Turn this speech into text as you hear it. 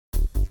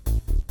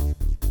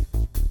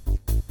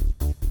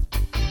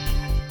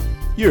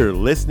You're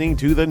listening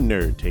to The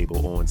Nerd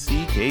Table on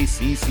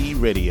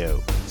CKCC Radio,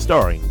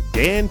 starring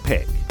Dan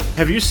Peck.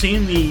 Have you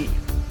seen the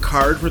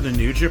card for the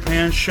New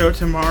Japan show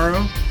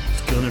tomorrow?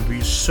 It's gonna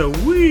be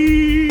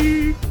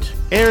sweet.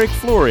 Eric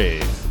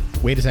Flores.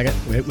 Wait a second.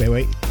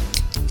 Wait.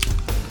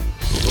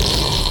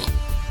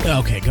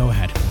 Okay, go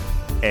ahead.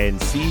 And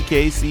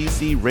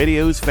CKCC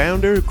Radio's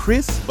founder,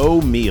 Chris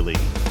O'Mealy.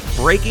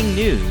 Breaking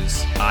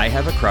news, I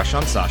have a crush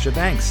on Sasha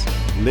Banks.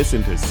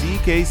 Listen to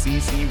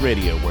CKCC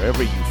Radio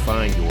wherever you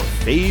find your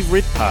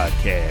favorite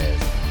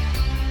podcast.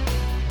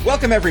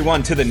 Welcome,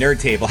 everyone, to the Nerd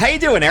Table. How you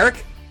doing,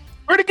 Eric?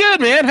 Pretty good,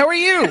 man. How are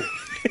you?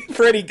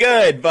 Pretty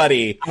good,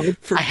 buddy.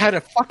 I had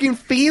a fucking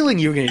feeling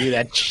you were going to do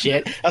that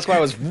shit. That's why I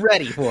was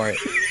ready for it.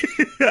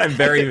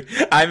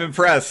 I'm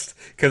impressed,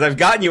 because I've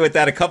gotten you with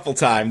that a couple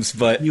times,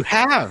 but... You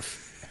have.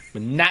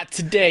 But not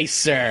today,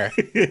 sir.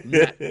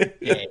 Not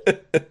today.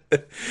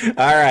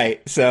 All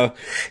right, so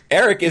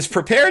Eric is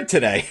prepared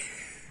today.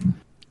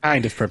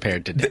 Kind of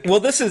prepared today. Well,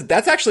 that's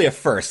actually a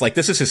first. Like,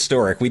 this is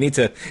historic. We need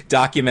to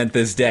document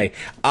this day.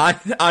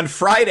 On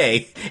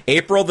Friday,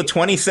 April the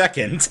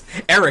 22nd,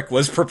 Eric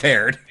was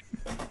prepared.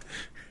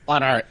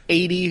 On our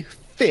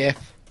 85th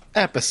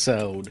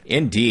episode.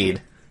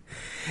 Indeed.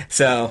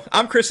 So,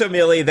 I'm Chris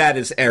O'Mealy. That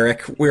is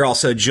Eric. We're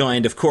also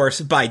joined, of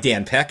course, by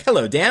Dan Peck.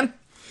 Hello, Dan.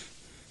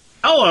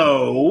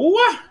 Hello.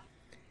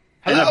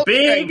 And Hello, a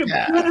big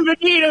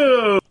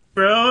bonito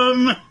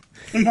from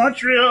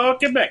Montreal,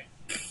 Quebec.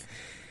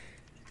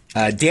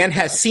 Dan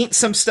has seen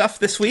some stuff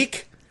this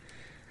week.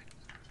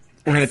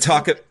 We're going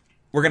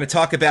to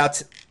talk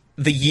about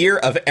the year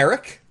of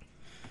Eric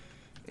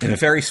in a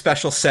very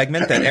special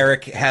segment that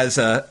Eric has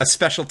a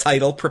special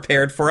title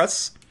prepared for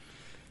us.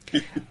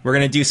 We're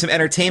going to do some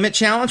entertainment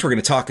challenge. We're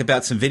going to talk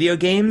about some video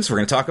games. We're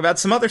going to talk about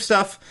some other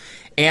stuff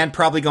and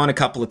probably go on a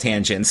couple of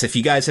tangents. If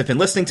you guys have been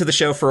listening to the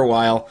show for a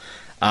while,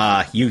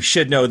 you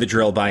should know the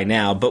drill by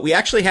now, but we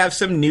actually have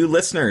some new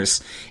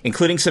listeners,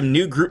 including some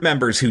new group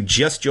members who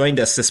just joined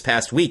us this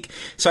past week.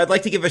 So I'd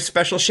like to give a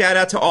special shout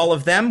out to all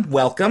of them.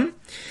 Welcome.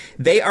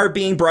 They are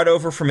being brought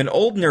over from an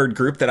old nerd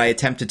group that I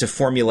attempted to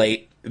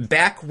formulate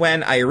back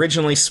when I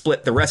originally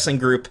split the wrestling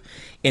group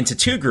into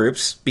two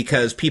groups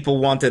because people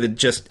wanted to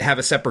just have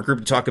a separate group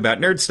to talk about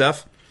nerd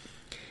stuff.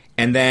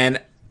 And then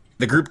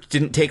the group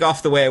didn't take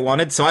off the way I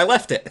wanted, so I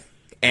left it.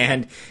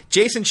 And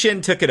Jason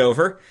Shin took it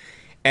over.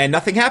 And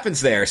nothing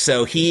happens there,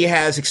 so he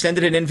has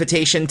extended an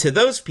invitation to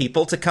those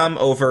people to come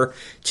over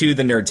to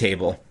the Nerd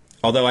Table.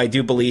 Although I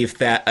do believe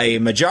that a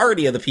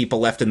majority of the people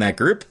left in that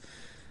group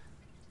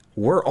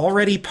were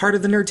already part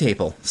of the Nerd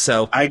Table.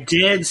 So I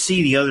did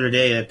see the other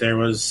day that there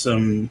was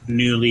some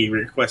newly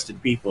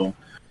requested people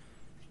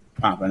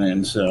popping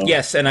in. So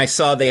yes, and I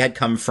saw they had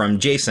come from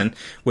Jason,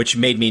 which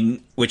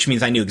means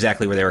I knew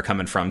exactly where they were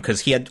coming from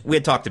because we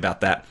had talked about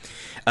that.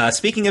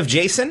 Speaking of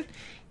Jason.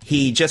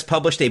 He just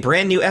published a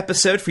brand new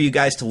episode for you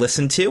guys to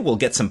listen to. We'll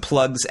get some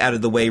plugs out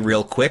of the way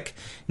real quick.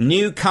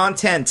 New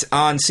content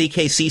on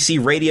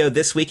CKCC Radio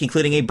this week,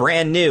 including a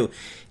brand new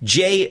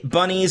Jay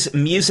Bunny's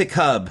Music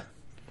Hub,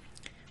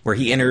 where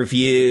he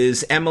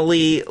interviews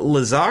Emily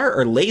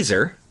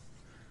Laser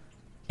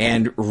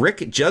and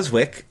Rick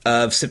Juswick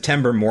of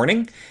September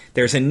Morning.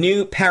 There's a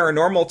new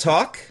paranormal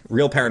talk,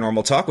 real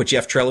paranormal talk with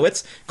Jeff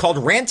Trelowitz called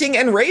Ranting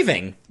and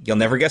Raving. You'll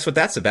never guess what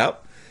that's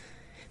about.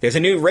 There's a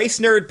new Race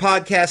Nerd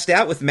podcast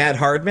out with Matt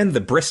Hardman,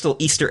 the Bristol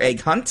Easter Egg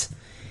Hunt.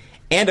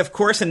 And, of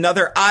course,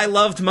 another I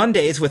Loved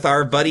Mondays with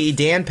our buddy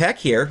Dan Peck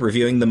here,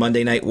 reviewing the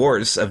Monday Night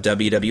Wars of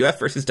WWF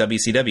versus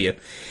WCW.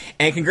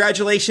 And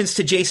congratulations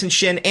to Jason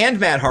Shin and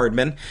Matt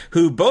Hardman,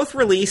 who both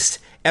released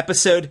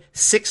episode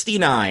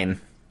 69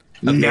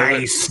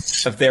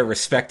 of their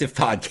respective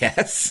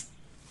podcasts.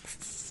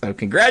 So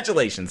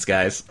congratulations,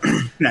 guys.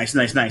 Nice.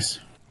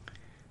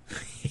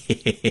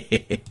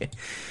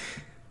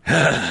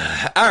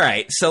 All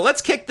right, so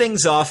let's kick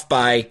things off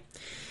by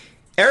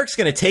Eric's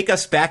going to take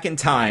us back in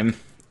time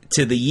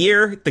to the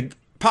year,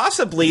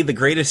 possibly the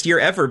greatest year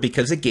ever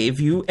because it gave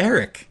you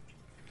Eric.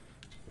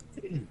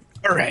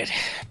 All right,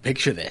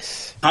 picture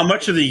this. How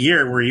much of the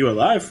year were you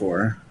alive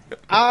for?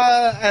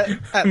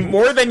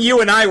 More than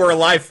you and I were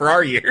alive for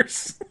our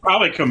years.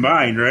 Probably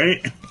combined,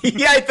 right?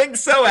 Yeah, I think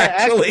so,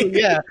 actually.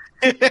 Yeah.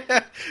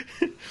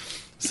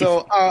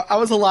 So I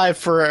was alive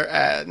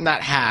for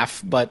not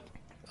half, but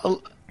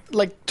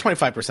like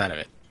 25% of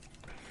it.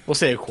 We'll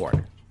say a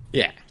quarter.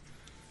 Yeah.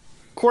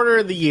 Quarter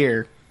of the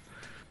year.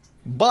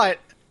 But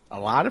a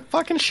lot of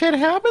fucking shit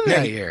happened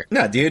that year.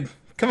 No, dude.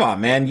 Come on,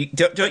 man.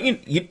 Don't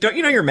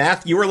you know your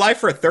math? You were alive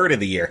for a third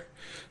of the year.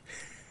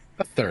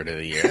 A third of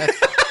the year.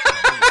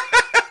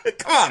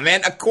 Come on,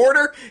 man. A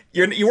quarter?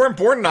 You weren't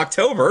born in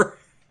October.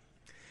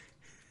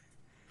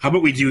 How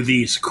about we do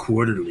these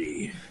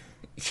quarterly?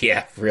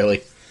 Yeah,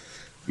 really.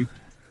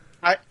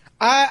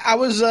 I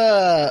was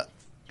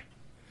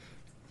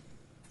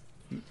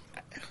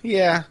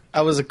yeah,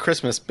 I was a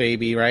Christmas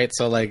baby, right?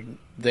 So like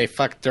they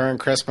fucked during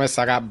Christmas.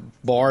 I got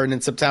born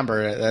in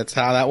September. That's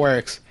how that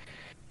works.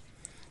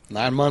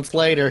 9 months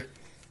later.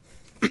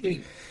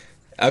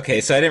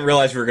 Okay, so I didn't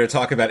realize we were going to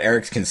talk about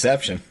Eric's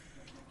conception.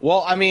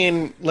 Well, I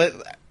mean,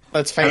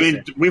 let's face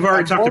it. we've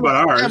already talked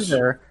about ours.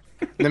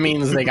 That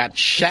means they got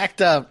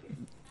shacked up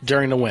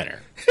during the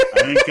winter.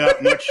 I ain't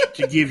got much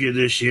to give you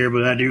this year,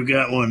 but I do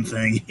got one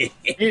thing.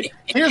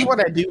 Here's what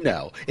I do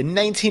know. In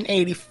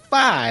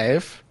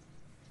 1985,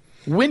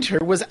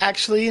 winter was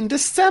actually in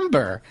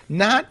December,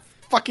 not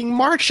fucking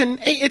March, and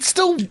it's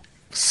still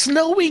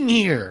snowing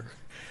here.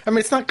 I mean,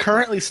 it's not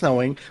currently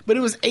snowing, but it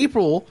was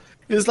April.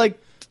 It was like,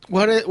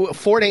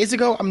 4 days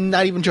ago? I'm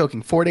not even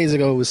joking. 4 days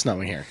ago it was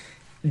snowing here.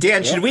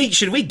 Dan, should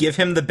we give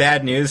him the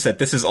bad news that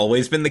this has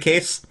always been the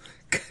case?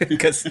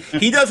 Because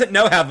he doesn't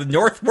know how the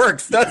North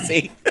works, does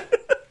he?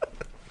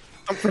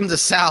 I'm from the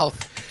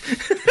South.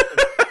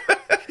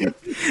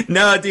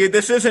 No, dude,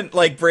 this isn't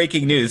like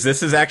breaking news.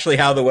 This is actually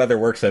how the weather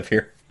works up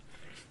here.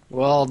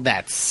 Well,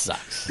 that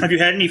sucks. Have you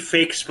had any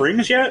fake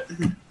springs yet?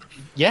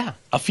 Yeah,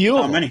 a few of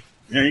How them. many?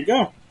 There you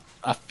go.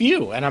 A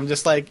few. And I'm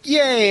just like,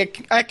 yay,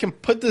 I can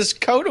put this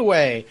coat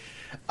away.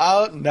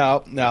 Oh,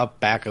 no,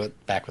 back with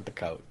the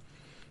coat.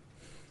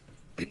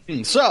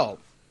 So,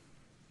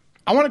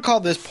 I want to call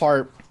this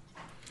part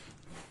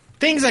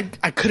things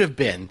I could have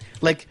been.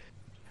 Like,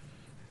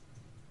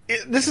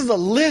 this is a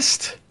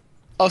list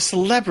of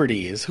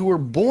celebrities who were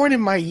born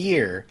in my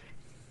year,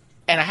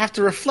 and I have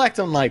to reflect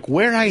on, like,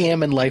 where I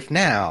am in life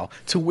now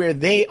to where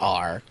they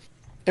are,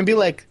 and be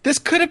like, this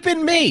could have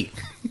been me.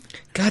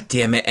 God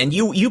damn it. And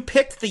you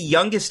picked the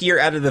youngest year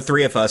out of the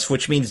three of us,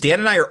 which means Dan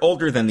and I are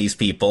older than these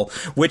people,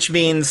 which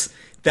means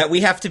that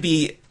we have to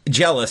be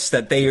jealous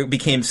that they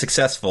became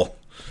successful.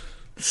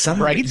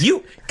 Right?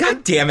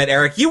 God damn it,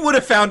 Eric. You would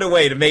have found a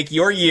way to make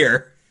your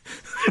year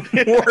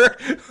more...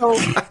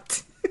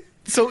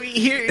 So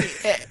here,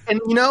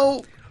 and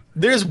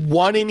there's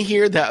one in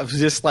here that was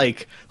just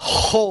like,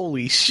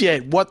 holy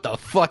shit, what the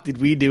fuck did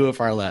we do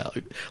with our life?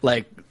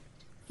 Like,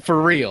 for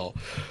real.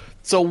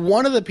 So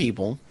one of the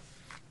people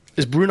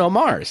is Bruno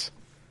Mars.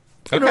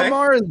 Bruno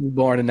Mars was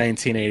born in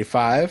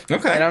 1985.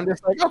 Okay. And I'm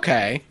just like,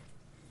 okay,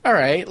 all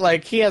right.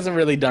 Like, he hasn't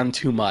really done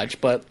too much,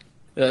 but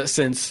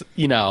since,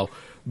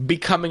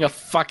 becoming a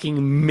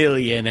fucking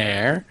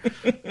millionaire.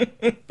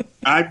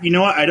 You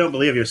know what? I don't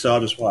believe you, so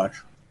I'll just watch.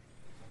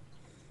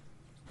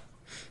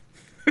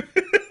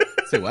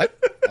 Say what?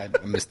 I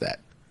missed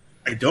that.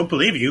 I don't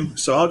believe you,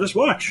 so I'll just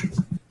watch.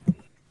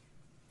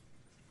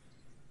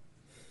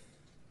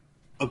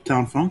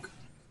 Uptown Funk.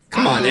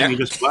 Come on, You Eric.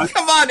 just watch.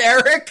 Come on,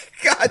 Eric.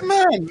 God, Come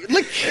on,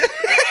 like,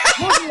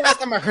 when was the last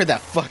time I heard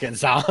that fucking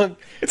song?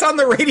 it's on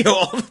the radio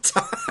all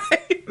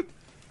the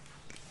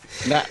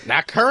time.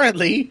 Not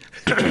currently.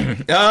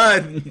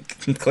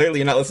 Clearly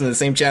you're not listening to the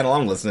same channel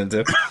I'm listening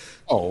to.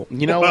 Oh,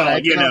 when I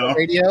turn on the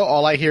radio,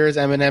 all I hear is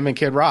Eminem and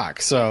Kid Rock.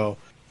 So,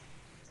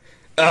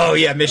 Oh,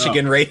 yeah,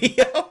 Michigan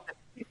radio.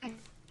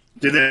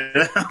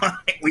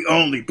 We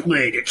only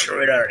play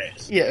Detroit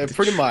artists. yeah,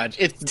 pretty much.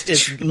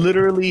 It's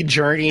literally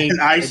Journey. And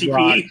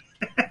ICP,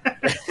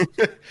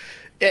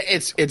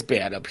 It's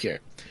bad up here.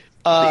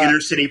 the Inner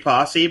City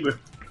Posse. But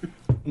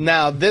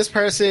Now, this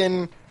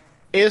person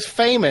is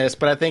famous,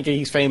 but I think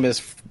he's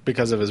famous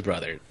because of his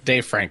brother,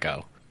 Dave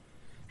Franco.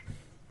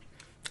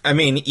 I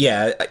mean,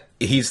 yeah,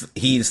 he's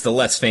the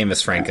less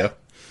famous Franco.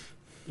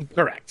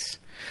 Correct.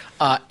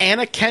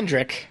 Anna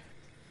Kendrick.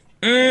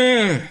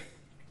 that's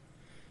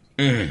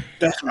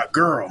my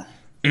girl.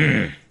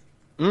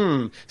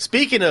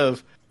 Speaking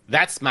of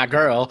that's my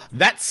girl,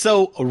 that's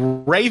so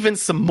Raven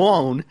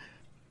Simone.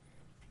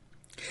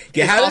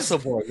 Yeah, is also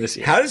born this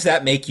year. How does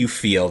that make you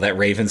feel that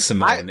Raven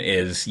Simone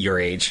is your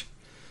age?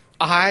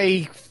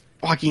 I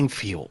fucking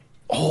feel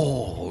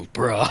old,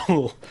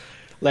 bro.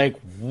 Like,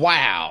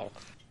 wow.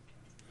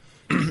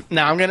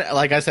 Now I'm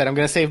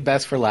gonna save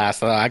best for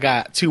last. I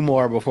got two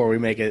more before we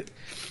make it.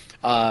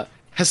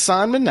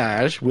 Hassan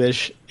Minaj,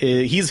 which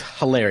he's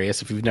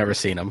hilarious if you've never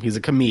seen him. He's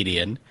a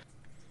comedian.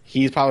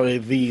 He's probably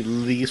the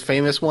least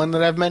famous one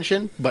that I've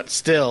mentioned, but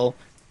still,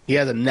 he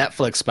has a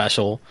Netflix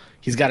special.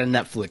 He's got a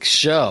Netflix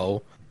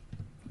show,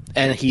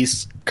 and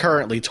he's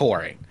currently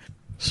touring.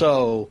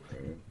 So,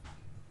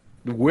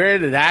 where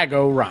did I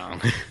go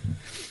wrong?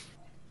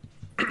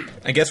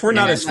 I guess we're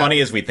not as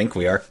funny as we think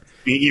we are.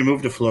 You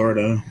moved to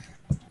Florida.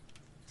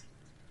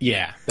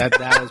 Yeah,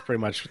 that was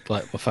pretty much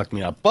what fucked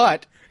me up.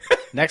 But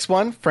next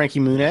one, Frankie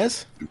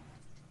Muniz.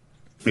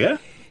 Yeah.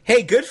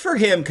 Hey, good for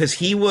him, because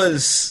we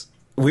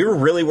were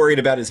really worried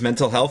about his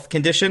mental health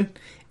condition,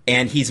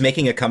 and he's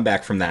making a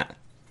comeback from that.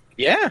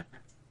 Yeah.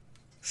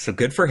 So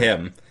good for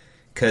him.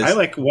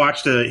 I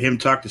watched him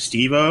talk to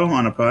Steve-O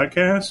on a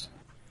podcast,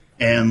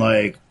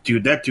 and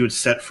dude, that dude's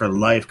set for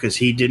life because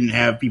he didn't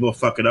have people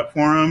fuck it up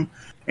for him,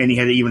 and he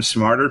had even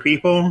smarter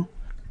people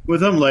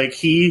with him. Like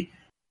he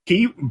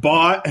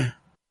bought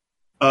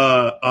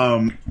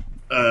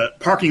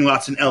parking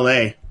lots in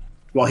L.A.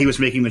 while he was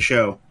making the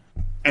show,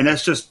 and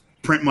that's just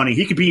print money.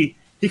 He could be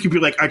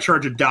like, I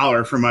charge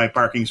 $1 for my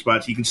parking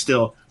spots. He can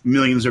steal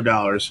millions of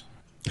dollars.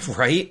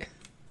 Right?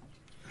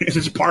 It's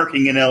just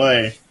parking in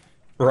L.A.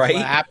 Right?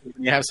 What happens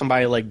when you have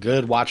somebody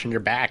good watching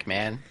your back,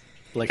 man?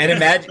 And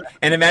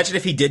imagine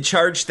if he did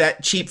charge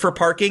that cheap for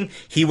parking,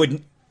 he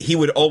would he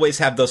would always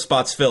have those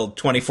spots filled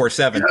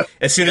 24/7.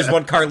 As soon as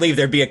one car leave,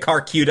 there'd be a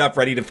car queued up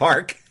ready to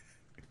park.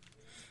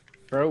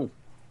 Bro.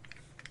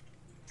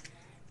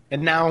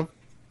 And now,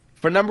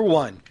 for number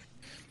one,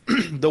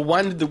 the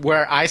one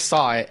where I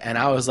saw it and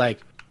I was like,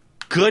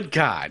 good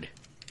God.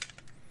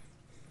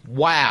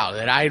 Wow,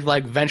 that I'd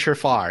like venture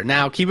far.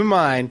 Now, keep in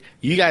mind,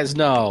 you guys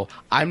know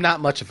I'm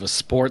not much of a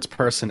sports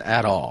person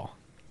at all.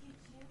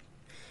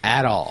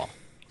 At all.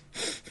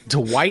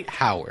 Dwight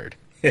Howard.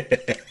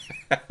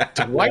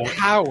 Dwight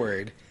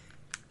Howard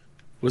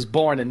was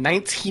born in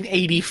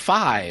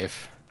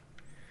 1985.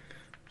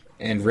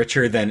 And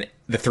richer than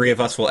the three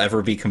of us will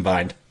ever be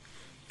combined.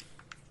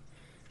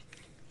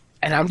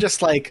 And I'm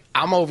just like,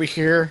 I'm over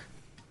here.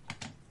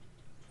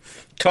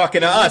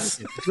 Talking to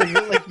us. No,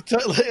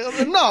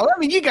 I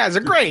mean, you guys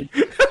are great.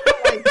 I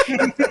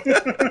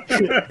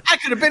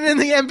could have been in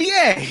the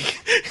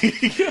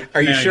NBA.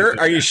 Are you sure?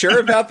 Are you sure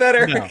about that,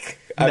 Eric? No.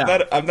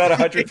 I'm not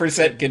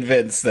 100%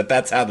 convinced that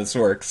that's how this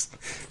works.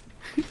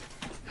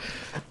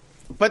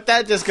 But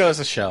that just goes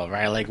to show,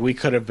 right? Like, we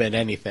could have been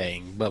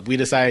anything, but we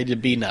decided to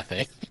be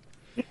nothing.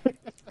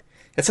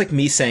 It's like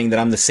me saying that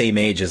I'm the same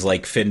age as,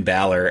 like, Finn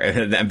Balor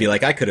and be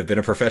like, I could have been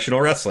a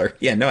professional wrestler.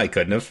 Yeah, no, I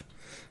couldn't have.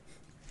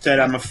 Said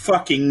I'm a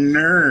fucking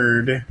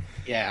nerd.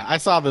 Yeah, I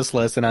saw this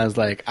list and I was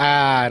like,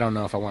 I don't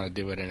know if I want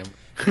to do it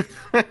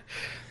anymore.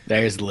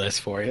 There's the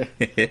list for you.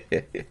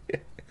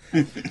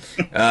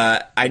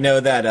 I know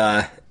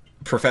that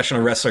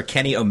professional wrestler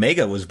Kenny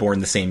Omega was born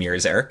the same year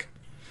as Eric.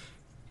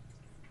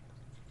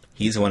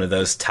 He's one of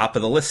those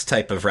top-of-the-list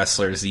type of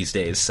wrestlers these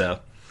days, so...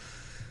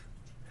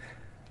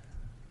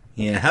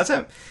 Yeah, how's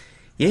that?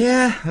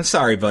 Yeah, I'm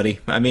sorry, buddy.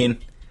 I mean,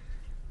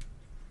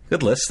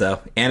 good list, though.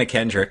 Anna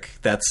Kendrick,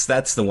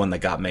 that's the one that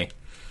got me.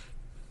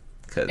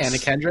 Anna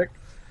Kendrick?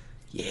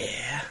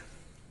 Yeah.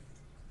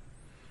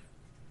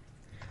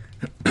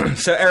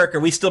 So, Eric, are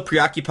we still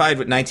preoccupied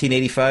with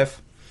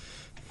 1985?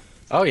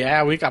 Oh,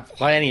 yeah, we got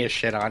plenty of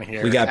shit on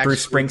here. We got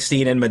Bruce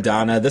Springsteen and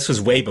Madonna. This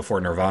was way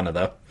before Nirvana,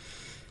 though.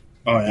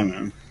 Oh, yeah,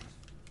 man.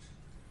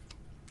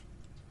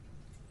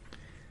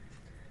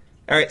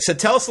 All right, so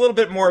tell us a little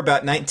bit more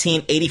about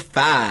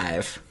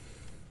 1985.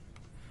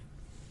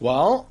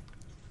 Well,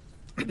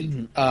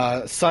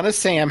 Son of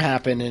Sam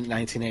happened in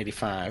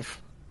 1985.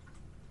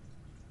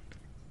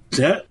 Is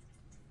that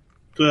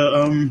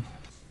the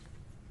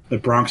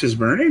Bronx is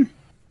Burning?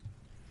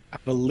 I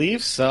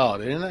believe so.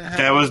 Didn't it happen?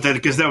 That was that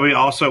because that was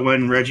also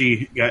when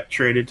Reggie got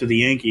traded to the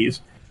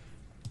Yankees.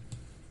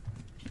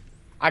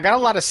 I got a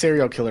lot of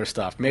serial killer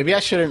stuff. Maybe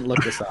I shouldn't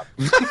look this up.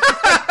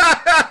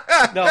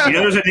 No, You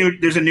know,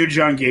 there's a new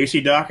John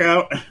Gacy doc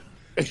out.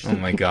 Oh,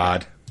 my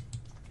God.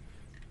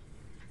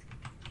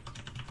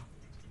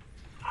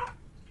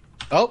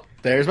 Oh,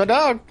 there's my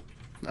dog.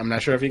 I'm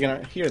not sure if you're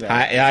going to hear that.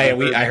 I heard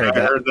that. I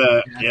heard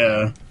that,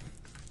 yeah.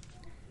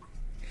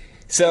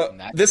 So,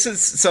 this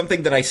is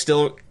something that I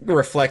still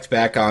reflect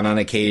back on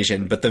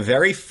occasion, but the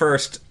very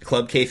first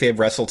Club Kayfabe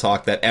Wrestle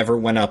Talk that ever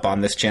went up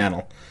on this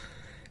channel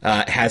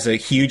has a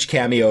huge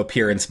cameo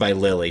appearance by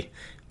Lily,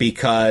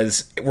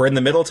 because we're in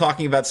the middle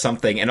talking about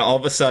something, and all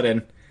of a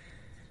sudden,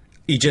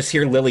 you just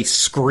hear Lily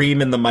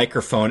scream in the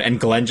microphone, and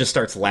Glenn just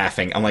starts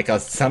laughing. I'm like, oh,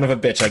 son of a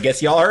bitch, I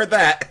guess y'all heard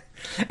that.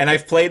 And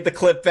I've played the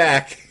clip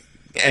back,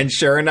 and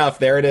sure enough,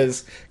 there it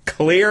is,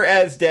 clear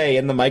as day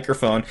in the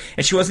microphone.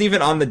 And she wasn't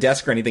even on the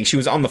desk or anything, she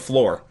was on the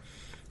floor.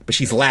 But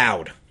she's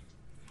loud.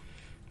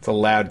 It's a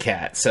loud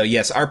cat. So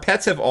yes, our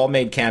pets have all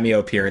made cameo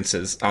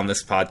appearances on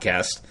this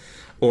podcast,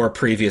 or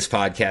previous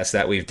podcasts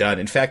that we've done.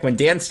 In fact, when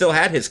Dan still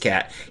had his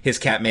cat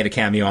made a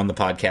cameo on the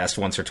podcast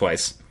once or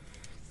twice.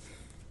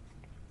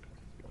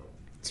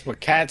 That's what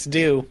cats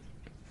do.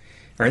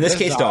 Or in this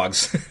case,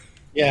 dogs.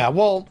 Yeah,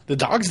 well, the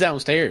dog's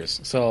downstairs,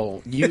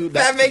 so you...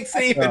 That makes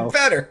it even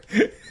better.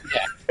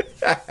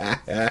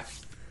 Yeah.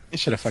 You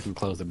should have fucking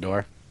closed the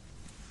door.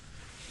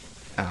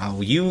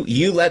 Oh,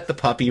 you let the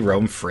puppy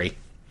roam free.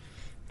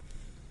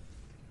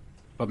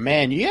 But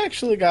man, you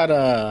actually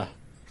got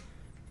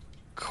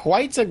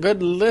quite a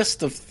good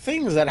list of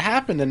things that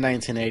happened in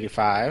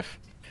 1985.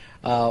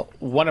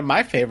 One of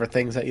my favorite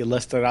things that you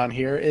listed on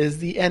here is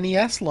the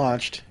NES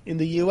launched in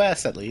the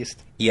U.S. at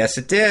least. Yes,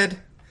 it did.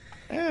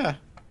 Yeah.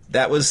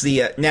 That was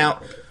the...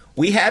 now,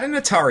 we had an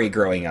Atari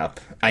growing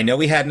up. I know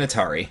we had an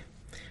Atari.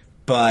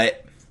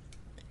 But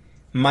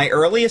my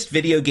earliest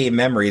video game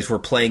memories were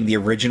playing the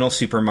original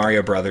Super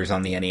Mario Brothers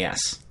on the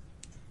NES.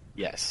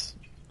 Yes.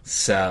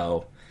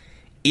 So,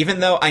 even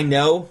though I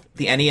know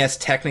the NES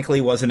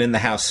technically wasn't in the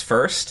house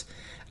first,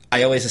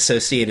 I always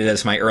associate it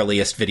as my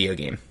earliest video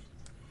game.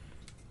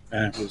 I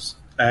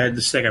had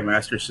the Sega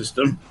Master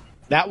System.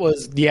 That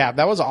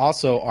was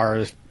also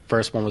our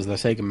first one, was the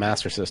Sega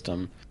Master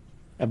System.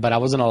 But I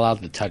wasn't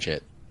allowed to touch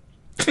it.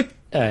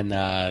 And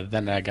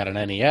then I got an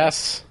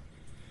NES.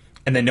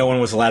 And then no one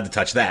was allowed to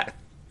touch that.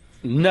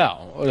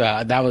 No,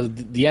 that was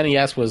the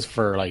NES was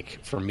for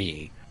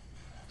me,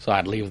 so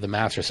I'd leave the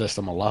Master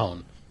System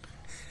alone.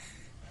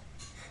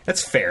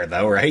 That's fair,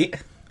 though, right?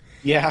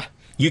 Yeah.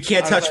 You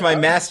can't touch my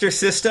Master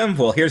System?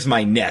 Well, here's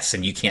my NES,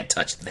 and you can't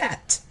touch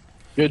that.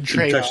 Good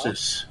trade. Touch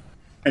this.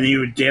 And you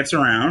would dance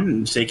around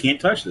and say, "Can't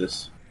touch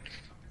this."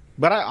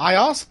 But I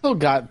also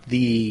got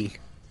the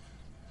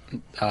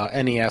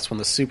NES when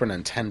the Super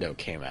Nintendo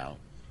came out.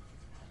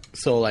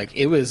 So, like,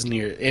 it was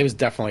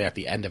definitely at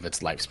the end of its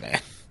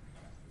lifespan.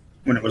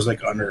 When it was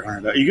like under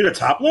 $100. You get a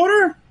top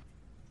loader?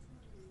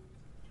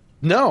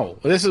 No,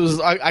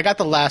 I got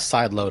the last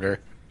side loader,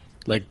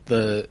 I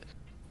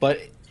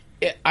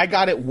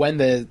got it when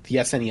the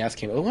SNES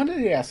came out. When did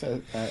the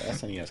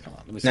SNES come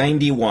out? Let me see.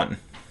 91.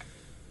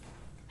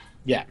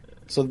 Yeah,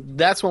 so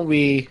that's when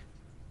we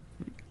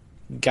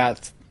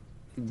got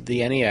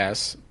the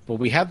NES, but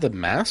we had the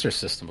Master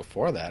System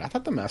before that. I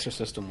thought the Master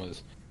System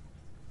was.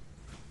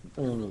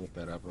 I'm gonna look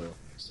that up real.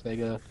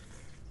 Sega.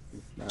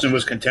 So it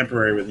was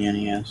contemporary with the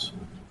NES.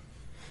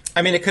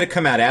 I mean, it could have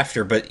come out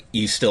after, but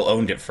you still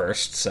owned it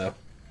first, so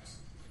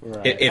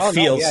Right. it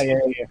feels. No,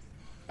 yeah.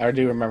 I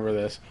do remember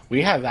this.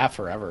 We had that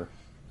forever.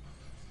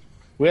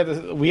 We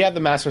had the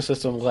Master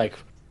System like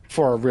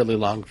for a really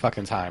long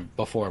fucking time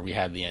before we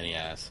had the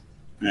NES.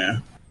 Yeah.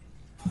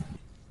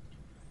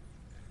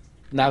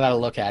 Now that I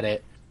look at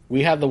it,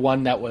 we had the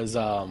one that was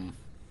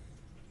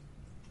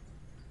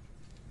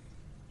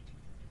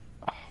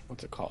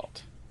what's it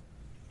called?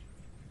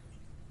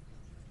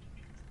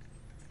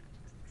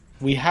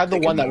 We had the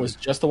one that was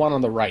just the one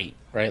on the right,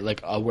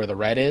 like where the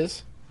red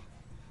is.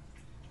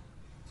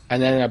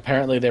 And then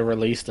apparently they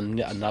released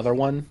another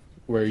one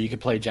where you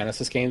could play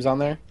Genesis games on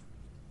there.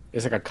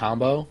 It's like a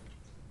combo.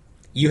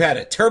 You had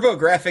a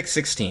TurboGrafx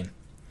 16.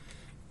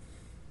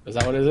 Is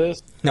that what it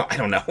is? No, I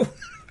don't know.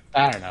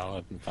 I don't know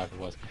what the fuck it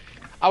was.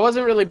 I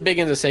wasn't really big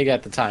into Sega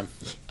at the time.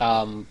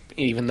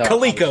 Even though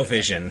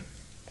ColecoVision.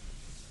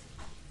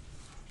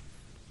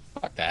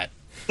 Fuck that.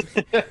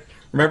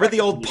 Remember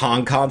the old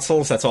Pong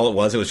consoles? That's all it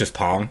was. It was just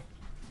Pong.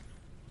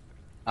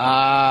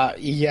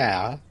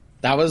 Yeah.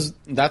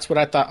 That's what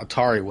I thought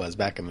Atari was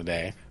back in the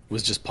day.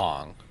 Was just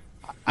Pong.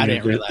 I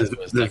didn't realize it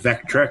was the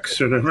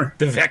Vectrex or whatever.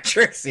 The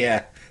Vectrex,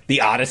 yeah.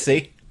 The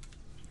Odyssey.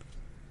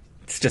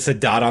 It's just a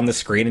dot on the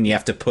screen, and you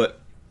have to put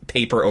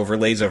paper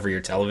overlays over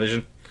your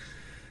television.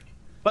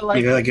 But like,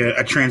 you got like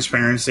a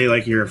transparency,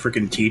 like you're a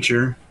freaking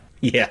teacher.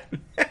 Yeah.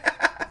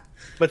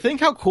 But think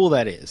how cool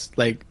that is.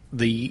 Like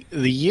the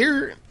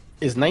year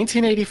is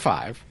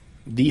 1985.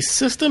 These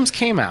systems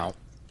came out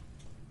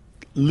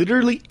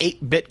literally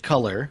 8-bit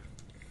color.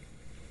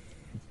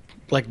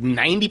 Like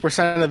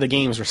 90% of the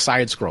games were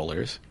side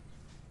scrollers.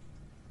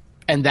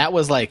 And that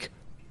was like,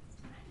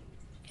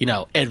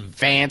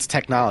 advanced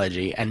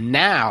technology. And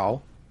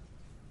now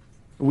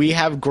we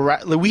have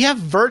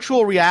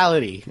virtual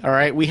reality, all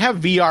right? We have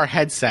VR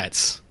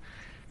headsets.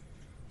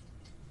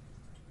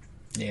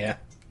 Yeah.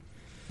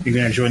 You're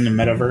going to join the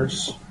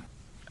metaverse?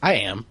 I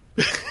am.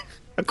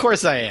 Of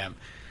course I am.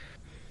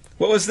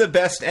 What was the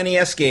best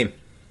NES game?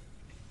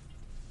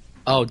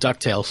 Oh,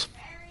 DuckTales.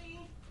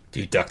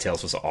 Dude,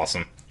 DuckTales was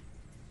awesome.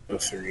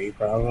 3,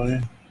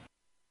 probably.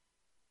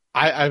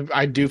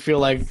 I do feel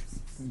like,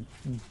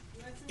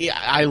 yeah,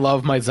 I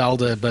love my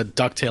Zelda, but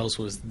DuckTales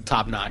was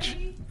top notch.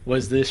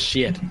 Was this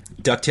shit?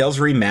 DuckTales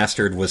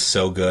Remastered was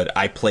so good.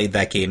 I played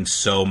that game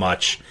so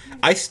much.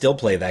 I still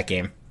play that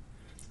game.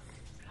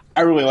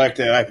 I really liked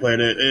it. I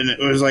played it, and it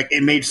was like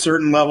it made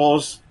certain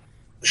levels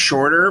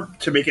shorter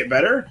to make it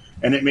better,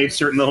 and it made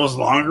certain levels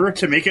longer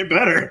to make it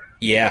better.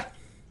 Yeah.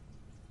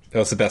 That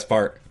was the best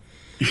part.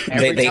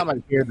 Every time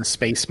I hear the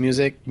space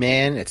music,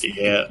 man, it's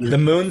the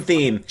moon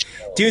theme.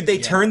 Dude, they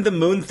turned the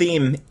moon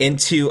theme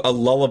into a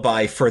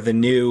lullaby for the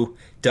new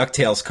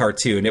DuckTales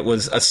cartoon. It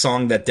was a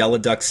song that Della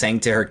Duck sang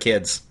to her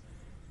kids.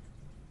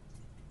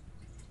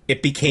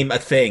 It became a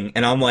thing,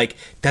 and I'm like,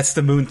 that's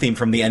the moon theme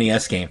from the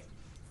NES game.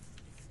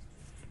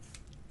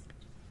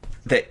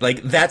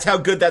 That's how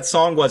good that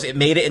song was. It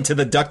made it into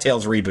the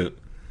DuckTales reboot.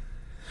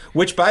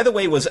 Which, by the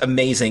way, was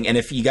amazing, and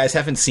if you guys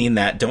haven't seen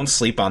that, don't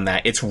sleep on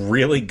that. It's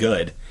really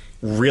good.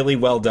 Really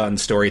well done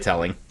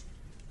storytelling.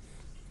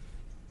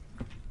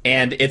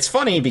 And it's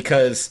funny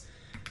because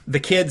the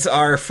kids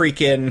are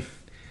freaking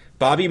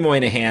Bobby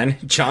Moynihan,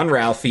 John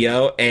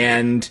Ralphio,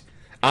 and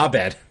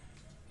Abed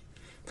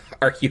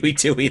are Huey,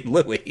 Dewey, and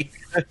Louie.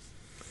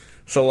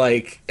 So,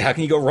 how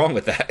can you go wrong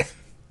with that?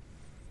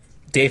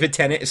 David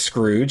Tennant is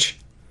Scrooge.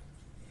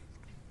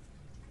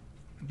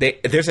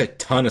 There's a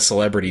ton of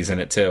celebrities in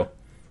it, too.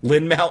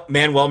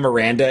 Lin-Manuel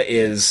Miranda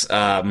is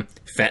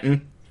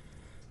Fenton.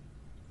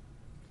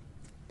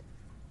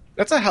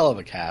 That's a hell of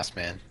a cast,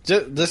 man.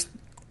 Just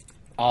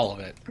all of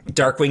it.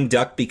 Darkwing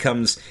Duck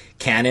becomes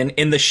canon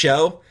in the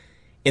show.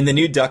 In the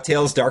new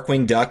DuckTales,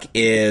 Darkwing Duck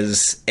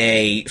is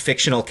a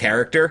fictional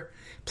character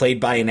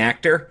played by an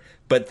actor,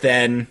 but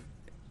then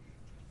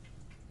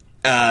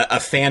a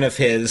fan of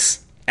his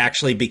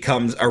actually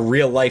becomes a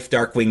real-life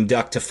Darkwing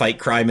Duck to fight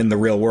crime in the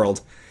real world.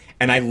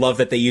 And I love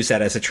that they use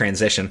that as a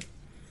transition.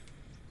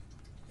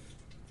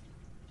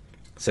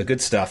 So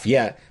good stuff.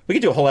 Yeah, we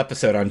could do a whole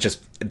episode on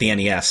just the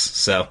NES,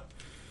 so...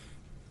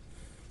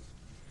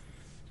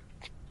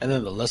 And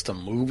then the list of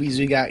movies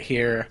we got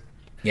here.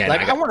 Yeah,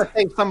 I want to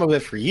thank some of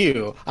it for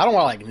you. I don't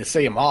want to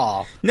say them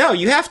all. No,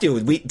 you have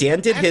to. Dan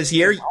did his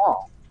year.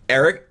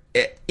 Eric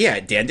Yeah,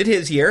 Dan did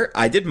his year.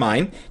 I did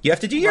mine. You have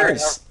to do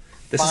yours.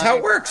 This is how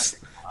it works.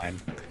 Fine.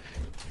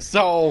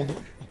 So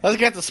let's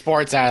get the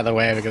sports out of the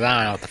way because I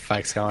don't know what the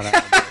fuck's going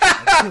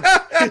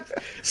on.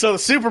 So the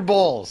Super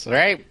Bowls,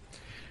 right?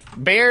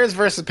 Bears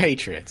versus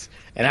Patriots.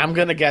 And I'm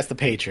going to guess the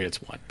Patriots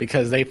won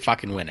because they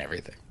fucking win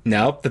everything.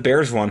 No, the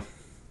Bears won.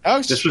 Oh,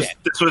 This shit.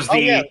 was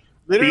the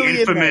Literally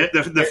infamous,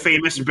 the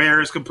famous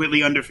Bears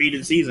completely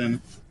undefeated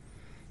season.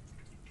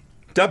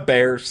 The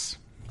Bears.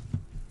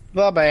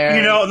 The Bears.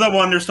 You know, the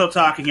one they're still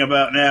talking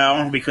about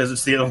now because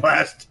it's the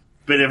last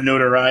bit of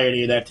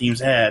notoriety that team's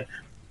had.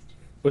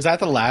 Was that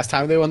the last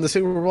time they won the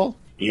Super Bowl?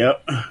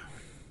 Yep.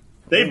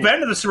 They've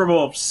been to the Super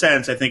Bowl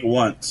since, I think,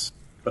 once,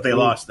 but they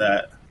lost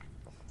that.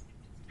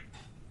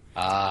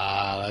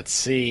 Let's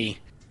see.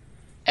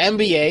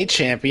 NBA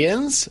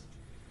champions.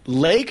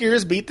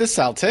 Lakers beat the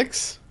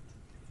Celtics.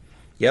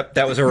 Yep,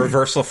 that was a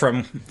reversal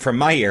from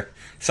my year.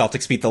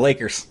 Celtics beat the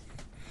Lakers.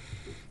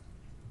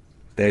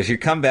 There's your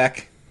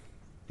comeback.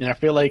 And I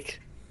feel like...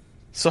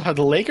 So have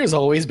the Lakers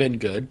always been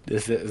good?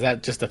 Is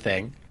that just a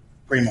thing?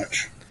 Pretty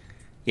much.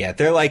 Yeah,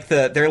 they're like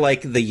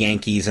the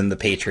Yankees and the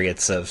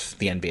Patriots of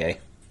the NBA.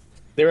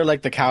 They were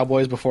like the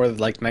Cowboys before,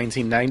 like,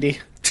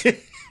 1990?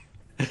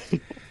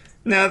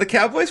 No, the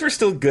Cowboys were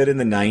still good in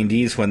the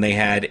 90s when they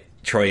had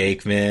Troy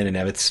Aikman and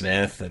Emmitt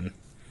Smith,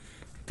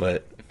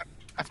 but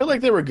I feel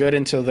like they were good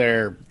until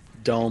their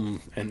dome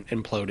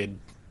imploded.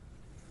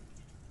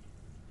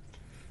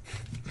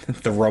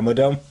 the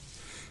Romodome.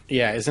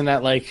 Yeah, isn't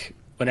that like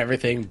when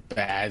everything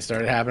bad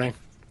started happening?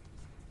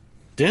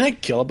 Didn't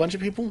it kill a bunch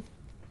of people?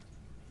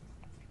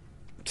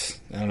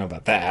 I don't know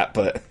about that,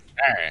 but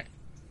All right.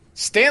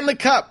 Stanley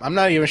Cup. I'm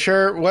not even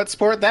sure what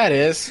sport that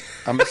is.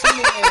 I'm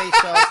assuming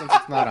NHL since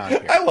it's not on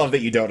here. I love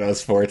that you don't know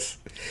sports.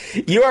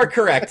 You are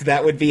correct.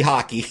 That would be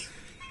hockey.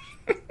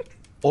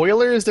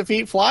 Oilers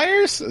defeat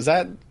Flyers? Is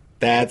that...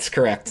 That's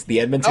correct. The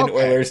Edmonton Okay.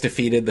 Oilers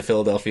defeated the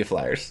Philadelphia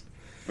Flyers.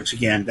 Which,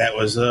 again, that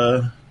was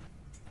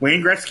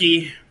Wayne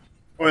Gretzky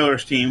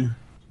Oilers team.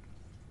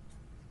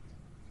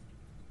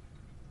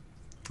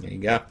 There you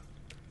go.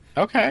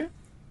 Okay.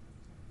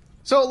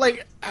 So,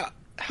 like,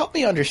 help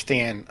me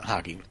understand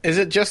hockey. Is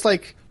it just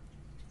like,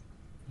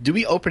 do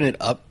we open it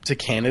up to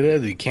Canada?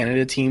 Do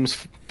Canada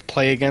teams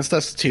play against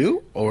us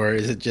too? Or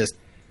is it just...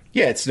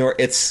 Yeah,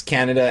 it's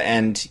Canada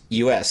and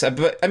U.S.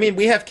 But I mean,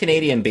 we have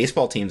Canadian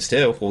baseball teams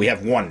too. Well, we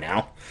have one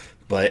now,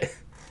 but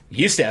we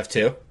used to have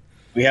two.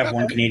 We have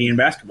one Canadian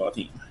basketball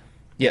team.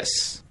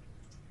 Yes.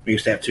 We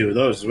used to have two of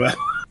those as well.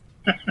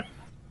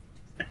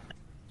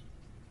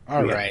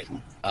 All right.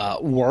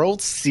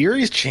 World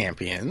Series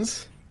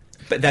champions.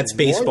 But that's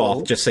baseball,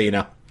 Whoa. just so you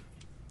know.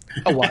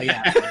 Oh, well,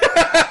 yeah.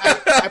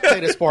 I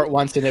played a sport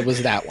once, and it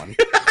was that one.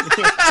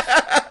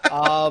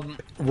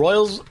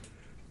 Royals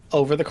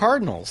over the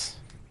Cardinals.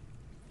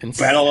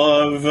 Battle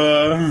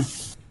of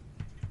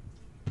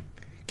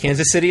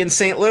Kansas City and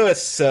St.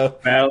 Louis, so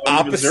Battle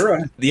of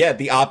Missouri. Yeah,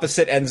 the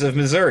opposite ends of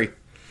Missouri.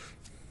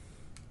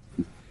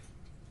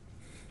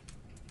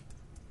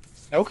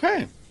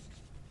 Okay.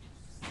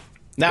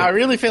 Now, I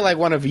really feel like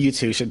one of you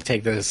two should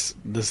take this.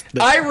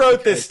 I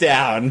wrote this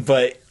down,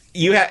 but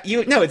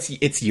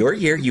it's your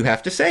year. You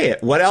have to say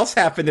it. What else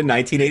happened in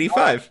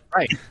 1985?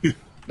 Right.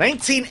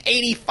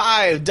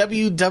 1985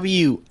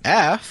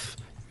 WWF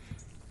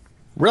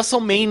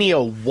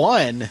WrestleMania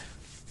 1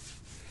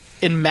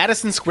 in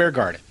Madison Square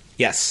Garden.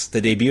 Yes, the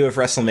debut of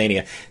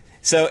WrestleMania.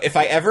 So if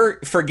I ever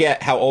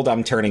forget how old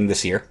I'm turning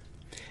this year,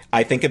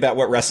 I think about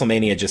what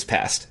WrestleMania just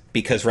passed,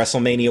 because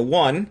WrestleMania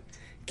 1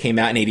 came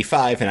out in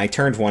 85 and I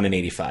turned 1 in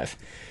 85.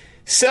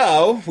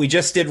 So we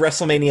just did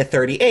WrestleMania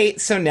 38,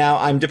 so now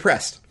I'm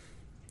depressed.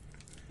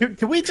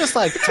 Can we just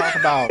talk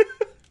about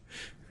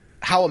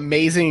how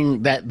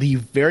amazing that the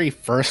very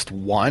first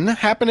one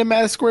happened in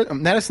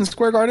Madison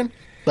Square Garden?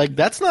 Like,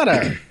 that's not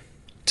a...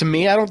 To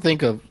me, I don't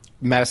think of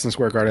Madison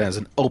Square Garden as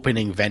an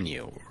opening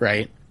venue,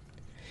 right?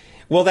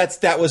 Well,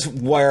 that was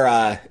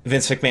where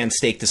Vince McMahon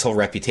staked his whole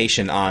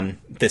reputation on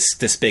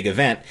this big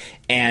event,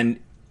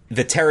 and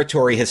the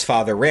territory his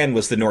father ran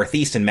was the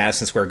Northeast, and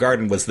Madison Square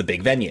Garden was the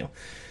big venue.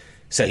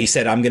 So he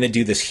said, I'm going to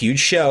do this huge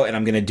show, and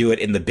I'm going to do it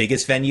in the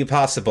biggest venue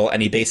possible,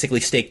 and he basically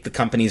staked the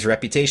company's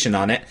reputation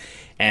on it,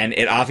 and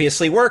it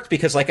obviously worked,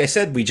 because, like I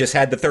said, we just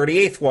had the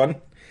 38th one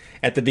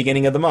at the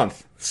beginning of the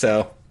month,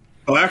 so...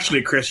 Oh,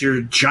 actually, Chris,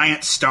 you're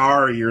giant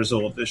star years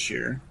old this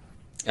year.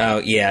 Oh,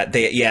 yeah.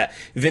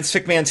 Vince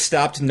McMahon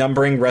stopped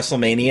numbering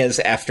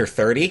WrestleManias after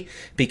 30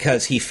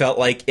 because he felt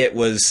like it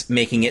was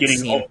making it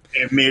seem... Old.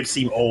 It made it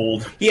seem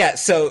old. Yeah,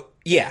 so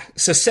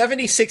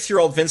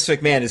 76-year-old Vince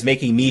McMahon is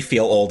making me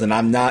feel old, and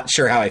I'm not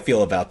sure how I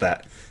feel about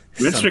that.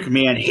 Vince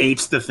McMahon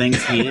hates the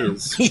things he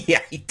is.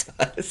 Yeah, he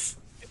does.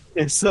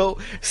 And so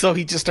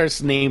he just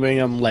starts naming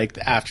them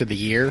after the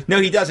year.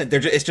 No, he doesn't.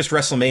 It's just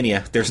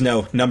WrestleMania. There's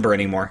no number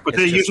anymore. But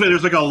usually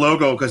there's a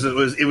logo because it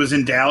was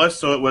in Dallas,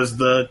 so it was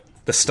the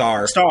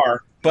star.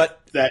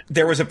 But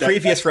there was a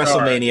previous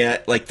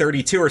WrestleMania,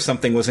 32 or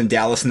something, was in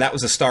Dallas, and that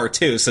was a star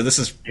too. So this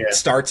is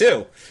star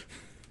 2.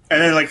 And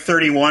then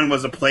 31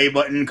 was a play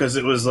button because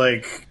it was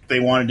they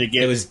wanted to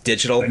get it was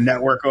digital the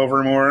network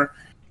over more.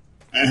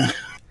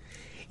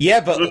 Yeah,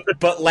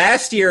 but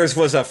last year's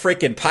was a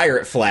freaking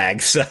pirate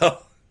flag, so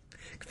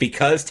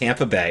because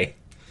Tampa Bay.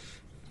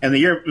 And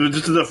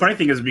the funny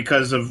thing is,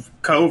 because of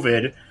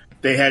COVID,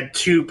 they had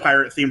 2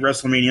 pirate-themed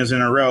WrestleManias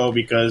in a row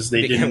because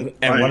they didn't.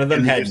 And one of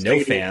them had no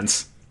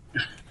fans.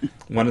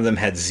 One of them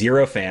had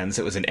 0 fans.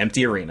 It was an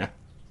empty arena.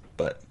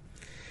 But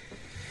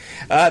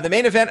the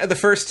main event of the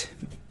first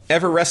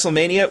ever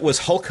WrestleMania was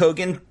Hulk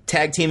Hogan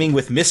tag teaming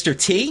with Mr.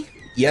 T.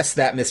 Yes,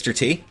 that Mr.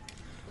 T.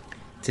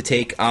 To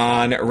take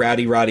on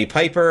Rowdy Roddy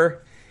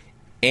Piper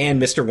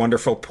and Mr.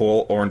 Wonderful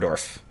Paul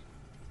Orndorff.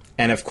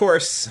 And of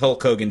course,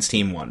 Hulk Hogan's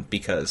team won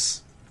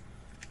because,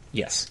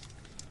 yes.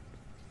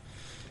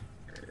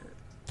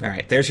 All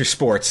right, there's your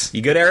sports.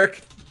 You good,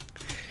 Eric?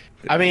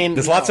 I mean,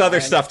 there's lots of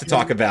other stuff to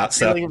talk about.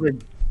 So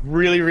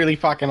really, really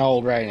fucking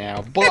old right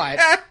now. But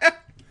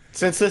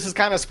since this is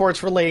kind of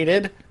sports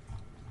related,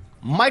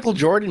 Michael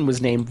Jordan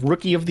was named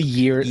Rookie of the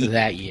Year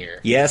that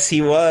year. Yes,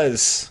 he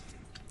was.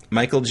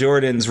 Michael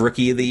Jordan's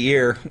Rookie of the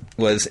Year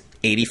was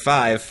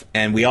 85,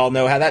 and we all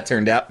know how that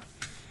turned out.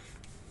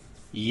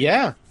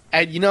 Yeah.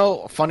 And,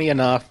 funny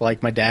enough,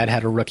 like, my dad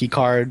had a rookie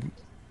card,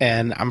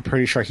 and I'm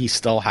pretty sure he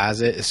still has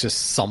it. It's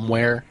just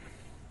somewhere.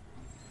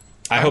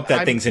 I hope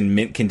that thing's in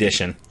mint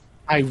condition.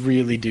 I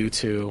really do,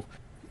 too.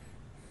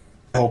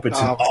 I hope it's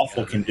in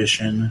awful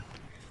condition.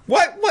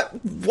 What?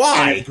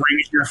 Why? And it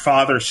brings your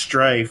father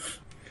strife.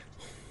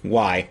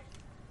 Why?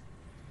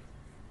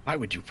 Why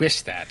would you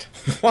wish that?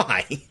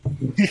 Why?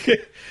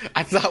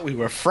 I thought we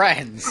were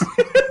friends.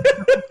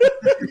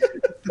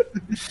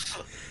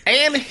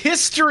 And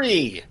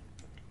history.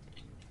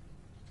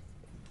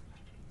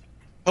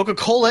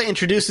 Coca-Cola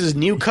introduces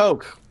new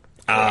Coke.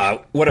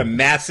 What a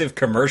massive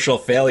commercial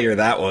failure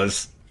that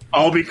was.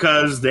 All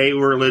because they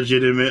were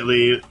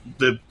legitimately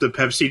the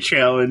Pepsi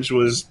challenge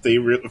was they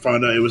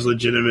found out it was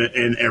legitimate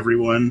and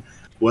everyone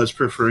was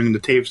preferring the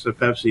tapes of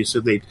Pepsi,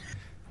 so they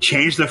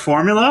changed the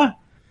formula.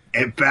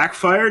 It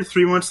backfired.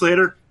 3 months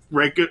later,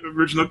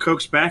 original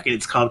Coke's back, and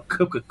it's called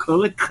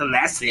Coca-Cola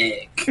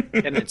Classic.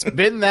 And it's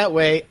been that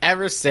way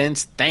ever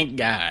since. Thank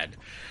God.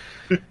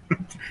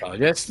 So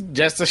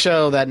just to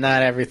show that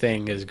not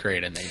everything is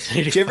great in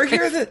 1985. Did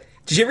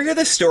you ever hear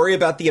the story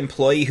about the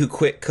employee who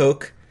quit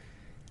Coke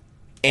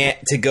and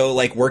to go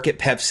work at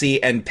Pepsi,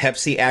 and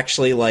Pepsi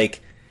actually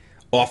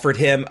offered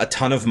him a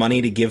ton of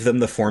money to give them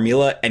the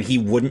formula, and he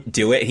wouldn't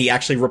do it. He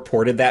actually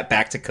reported that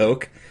back to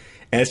Coke,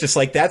 and it's just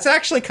that's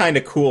actually kind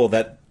of cool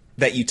that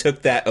you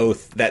took that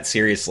oath that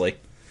seriously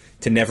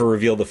to never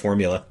reveal the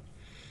formula.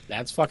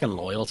 That's fucking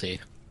loyalty.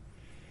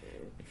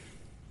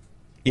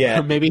 Yeah,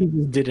 or maybe he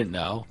just didn't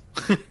know.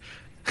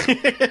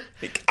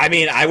 I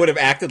mean, I would have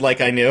acted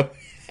like I knew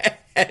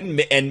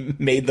and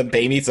made them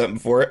pay me something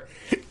for it.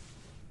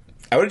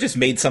 I would have just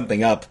made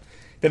something up.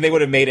 Then they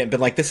would have made it and been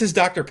like, "This is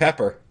Dr.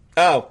 Pepper."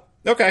 Oh,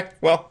 okay.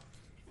 Well,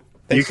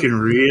 you can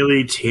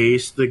really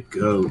taste the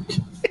goat.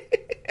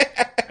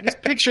 I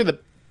just picture the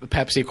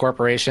Pepsi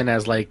Corporation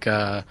as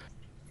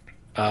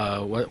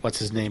what's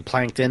his name?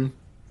 Plankton.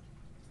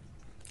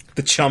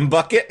 The chum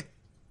bucket.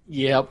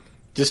 Yep.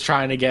 Just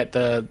trying to get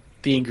the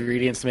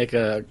ingredients to make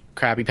a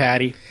Krabby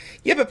Patty.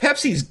 Yeah, but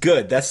Pepsi's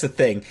good. That's the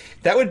thing.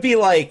 That would be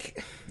I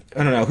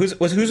don't know,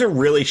 who's a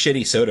really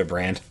shitty soda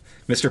brand?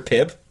 Mr.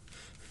 Pibb?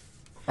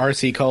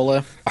 RC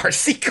Cola.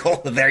 RC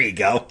Cola, there you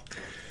go.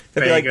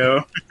 There you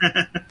go.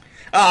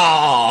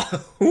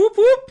 Oh, whoop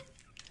whoop.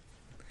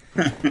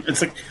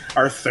 It's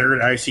our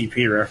third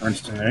ICP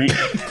reference tonight.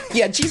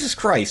 Yeah, Jesus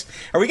Christ.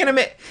 Are we gonna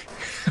make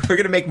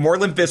more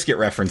Limp Bizkit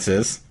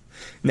references?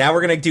 Now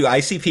we're gonna do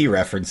ICP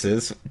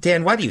references.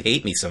 Dan, why do you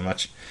hate me so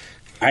much?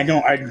 I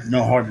know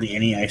hardly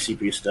any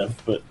ICP stuff,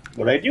 but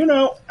what I do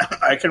know,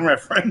 I can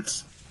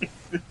reference.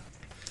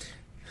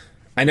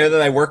 I know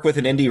that I work with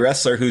an indie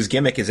wrestler whose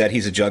gimmick is that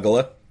he's a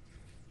juggalo,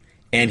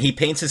 and he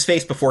paints his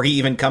face before he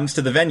even comes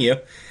to the venue,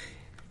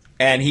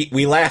 and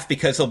we laugh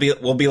because we'll be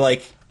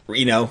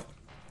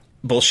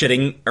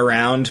bullshitting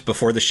around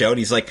before the show, and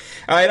he's like,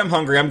 "All right, I'm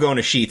hungry. I'm going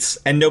to Sheetz,"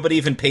 and nobody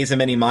even pays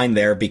him any mind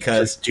there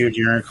because, dude,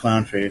 you're a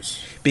clown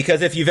face.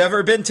 Because if you've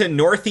ever been to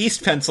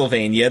Northeast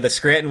Pennsylvania, the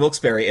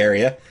Scranton-Wilkes-Barre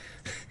area,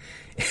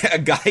 a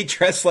guy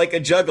dressed like a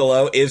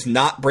juggalo is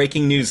not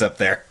breaking news up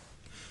there.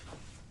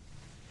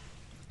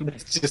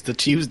 It's just a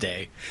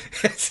Tuesday.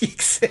 There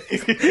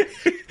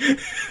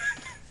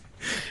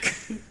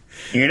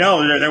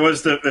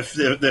was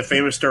the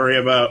famous story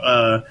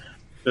about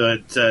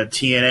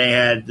TNA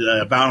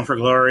had Bound for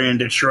Glory in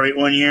Detroit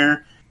one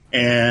year,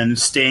 and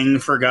Sting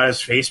forgot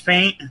his face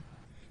paint,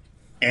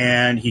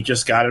 and he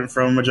just got it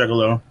from a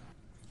juggalo.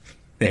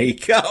 There you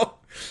go.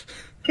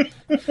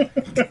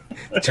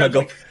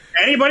 Juggle.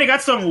 Anybody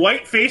got some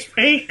white face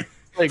paint?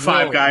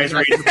 Five guys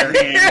raised their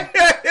hand.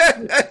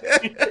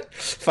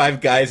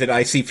 5 guys in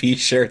ICP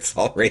shirts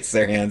all raise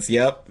their hands.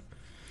 Yep.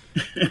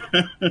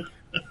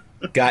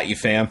 Got you,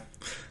 fam.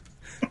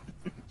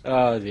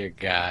 Oh, dear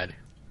God.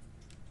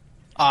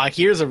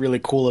 Here's a really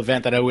cool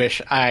event that I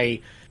wish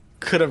I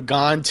could have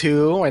gone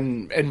to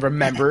and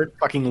remembered.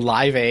 Fucking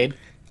Live Aid.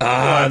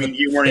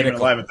 You weren't even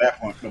alive at that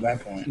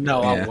point.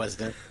 No, yeah. I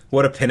wasn't.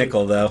 What a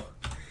pinnacle, though.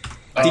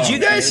 Did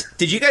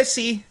you guys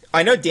see?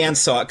 I know Dan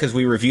saw it because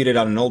we reviewed it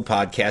on an old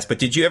podcast. But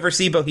did you ever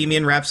see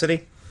Bohemian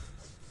Rhapsody?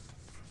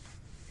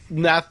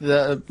 Not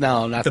the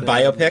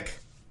biopic.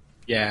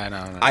 Yeah,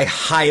 no. I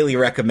highly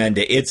recommend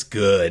it. It's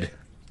good.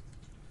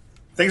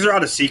 Things are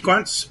out of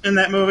sequence in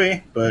that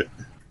movie, but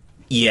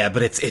yeah,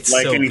 but it's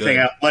like so anything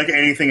good. like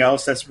anything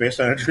else that's based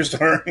on a true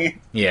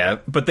story. Yeah,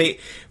 but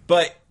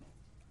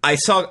I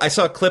saw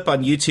a clip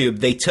on YouTube.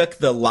 They took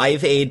the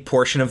Live Aid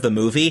portion of the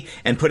movie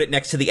and put it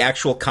next to the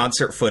actual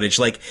concert footage.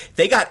 Like,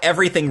 they got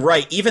everything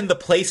right, even the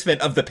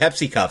placement of the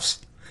Pepsi cups.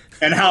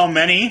 And how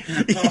many?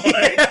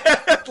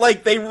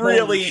 Like, they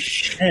really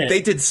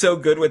they did so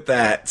good with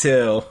that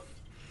too.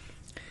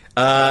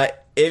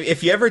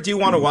 If you ever do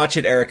want to watch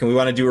it, Eric, and we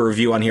want to do a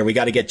review on here, we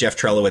got to get Jeff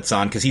Trelowitz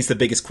on because he's the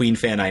biggest Queen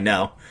fan I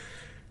know,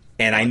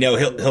 and I know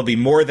he'll be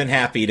more than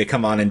happy to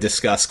come on and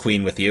discuss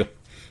Queen with you.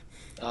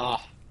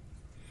 Oh.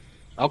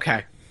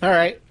 Okay. All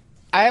right.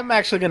 I am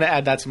actually going to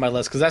add that to my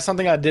list because that's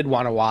something I did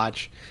want to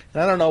watch,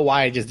 and I don't know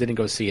why I just didn't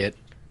go see it.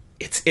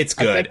 It's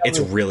good. It's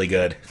really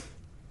good.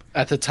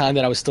 At the time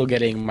that I was still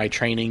getting my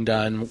training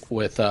done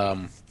with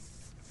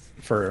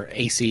for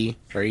AC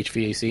or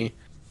HVAC,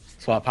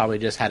 so I probably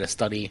just had to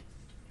study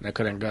and I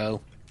couldn't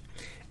go.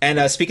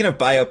 And speaking of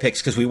biopics,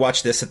 because we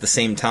watched this at the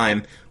same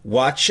time,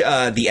 watch the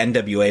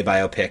NWA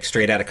biopic,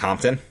 Straight Outta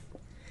Compton.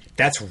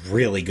 That's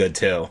really good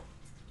too.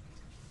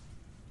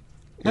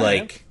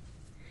 Like,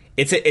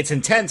 it's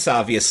intense,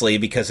 obviously,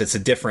 because it's a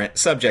different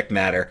subject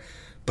matter,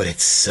 but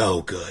it's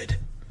so good.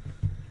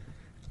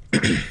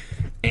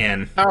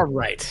 And all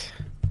right.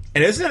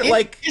 And isn't it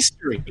like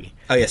history?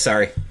 Oh yeah,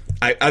 sorry.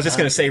 I was just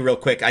going to say real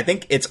quick. I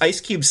think it's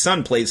Ice Cube's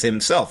son plays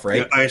himself,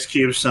 right? Yeah, Ice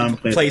Cube's son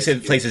plays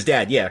his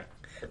dad. Yeah,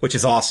 which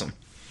is awesome.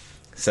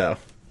 So,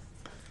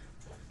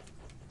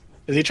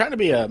 is he trying to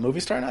be a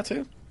movie star now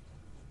too?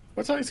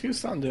 What's Ice Cube's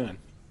son doing?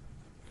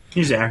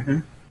 He's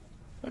acting.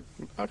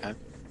 Okay.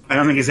 I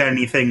don't think he's had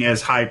anything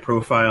as high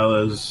profile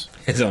as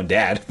his own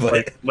dad,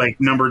 but like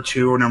number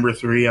 2 or number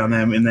 3 on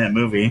them in that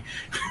movie.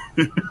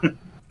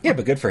 Yeah,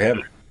 but good for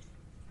him.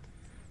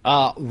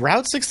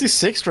 Route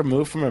 66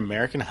 removed from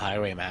American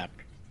highway map.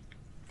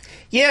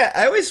 Yeah,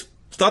 I always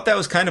thought that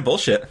was kind of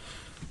bullshit.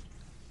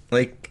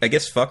 Like, I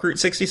guess fuck Route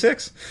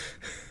 66.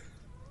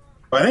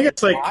 I think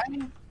it's like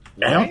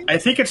Why? I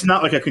think it's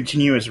not like a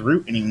continuous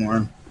route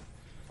anymore.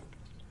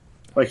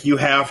 Like, you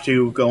have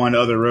to go on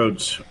other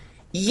roads.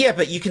 Yeah,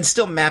 but you can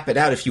still map it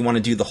out if you want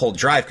to do the whole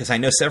drive, because I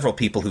know several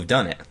people who've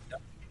done it.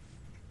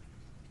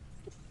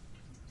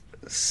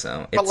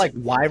 So, but like,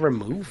 why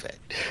remove it?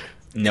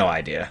 No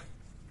idea.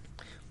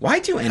 Why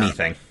do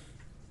anything?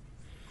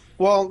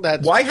 Well,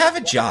 why have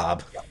a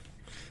job?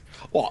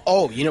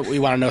 Well, we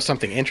want to know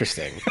something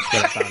interesting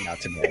that I found out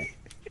today.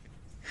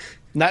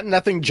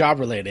 Nothing job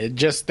related.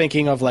 Just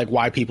thinking of like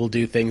why people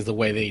do things the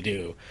way they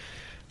do.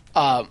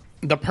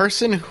 The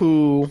person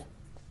who,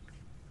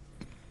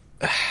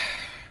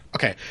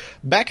 okay,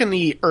 back in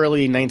the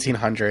early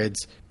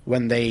 1900s,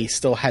 when they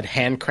still had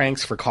hand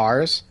cranks for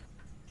cars,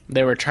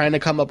 they were trying to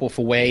come up with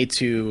a way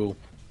to,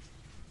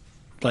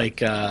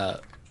 like,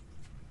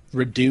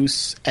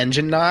 reduce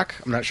engine knock.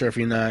 I'm not sure if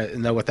you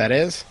know what that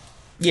is.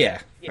 Yeah,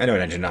 I know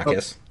what engine knock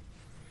is.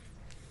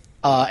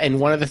 And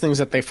one of the things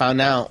that they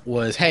found out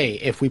was, hey,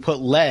 if we put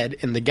lead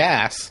in the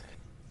gas,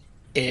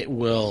 it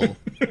will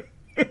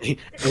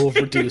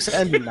reduce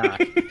engine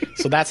knock.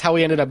 So that's how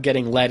we ended up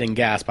getting lead in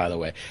gas, by the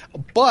way.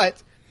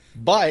 But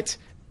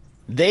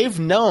they've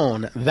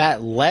known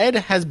that lead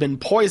has been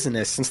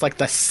poisonous since like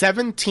the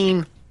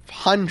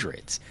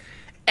 1700s.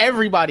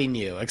 Everybody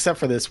knew, except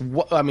for this.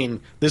 I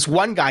mean, this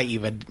one guy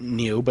even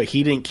knew, but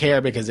he didn't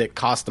care because it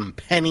cost him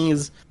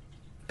pennies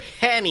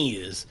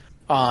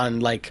on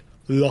like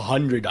the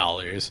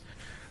 $100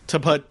 to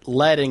put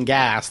lead in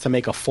gas to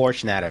make a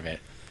fortune out of it.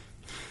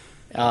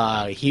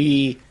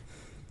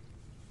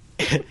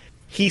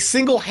 He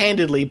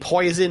single-handedly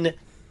poisoned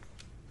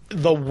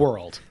the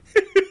world.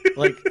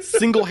 Like,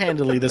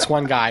 single-handedly, this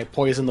one guy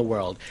poisoned the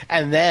world,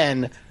 and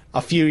then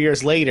a few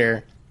years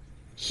later,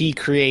 he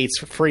creates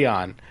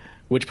Freon,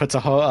 which puts a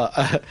hole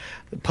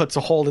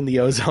in the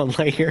ozone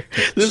layer.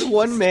 This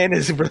one man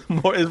is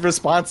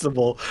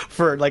responsible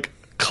for like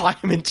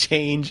climate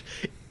change,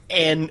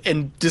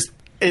 and just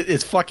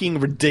it's fucking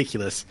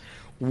ridiculous.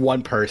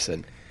 One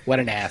person, what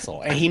an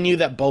asshole! And he knew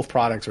that both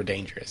products were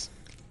dangerous.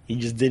 He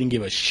just didn't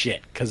give a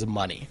shit because of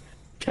money,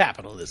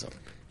 capitalism,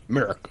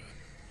 America.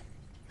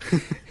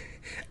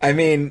 I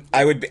mean,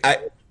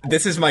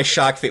 this is my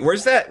shock face.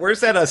 Where's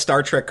that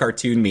Star Trek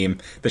cartoon meme?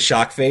 The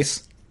shock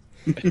face.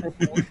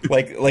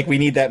 like we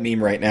need that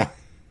meme right now.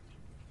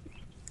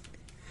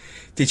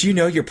 Did you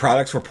know your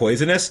products were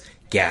poisonous?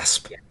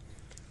 Gasp.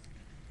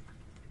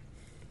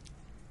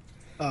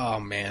 Oh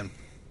man,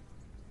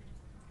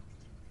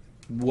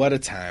 what a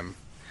time.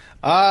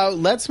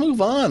 Let's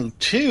move on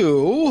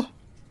to,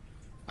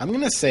 I'm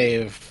gonna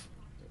save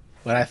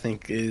what I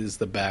think is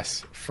the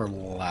best for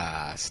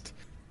last.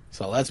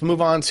 So let's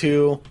move on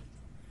to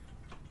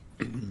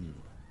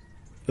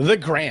the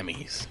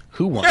Grammys.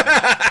 Who won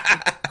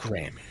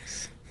Grammys?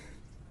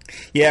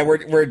 Yeah,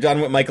 we're done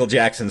with Michael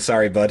Jackson.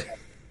 Sorry, bud.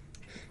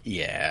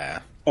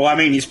 Yeah. Well, I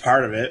mean, he's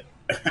part of it.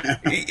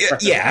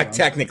 Yeah,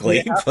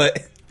 technically,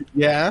 but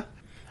Yeah.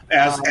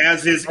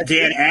 As is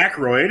Dan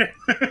Aykroyd.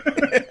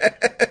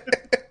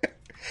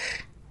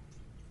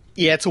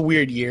 Yeah, it's a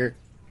weird year.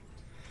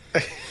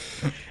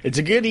 It's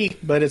a goodie,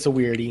 but it's a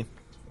weirdie.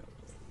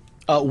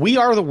 We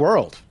Are the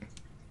World.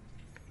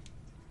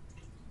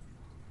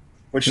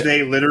 Which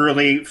they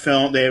literally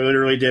filmed. They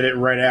literally did it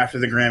right after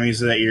the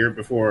Grammys of that year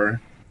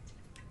before.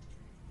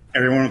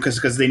 Everyone,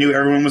 because they knew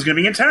everyone was going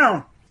to be in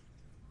town.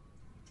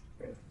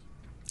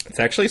 it's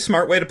actually a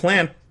smart way to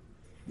plan.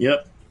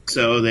 Yep.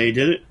 So they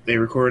did it. They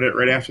recorded it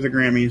right after the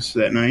Grammys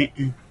that night.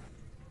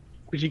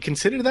 Would you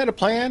consider that a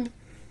plan?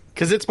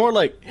 Because it's more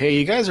like, hey,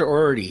 you guys are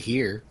already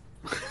here.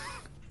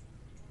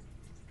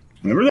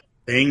 Remember that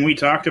thing we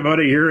talked about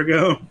a year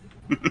ago?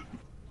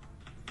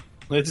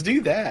 Let's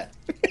do that.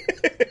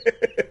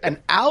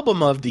 An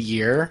album of the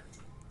year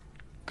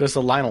goes to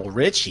Lionel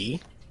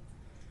Richie.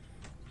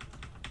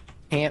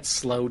 Can't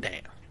Slow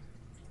Down.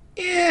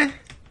 Yeah,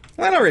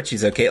 Lionel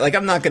Richie's okay. Like,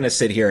 I'm not going to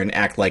sit here and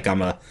act like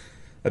I'm a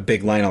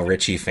big Lionel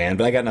Richie fan,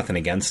 but I got nothing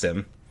against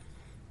him.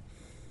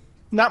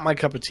 Not my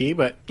cup of tea,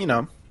 but, you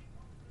know.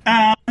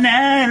 All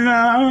night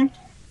long.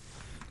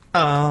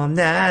 All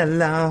night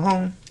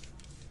long.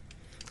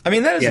 I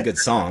mean, that is a good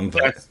song,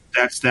 but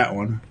That's that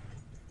one.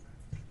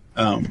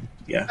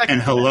 Yeah.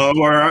 And Hello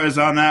is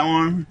on that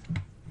one.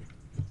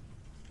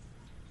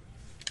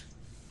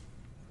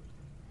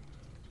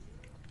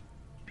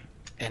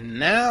 And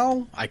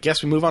now, I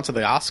guess we move on to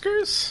the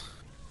Oscars?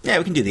 yeah,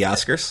 we can do the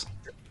Oscars.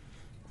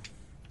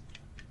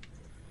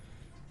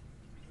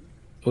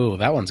 Ooh,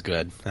 that one's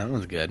good. That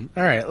one's good.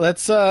 All right,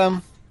 let's,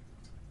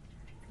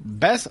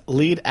 Best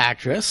Lead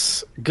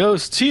Actress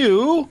goes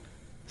to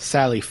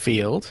Sally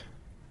Field.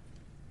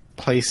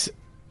 Place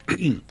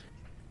in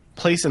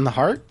the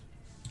Heart.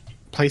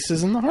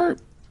 Places in the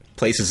Heart.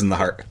 Places in the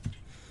Heart.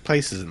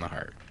 Places in the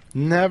Heart.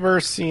 Never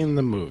seen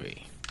the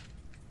movie.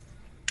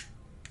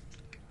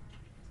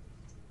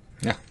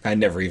 Yeah, I'd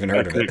never even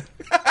heard of it.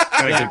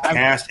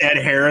 Cast Ed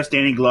Harris,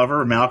 Danny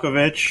Glover,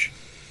 Malkovich.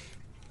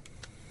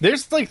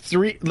 There's like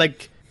three.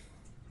 Like,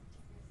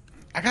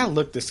 I gotta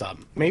look this up.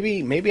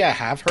 Maybe I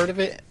have heard of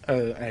it. I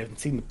haven't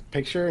seen the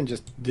picture and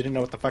just didn't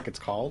know what the fuck it's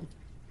called.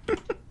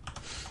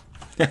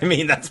 I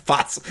mean, that's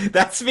possible.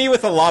 That's me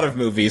with a lot of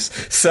movies,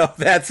 so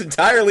that's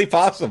entirely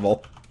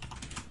possible.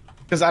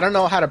 Because I don't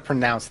know how to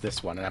pronounce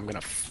this one, and I'm gonna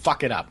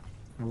fuck it up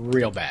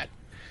real bad.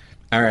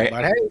 All right.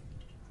 But hey,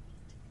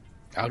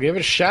 I'll give it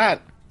a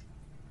shot.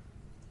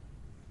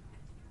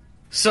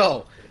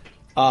 So,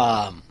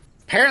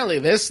 apparently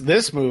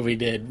this movie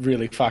did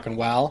really fucking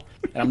well,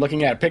 and I'm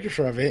looking at a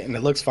picture of it, and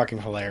it looks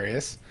fucking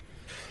hilarious.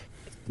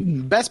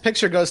 Best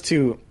Picture goes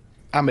to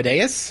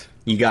Amadeus.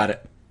 You got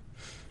it.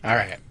 All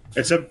right.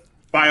 It's a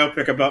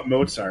biopic about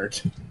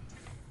Mozart.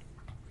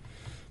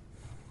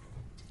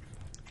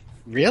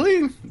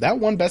 Really? That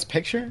won Best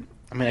Picture?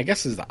 I mean, I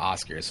guess it's the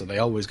Oscars, so they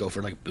always go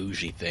for, like,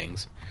 bougie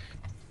things.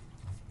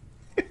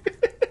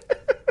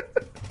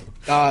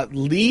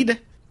 Lead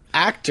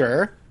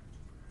actor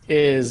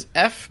is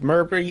F.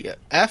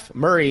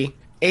 Murray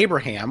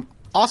Abraham,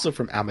 also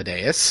from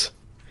Amadeus.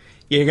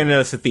 You're going to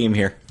notice a theme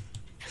here.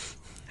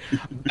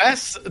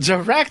 Best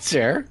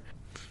director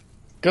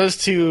goes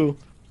to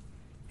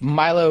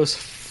Milos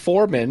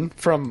Forman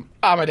from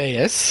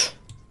Amadeus.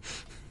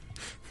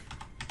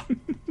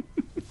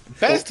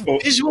 Best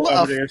visual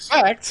Amadeus.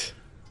 effect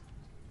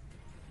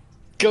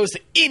goes to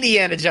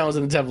Indiana Jones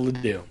and the Temple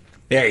of Doom.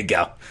 There you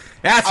go.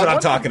 That's what I'm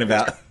talking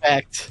about.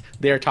 Effect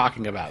they're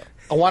talking about.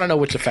 I want to know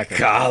which effect.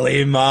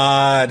 Kali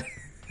Mod.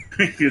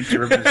 There's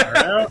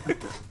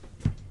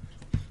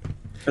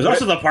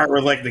also the part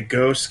where like the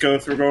ghosts go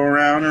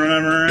around or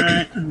whatever.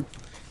 Right?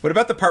 What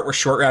about the part where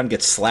Short Round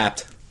gets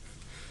slapped?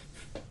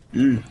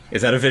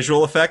 Is that a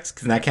visual effect?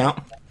 Can that count?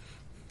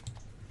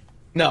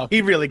 No,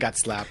 he really got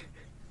slapped.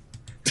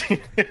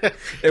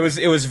 It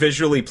was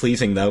visually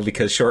pleasing though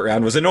because Short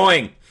Round was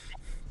annoying.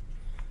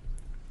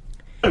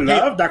 I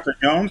love Dr.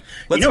 Jones.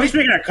 He's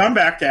making a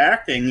comeback to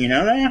acting. You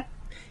know that?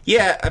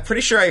 Yeah, I'm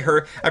pretty sure I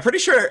heard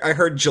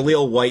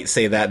Jaleel White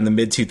say that in the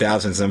mid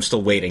 2000s. And I'm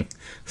still waiting.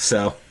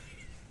 So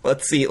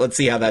let's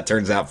see how that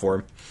turns out for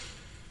him.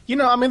 You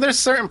know, I mean, there's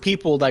certain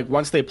people like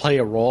once they play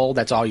a role,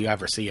 that's all you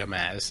ever see them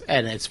as,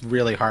 and it's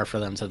really hard for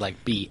them to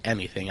like be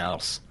anything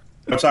else.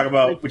 We talk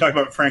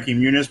about Frankie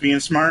Muniz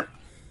being smart.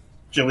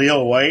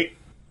 Jaleel White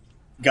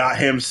got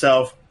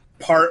himself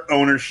part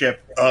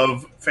ownership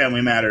of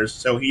Family Matters,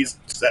 so he's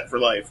set for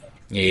life.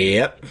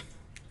 Yep.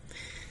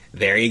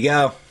 There you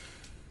go.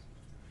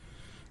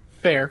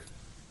 Fair.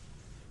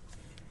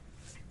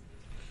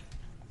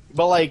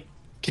 But, like,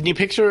 can you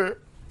picture,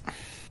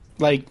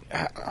 like,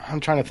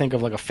 I'm trying to think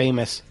of, like, a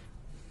famous...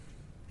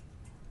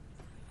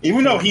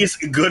 Even though he's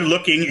good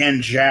looking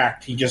and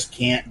jacked, he just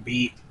can't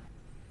beat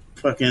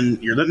fucking,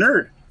 you're the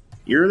nerd.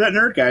 You're that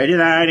nerd guy.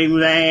 Did I do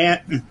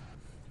that?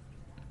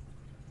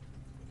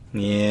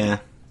 Yeah.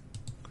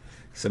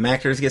 Some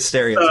actors get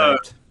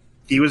stereotyped.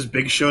 He was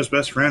Big Show's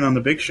best friend on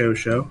the Big Show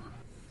show.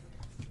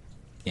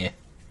 Yeah.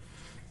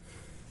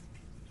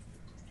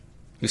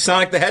 He was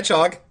Sonic the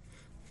Hedgehog.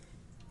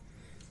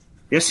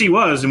 Yes, he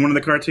was in one of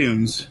the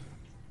cartoons.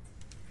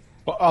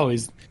 Well,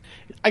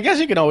 I guess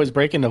you can always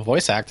break into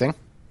voice acting,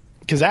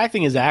 because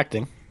acting is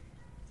acting.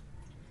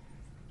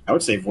 I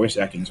would say voice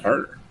acting's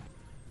harder.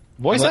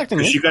 Voice acting,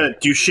 because you got to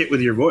do shit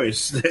with your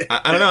voice.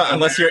 I don't know,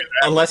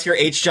 unless you're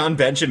H. John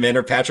Benjamin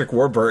or Patrick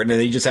Warburton, and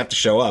then you just have to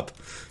show up.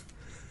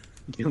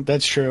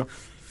 That's true.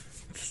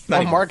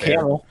 Not Mark even fair.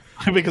 Hamill,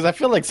 because I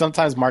feel like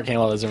sometimes Mark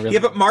Hamill isn't really.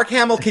 Yeah, but Mark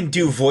Hamill can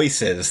do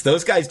voices.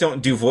 Those guys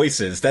don't do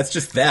voices. That's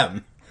just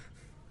them.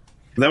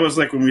 That was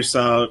like when we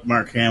saw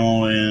Mark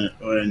Hamill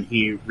when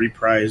he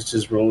reprised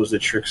his role as the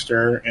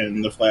Trickster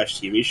in the Flash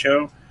TV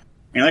show.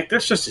 And like,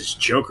 that's just his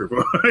Joker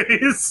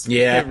voice.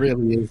 Yeah. It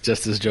really is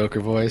just his Joker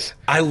voice.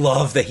 I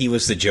love that he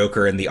was the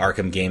Joker in the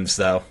Arkham games,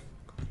 though.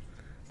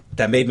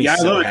 That made me I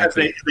so love it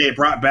happy. because they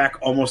brought back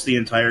almost the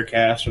entire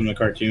cast from the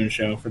cartoon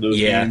show for those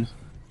games.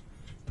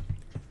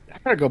 I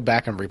gotta go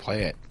back and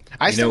replay it.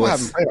 I You know still what's-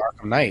 haven't played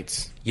Arkham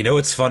Knights. You know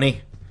what's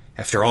funny?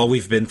 After all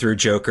we've been through,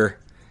 Joker,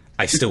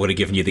 I still would have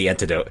given you the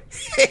antidote.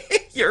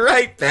 You're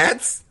right,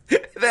 Bats.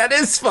 That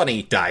is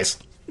funny. Dies.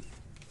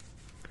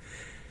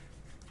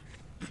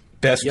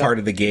 Best Yep. part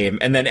of the game.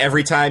 And then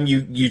every time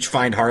you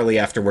find Harley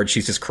afterwards,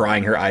 she's just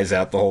crying her eyes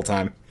out the whole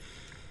time.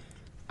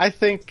 I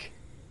think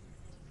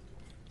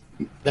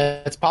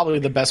that's probably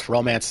the best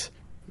romance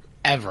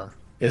ever,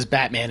 is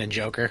Batman and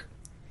Joker.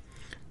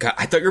 God,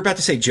 I thought you were about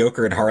to say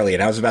Joker and Harley,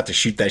 and I was about to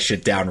shoot that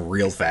shit down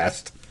real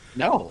fast.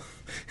 No.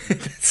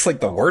 It's like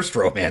the worst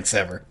romance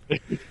ever.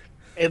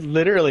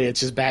 It's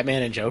just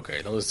Batman and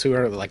Joker. Those two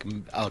are like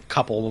a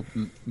couple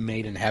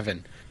made in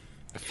heaven.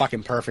 They're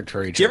fucking perfect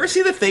for each Do you other. ever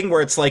see the thing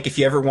where it's like, if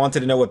you ever wanted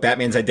to know what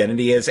Batman's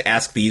identity is,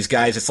 ask these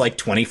guys? It's like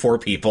 24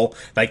 people.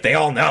 Like, they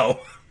all know.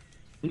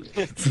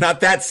 It's not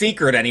that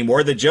secret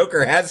anymore. The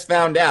Joker has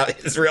found out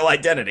his real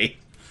identity.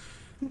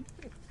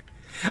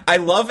 I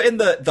love in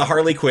the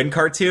Harley Quinn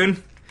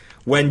cartoon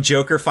when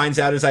Joker finds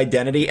out his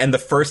identity, and the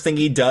first thing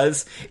he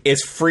does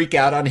is freak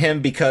out on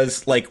him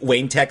because, like,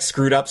 Wayne Tech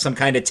screwed up some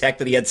kind of tech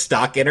that he had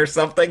stock in or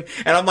something.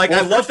 And I'm like,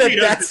 I love that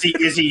that's... He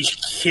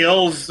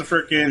kills the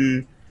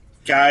freaking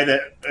guy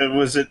that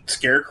was it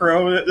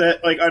Scarecrow that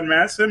like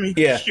unmasked him. He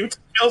Yeah. shoots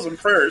and kills him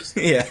first.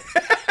 Yeah.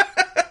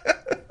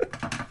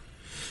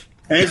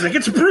 And he's like,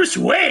 it's Bruce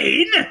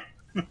Wayne!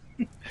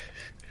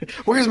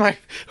 Where's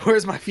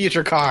my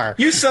future car?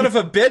 You son of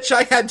a bitch,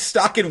 I had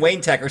stock in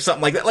Wayne Tech or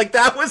something like that. Like,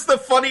 that was the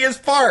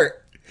funniest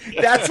part.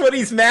 That's what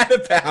he's mad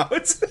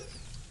about.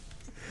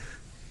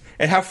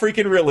 And how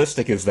freaking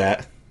realistic is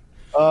that?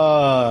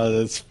 Oh,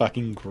 that's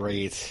fucking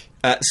great.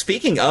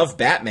 Speaking of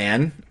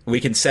Batman, we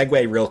can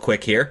segue real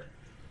quick here.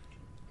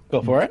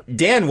 Go for it.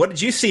 Dan, what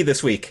did you see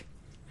this week?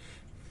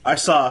 I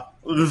saw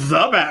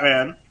The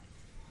Batman.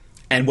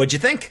 And what'd you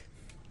think?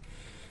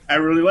 I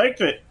really liked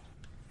it.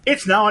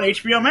 It's now on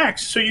HBO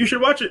Max, so you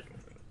should watch it.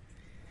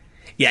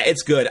 Yeah,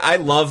 it's good. I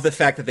love the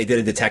fact that they did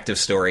a detective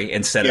story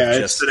instead Yeah,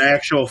 of it's just... an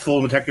actual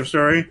full detective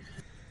story.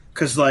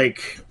 Because,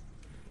 like,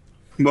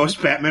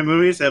 most Batman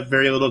movies have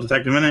very little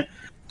detective in it.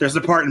 There's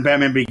the part in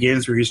Batman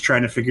Begins where he's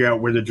trying to figure out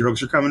where the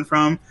drugs are coming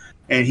from,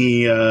 and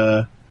he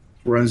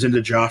runs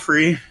into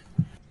Joffrey.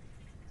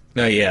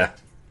 Oh, yeah.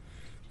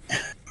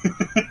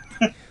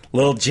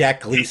 Little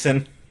Jack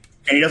Gleason.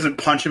 And he doesn't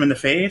punch him in the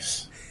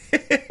face. How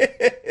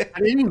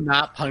did you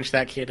not punch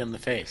that kid in the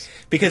face?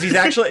 Because he's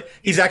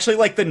actually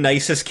like the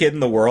nicest kid in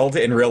the world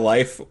in real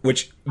life,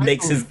 which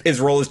makes his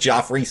role as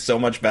Joffrey so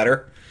much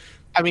better.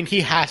 I mean,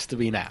 he has to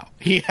be now.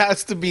 He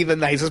has to be the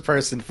nicest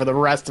person for the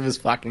rest of his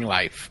fucking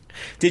life.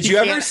 Did He you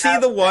ever can't see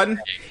have- the one?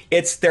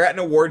 They're at an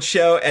award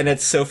show and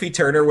it's Sophie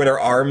Turner with her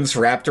arms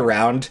wrapped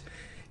around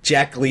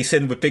Jack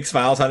Gleason with big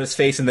smiles on his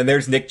face, and then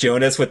there's Nick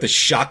Jonas with the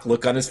shocked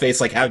look on his face,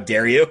 like, how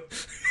dare you?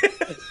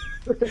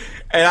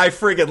 And I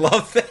friggin'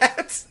 love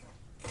that.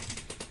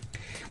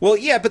 Well,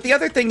 yeah, but the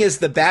other thing is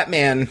the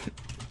Batman,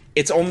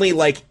 it's only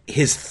like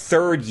his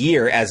third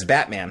year as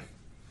Batman.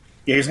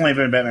 Yeah, he's only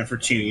been Batman for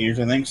 2 years,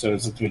 I think, so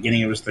it's at the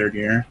beginning of his third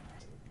year.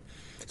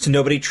 So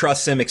nobody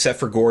trusts him except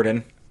for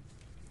Gordon.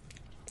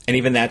 And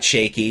even that's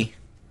shaky.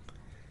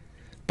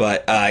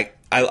 But I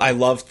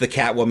loved the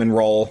Catwoman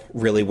role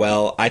really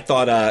well. I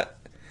thought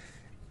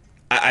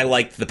I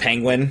liked the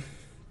Penguin.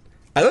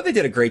 I thought they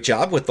did a great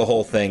job with the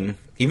whole thing.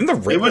 Even the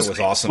Riddler was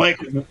awesome. Like,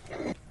 and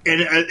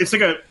it's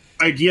like a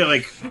idea,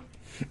 like,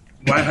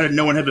 why had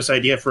no one had this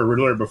idea for a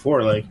Riddler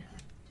before? Like,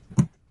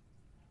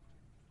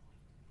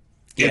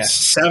 it's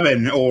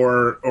Seven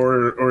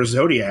or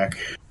Zodiac,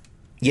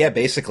 Yeah,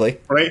 basically.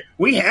 right?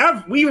 We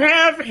have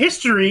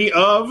history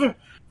of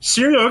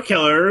serial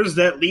killers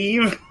that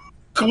leave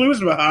clues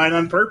behind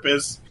on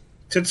purpose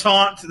to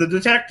taunt the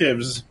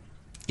detectives.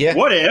 Yeah.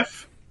 What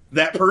if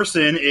that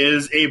person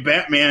is a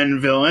Batman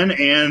villain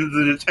and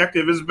the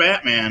detective is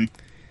Batman?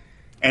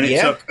 And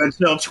it took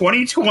until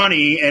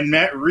 2020 and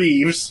Matt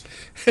Reeves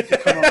to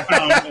come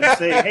around and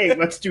say, hey,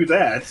 let's do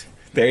that.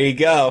 There you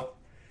go.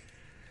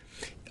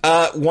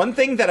 One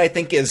thing that I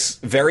think is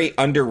very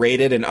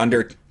underrated and I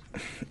don't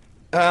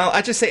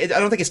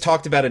think it's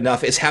talked about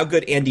enough is how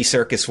good Andy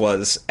Serkis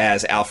was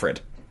as Alfred.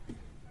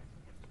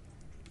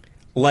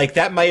 Like,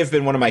 that might have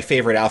been one of my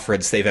favorite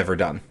Alfreds they've ever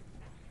done.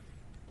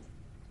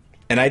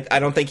 And I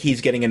don't think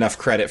he's getting enough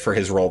credit for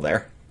his role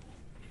there.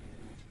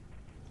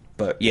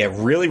 But, yeah,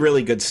 really,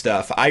 really good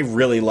stuff. I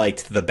really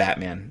liked The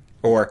Batman.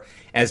 Or,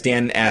 as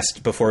Dan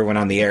asked before we went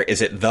on the air,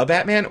 is it The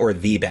Batman or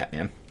The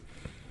Batman?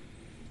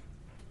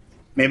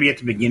 Maybe at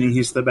the beginning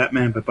he's the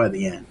Batman, but by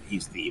the end,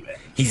 he's the Batman.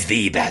 He's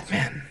The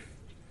Batman.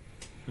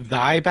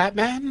 Thy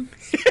Batman?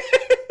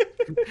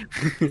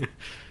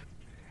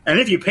 And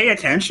if you pay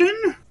attention,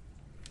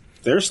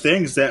 there's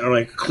things that are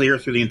like clear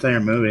through the entire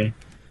movie.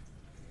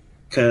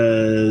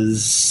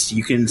 Because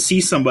you can see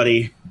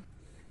somebody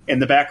in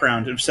the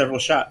background of several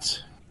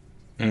shots.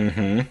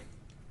 Mm-hmm.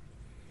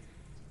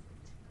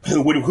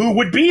 Who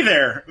would be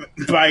there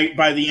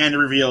by the end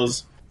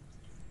reveals.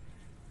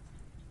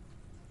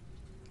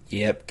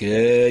 Yep,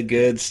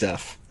 good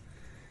stuff.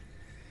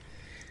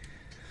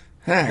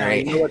 All Now,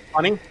 right. you know what's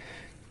funny?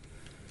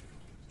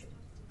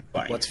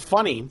 Fine. What's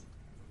funny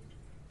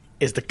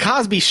is the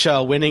Cosby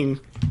Show winning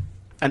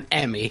an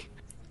Emmy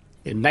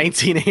in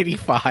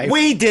 1985.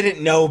 We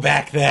didn't know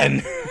back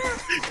then.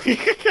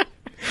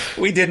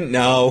 We didn't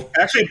know.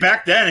 Actually,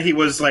 back then, he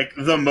was like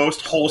the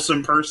most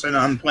wholesome person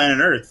on planet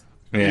Earth.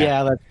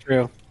 Yeah, that's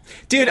true.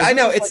 Dude, I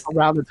know it's Like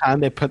around the time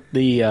they put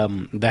the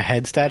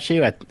head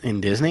statue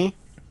in Disney.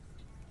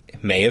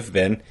 it may have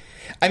been.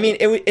 I mean,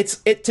 it's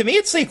to me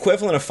it's the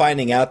equivalent of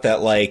finding out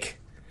that like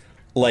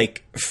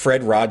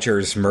Fred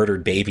Rogers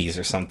murdered babies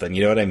or something.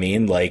 You know what I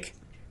mean? Like,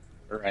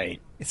 Right.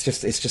 it's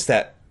just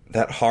that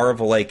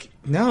horrible, like,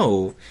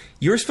 no,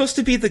 you were supposed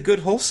to be the good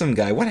wholesome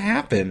guy. What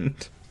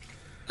happened?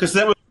 Because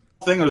that was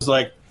the thing. It was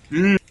like,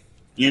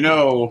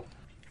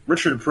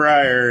 Richard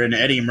Pryor and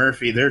Eddie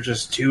Murphy, they're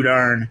just too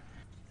darn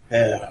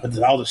with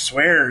all the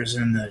swears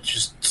and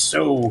just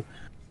so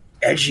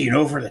edgy and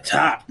over the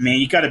top. Man,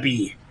 you got to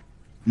be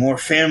more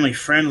family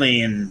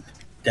friendly and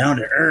down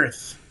to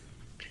earth.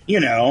 You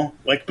know,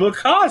 like Bill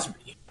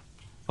Cosby.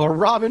 Or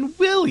Robin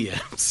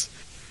Williams.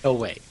 Oh,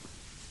 wait.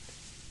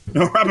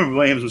 No, Robin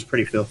Williams was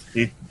pretty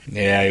filthy.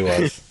 Yeah, he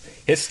was.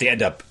 His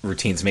stand-up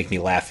routines make me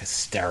laugh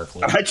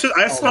hysterically.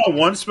 I saw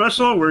one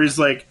special where he's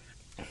like,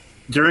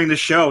 during the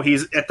show,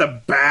 he's at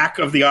the back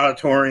of the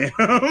auditorium.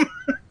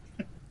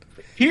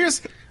 Here's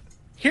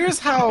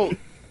how,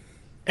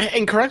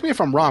 and correct me if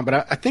I'm wrong, but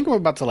I think I'm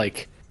about to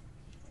like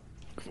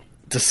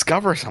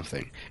discover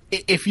something.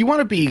 If you want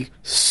to be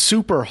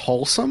super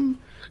wholesome,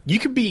 you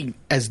can be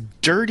as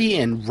dirty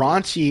and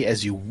raunchy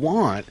as you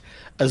want,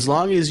 as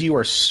long as you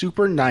are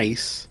super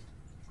nice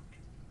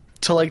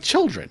to like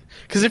children.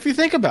 Because if you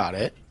think about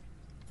it,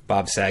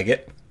 Bob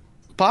Saget.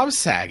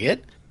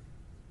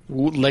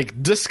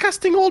 Like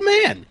disgusting old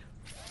man,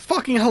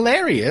 fucking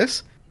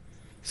hilarious,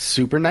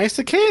 super nice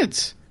to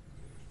kids.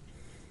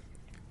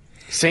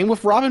 Same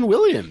with Robin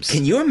Williams.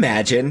 Can you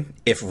imagine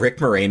if Rick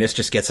Moranis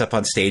just gets up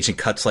on stage and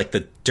cuts like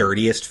the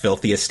dirtiest,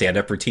 filthiest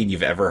stand-up routine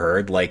you've ever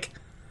heard? Like,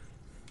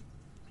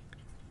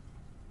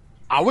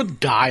 I would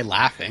die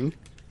laughing.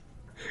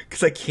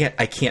 because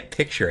I can't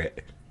picture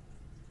it.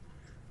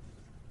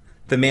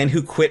 The man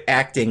who quit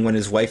acting when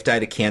his wife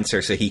died of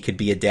cancer so he could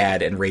be a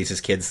dad and raise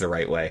his kids the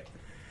right way.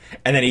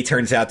 And then he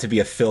turns out to be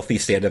a filthy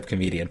stand-up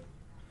comedian.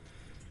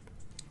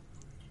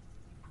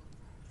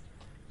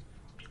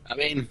 I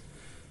mean,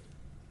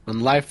 when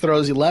life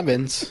throws you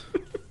lemons,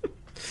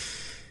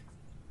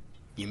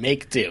 you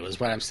make do, is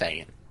what I'm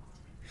saying.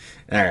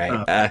 All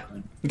right.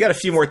 We got a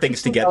few more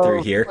things to get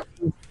through here.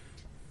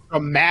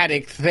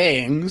 Dramatic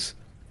things.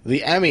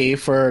 The Emmy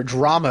for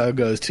drama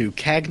goes to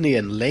Cagney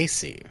and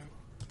Lacey.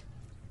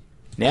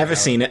 Never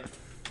seen it.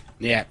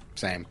 Yeah,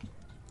 same.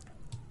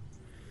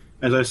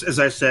 As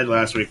I said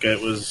last week,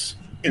 it was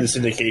in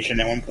syndication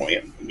at one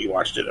point. We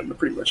watched it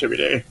pretty much every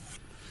day.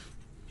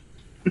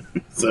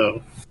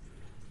 So,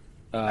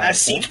 I've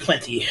seen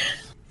plenty.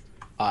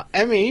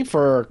 Emmy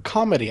for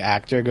comedy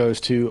actor goes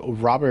to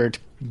Robert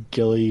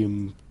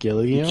Guillaume.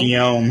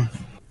 Guillaume.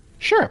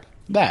 Sure,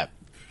 that.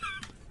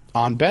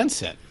 On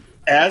Benson.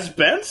 As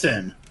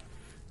Benson.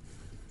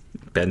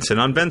 Benson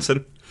on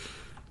Benson.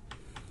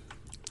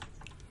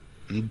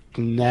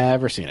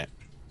 Never seen it.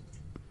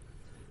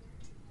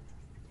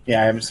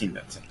 Yeah, I haven't seen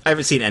Benson. I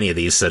haven't seen any of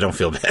these, so don't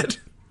feel bad.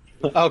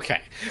 Okay.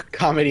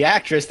 Comedy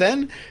actress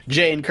then.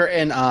 Jane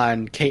Curtin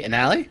on Kate and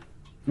Allie.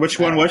 Which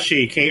one was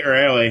she, Kate or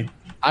Allie?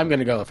 I'm going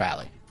to go with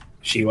Allie.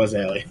 She was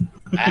Allie.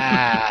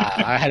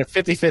 I had a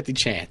 50-50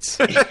 chance.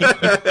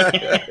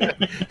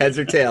 Heads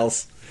or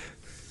tails?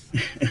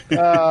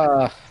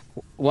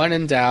 When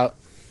in doubt,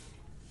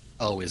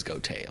 always go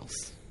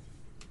tails.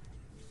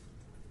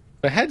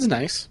 But head's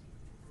nice.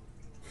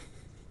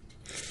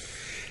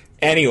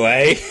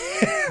 Anyway,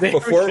 There we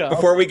go.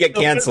 before we get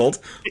canceled,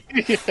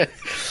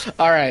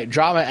 All right,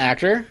 drama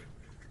actor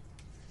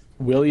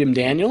William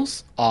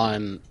Daniels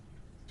on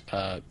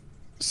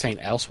Saint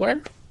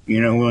Elsewhere.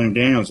 You know who William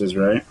Daniels is,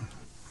 right?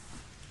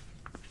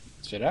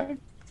 Should I?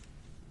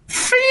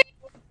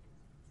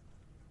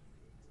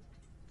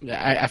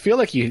 Yeah, I feel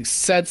like you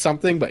said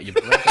something, but you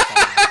broke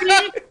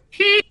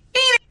it.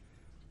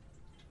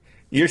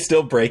 you're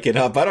still breaking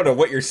up. I don't know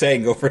what you're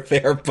saying over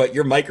there, but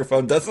your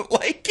microphone doesn't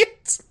like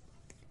it.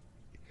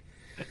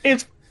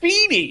 It's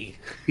Feeney.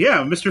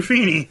 Yeah, Mr.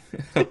 Feeney.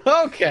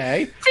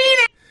 Okay.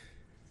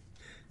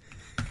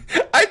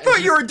 I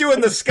thought you were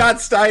doing the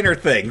Scott Steiner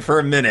thing for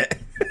a minute.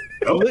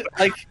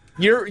 Like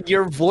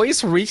your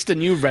voice reached a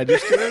new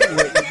register where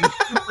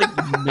it's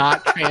like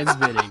not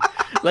transmitting.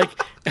 Like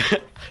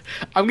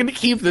I'm gonna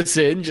keep this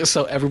in just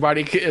so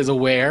everybody is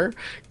aware,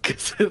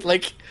 because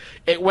like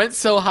it went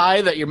so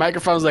high that your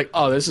microphone was like,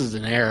 "Oh, this is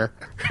an error."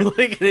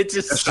 Like and it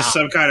just That's stopped. just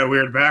some kind of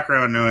weird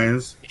background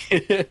noise.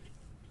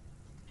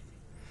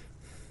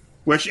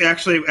 Which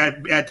actually,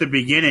 at the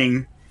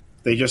beginning,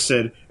 they just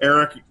said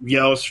Eric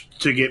yells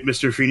to get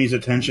Mr. Feeney's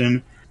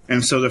attention,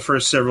 and so the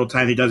first several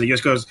times he does, he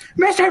just goes,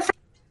 "Mr.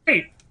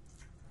 Feeney,"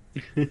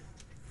 and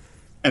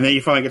then he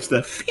finally gets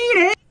the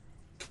Feeney.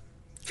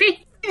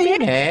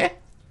 Feeney.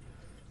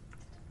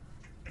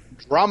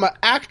 Drama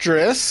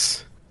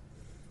actress.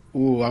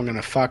 Ooh, I'm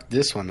gonna fuck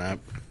this one up.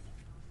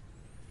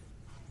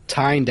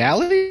 Tyne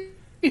Daly?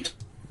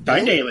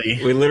 Tyne Daly.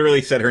 We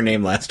literally said her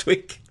name last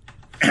week.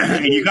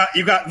 you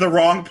got the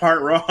wrong part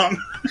wrong.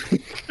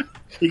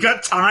 You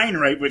got Tyne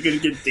right, but you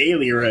didn't get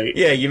Daly right.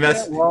 Yeah, you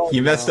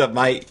messed up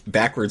my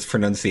backwards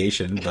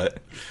pronunciation, but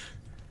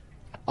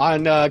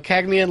On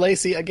Cagney and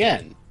Lacey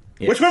again.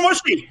 Yeah. Which one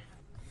was she?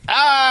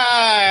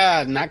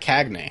 Not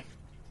Cagney.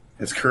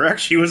 That's correct.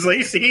 She was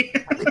Lacey.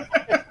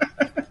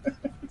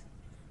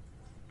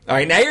 all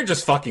right, now you're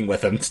just fucking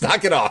with him.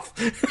 Knock it off.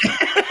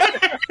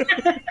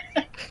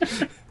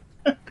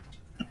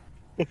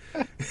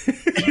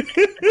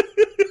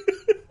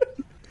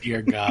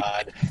 Dear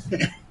God.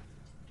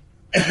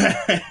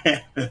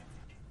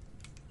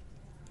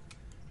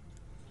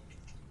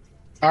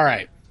 All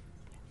right.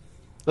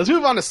 Let's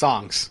move on to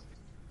songs.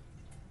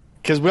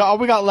 Because all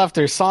we got left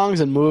are songs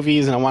and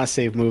movies, and I want to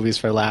save movies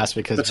for last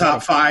because The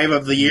top 5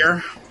 of the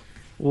year.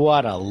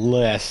 what a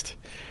list.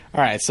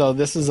 All right, so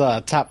this is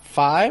top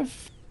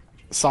 5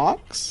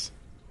 songs.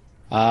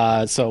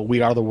 So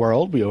We Are the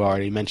World, we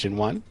already mentioned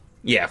one.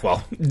 Yeah,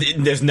 well,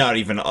 there's not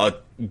even a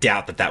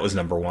doubt that was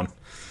number one.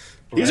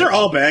 These are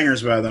all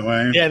bangers, by the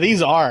way. Yeah,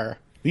 these are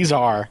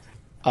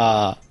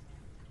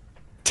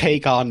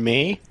Take On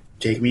Me.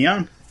 Take Me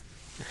On.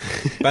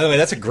 By the way,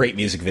 that's a great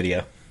music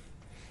video.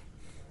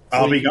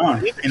 I'll be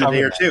gone need to in a cover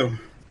day or that. two.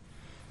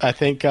 I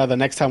think the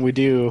next time we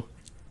do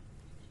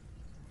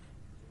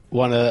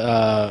one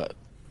of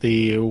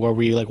where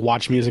we like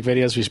watch music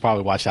videos, we should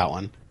probably watch that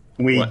one.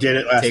 We What? did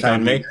it last Take time.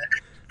 On Me?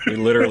 We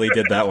literally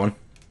did that one.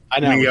 I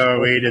know.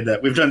 We did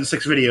that. We've done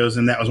 6 videos,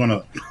 and that was one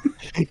of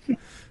them.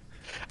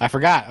 I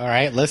forgot. All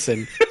right,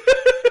 listen.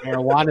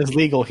 Marijuana is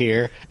legal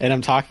here, and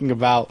I'm talking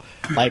about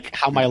like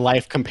how my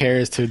life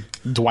compares to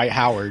Dwight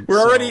Howard. We're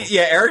so- already,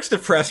 Eric's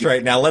depressed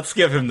right now. Let's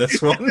give him this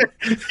one.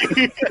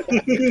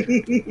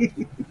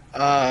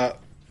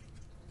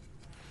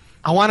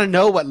 I want to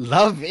know what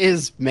love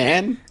is,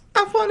 man.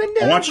 I want to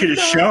know. I want you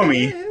to what show love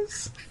me.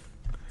 is.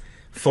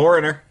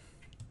 Foreigner.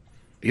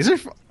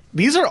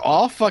 These are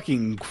all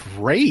fucking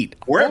great.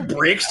 Where it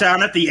breaks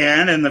down at the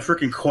end and the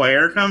freaking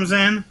choir comes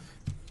in.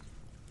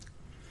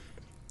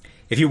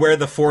 If you wear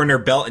the Foreigner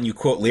belt and you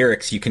quote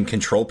lyrics, you can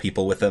control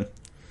people with them.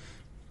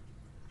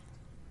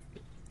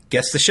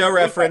 Guess the show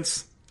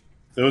reference.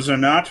 Those are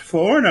not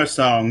Foreigner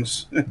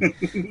songs.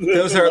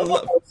 Those are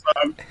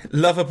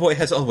Loverboy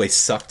has always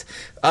sucked.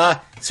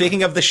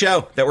 Speaking of the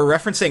show that we're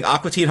referencing,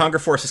 Aqua Teen Hunger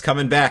Force is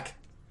coming back.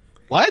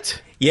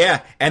 What?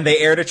 Yeah, and they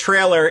aired a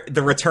trailer.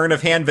 The Return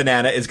of Hand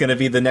Banana is going to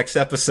be the next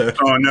episode.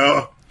 Oh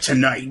no!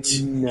 Tonight,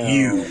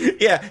 you.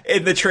 Yeah,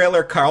 in the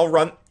trailer,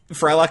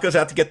 Frylock goes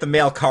out to get the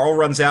mail. Carl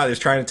runs out, is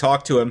trying to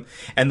talk to him,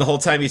 and the whole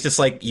time he's just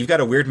like, "You've got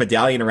a weird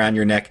medallion around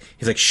your neck."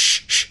 He's like,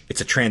 "Shh, shh,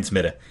 it's a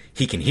transmitter.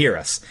 He can hear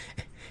us."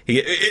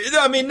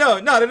 No,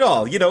 not at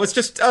all. It's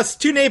just us,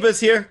 2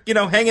 neighbors here,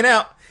 hanging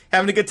out,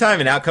 having a good time,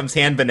 and out comes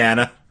Hand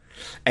Banana.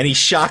 And he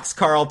shocks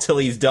Carl till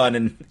he's done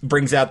and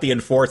brings out the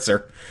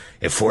Enforcer.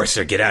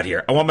 Enforcer, get out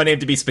here. I want my name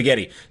to be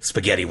Spaghetti.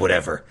 Spaghetti,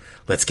 whatever.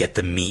 Let's get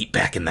the meat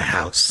back in the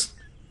house.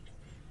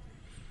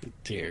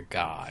 Dear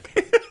God.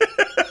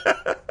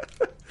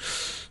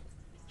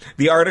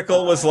 The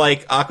article was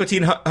like, Aqua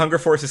Teen Hunger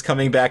Force is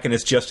coming back and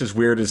it's just as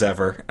weird as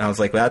ever. And I was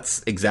like,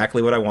 that's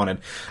exactly what I wanted.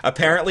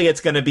 Apparently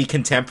it's going to be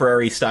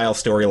contemporary style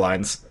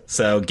storylines.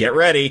 So get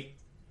ready.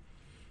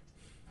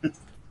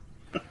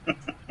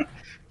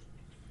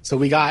 So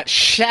we got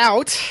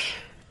Shout.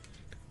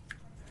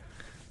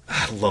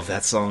 I love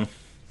that song.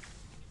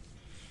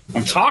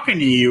 I'm talking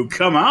to you.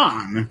 Come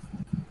on.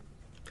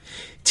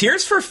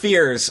 Tears for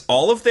Fears,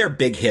 all of their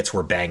big hits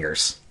were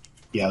bangers.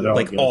 Yeah, they're all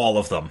Like, good. all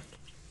of them.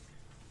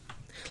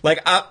 Like,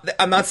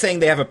 I'm not saying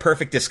they have a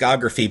perfect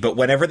discography, but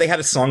whenever they had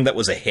a song that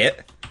was a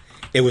hit,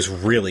 it was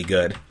really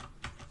good.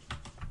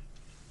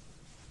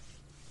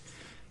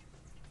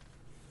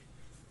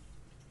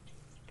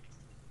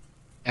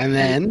 And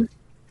then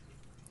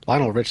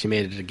Lionel Richie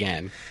made it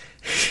again.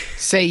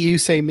 Say You,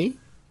 Say Me.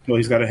 Well,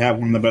 he's got to have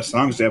one of the best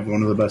songs to have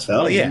one of the best Oh,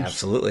 albums. yeah,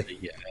 absolutely.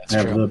 Yeah,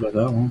 Have a little bit of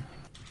that one.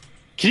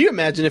 Can you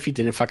imagine if he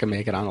didn't fucking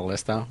make it on the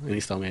list though, and he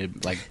still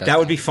made like That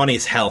would be funny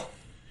as hell.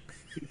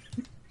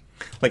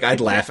 Like, I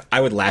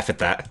would laugh at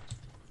that.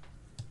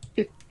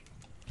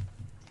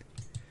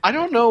 I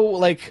don't know,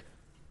 like,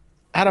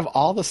 out of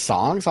all the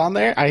songs on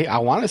there, I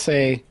want to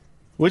say,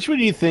 which one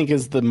do you think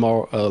is the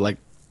more,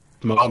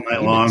 most All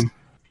Night Long.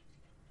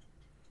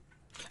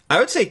 I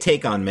would say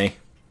Take On Me.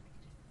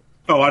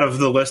 Oh, out of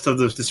the list of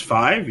this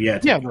 5? Yeah.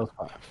 Yeah, those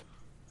 5. I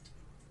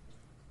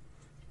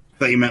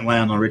thought you meant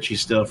Lionel Richie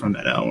still from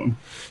that album.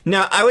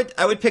 No, I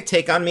would pick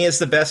Take On Me as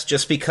the best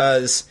just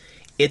because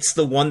it's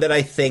the one that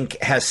I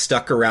think has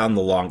stuck around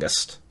the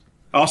longest.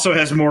 Also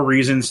has more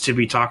reasons to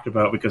be talked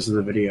about because of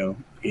the video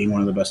being one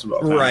of the best of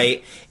all time.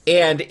 Right.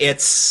 And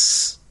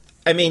it's...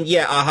 I mean,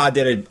 yeah, a-ha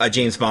did a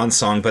James Bond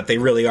song, but they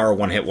really are a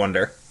one-hit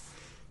wonder.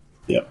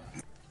 Yep.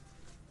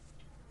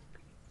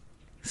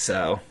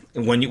 So,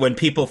 when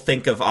people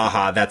think of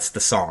a-ha, that's the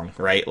song,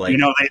 right? Like, You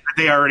know,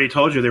 they already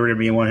told you they were going to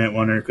be a one-hit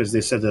wonder because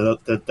they said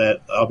that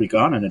I'll be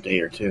gone in a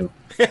day or two.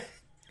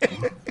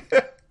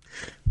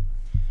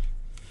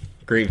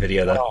 great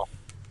video, though.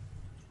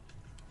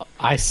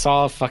 I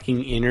saw a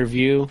fucking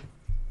interview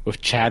with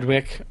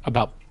Chadwick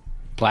about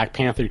Black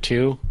Panther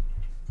 2.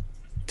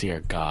 Dear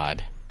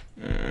God.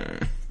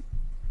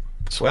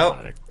 Well,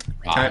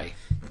 Why?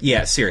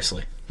 yeah,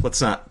 seriously. Let's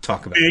not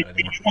talk about Make that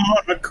me anymore.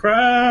 want to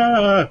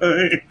cry.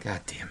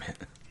 God damn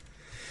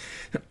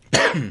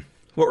it.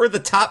 What were the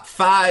top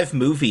 5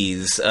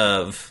 movies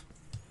of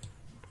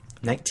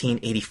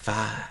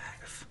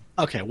 1985?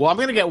 Okay, well, I'm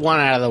going to get one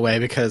out of the way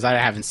because I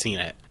haven't seen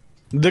it.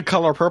 The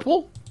Color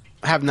Purple?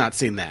 I have not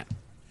seen that.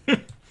 All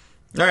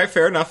right,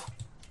 fair enough.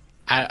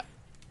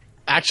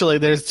 Actually,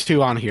 there's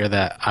 2 on here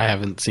that I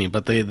haven't seen,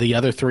 but the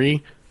other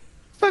 3,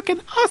 fucking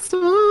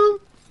awesome.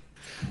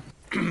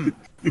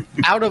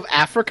 Out of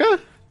Africa?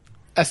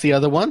 That's the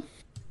other one.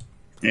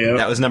 Yeah.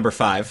 That was number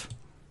 5.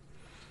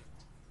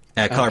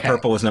 Color Okay.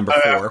 Purple was number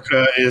 4.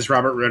 Africa is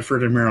Robert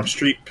Redford and Meryl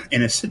Streep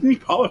in a Sidney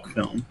Pollack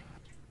film.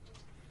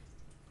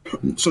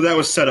 So that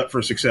was set up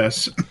for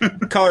success.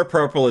 Color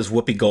Purple is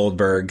Whoopi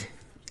Goldberg.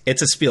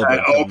 It's a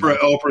Spielberg film.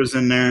 Oprah's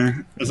in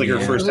there. It's like her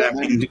Yeah. first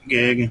acting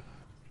gig.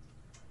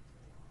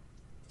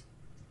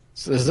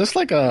 So is this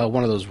like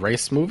one of those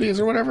race movies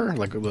or whatever?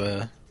 Like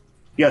the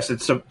Yes,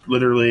 it's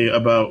literally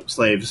about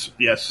slaves.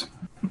 Yes,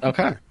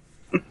 okay.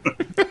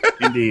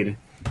 indeed.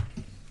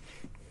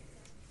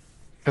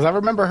 Because I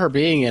remember her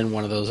being in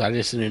one of those. I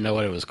just didn't know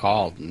what it was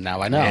called.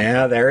 Now I know.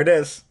 Yeah, there it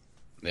is.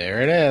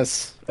 There it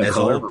is. As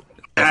old-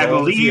 And I as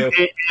old as believe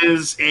you.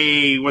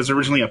 it was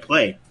originally a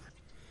play,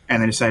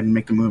 and they decided to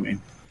make the movie.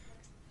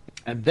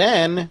 And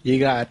then you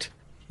got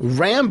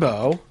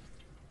Rambo: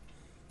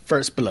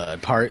 First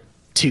Blood Part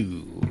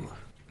 2.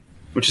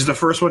 Which is the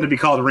first one to be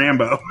called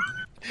Rambo.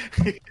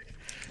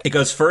 It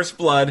goes First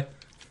Blood,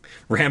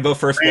 Rambo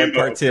First Blood Rambo.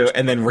 Part 2,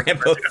 and then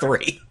Rambo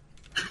 3.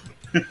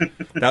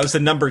 That was the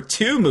number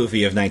 2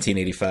 movie of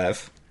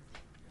 1985.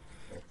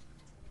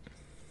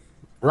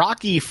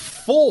 Rocky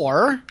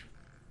 4.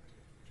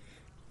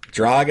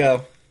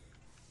 Drago.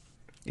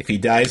 If he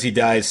dies, he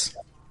dies.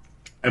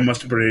 I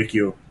must break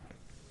you.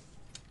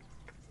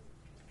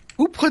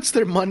 Who puts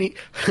their money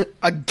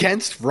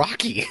against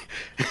Rocky?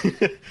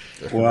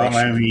 Well,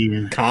 I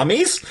mean,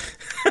 Commies?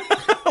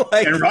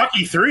 Like, in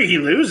Rocky 3, he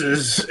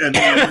loses. And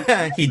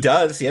then he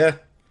does, yeah.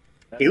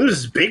 he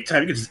loses big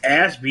time. He gets his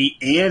ass beat,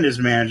 and his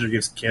manager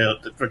gets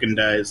killed. That freaking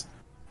dies.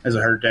 Has a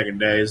heart attack and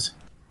dies.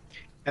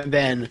 And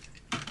then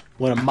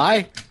one of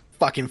my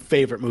fucking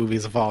favorite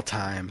movies of all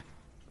time,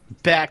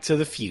 Back to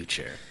the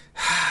Future.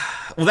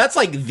 Well, that's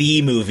like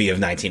the movie of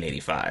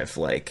 1985.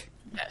 Like,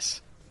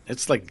 Yes.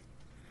 It's like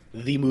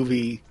the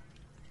movie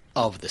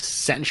of the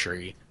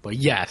century. But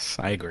yes,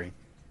 I agree.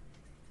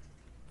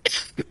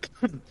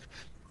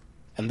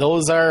 And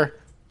those are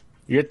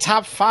your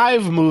top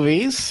 5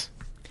 movies.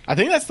 I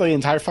think that's the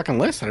entire fucking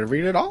list. Did I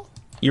read it all?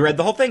 you read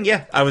the whole thing?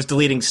 Yeah. I was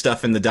deleting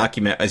stuff in the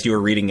document as you were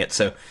reading it,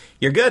 so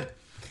you're good.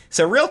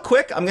 So real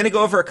quick, I'm going to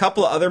go over a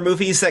couple of other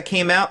movies that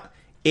came out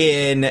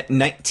in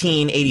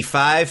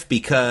 1985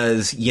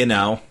 because, you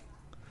know,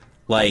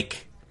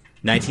 like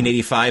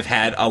 1985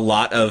 had a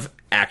lot of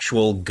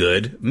actual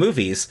good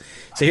movies.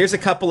 So here's a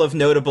couple of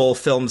notable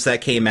films that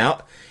came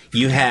out.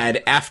 You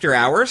had After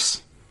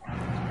Hours.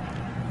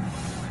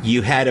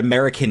 You had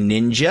American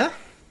Ninja.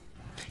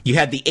 You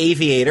had The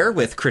Aviator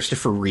with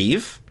Christopher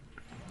Reeve.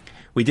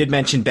 We did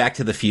mention Back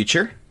to the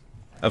Future,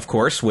 of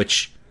course,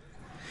 which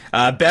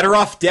Better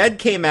Off Dead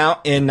came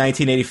out in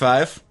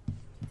 1985.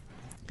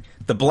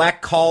 The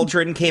Black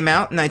Cauldron came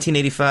out in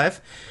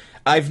 1985.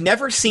 I've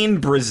never seen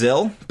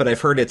Brazil, but I've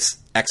heard it's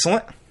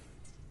excellent.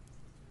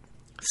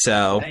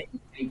 So,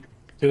 Do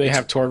they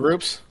have tour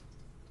groups?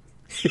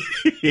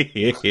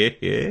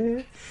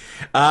 The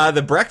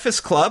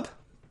Breakfast Club,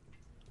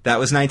 that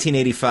was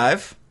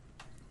 1985.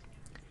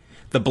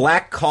 The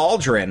Black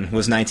Cauldron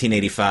was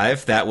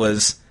 1985. That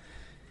was...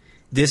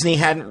 Disney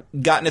hadn't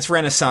gotten its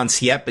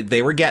renaissance yet, but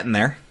they were getting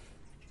there.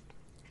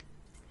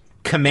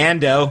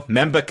 Commando.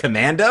 Memba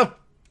Commando?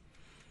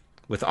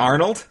 With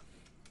Arnold?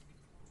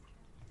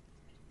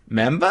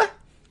 Memba?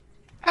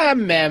 I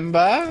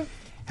remember.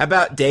 How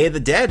about Day of the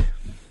Dead?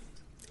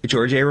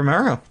 George A.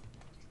 Romero.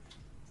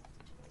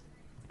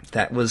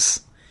 That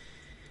was...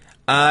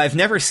 I've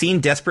never seen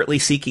Desperately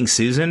Seeking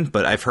Susan,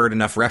 but I've heard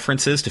enough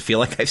references to feel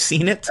like I've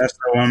seen it. That's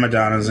the one.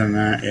 Madonna's in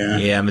that. Yeah.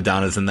 Yeah,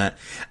 Madonna's in that.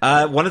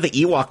 One of the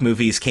Ewok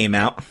movies came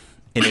out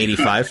in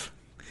 85.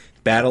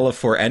 Battle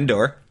for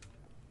Endor.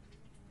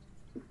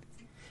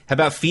 How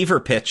about Fever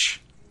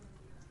Pitch?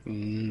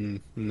 No,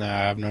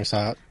 I've never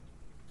saw it.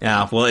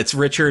 Yeah, well, it's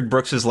Richard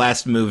Brooks'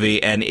 last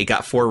movie, and it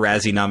got 4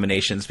 Razzie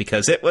nominations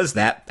because it was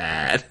that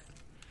bad.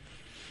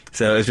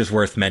 So it was just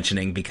worth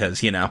mentioning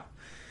because, you know,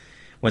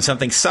 when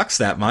something sucks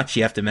that much,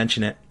 you have to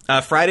mention it.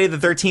 Friday the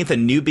 13th, A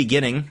New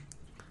Beginning.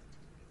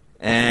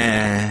 Is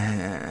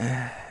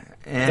that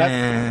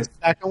the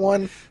second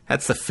one?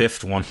 That's the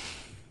 5th one.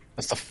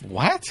 That's the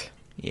what?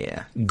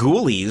 Yeah.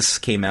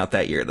 Ghoulies came out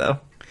that year, though.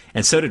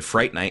 And so did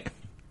Fright Night.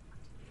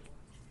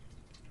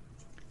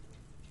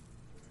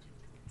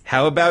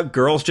 How about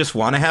Girls Just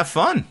Want to Have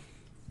Fun?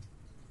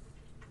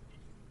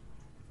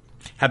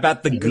 How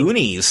about The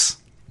Goonies?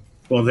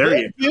 Well, there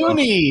you go.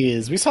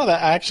 Goonies. We saw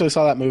that. I actually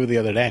saw that movie the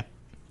other day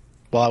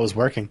while I was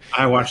working.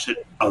 I watched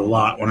it a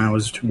lot when I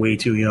was way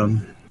too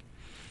young.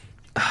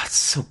 Oh, it's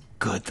so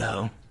good,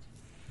 though.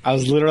 I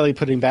was literally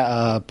putting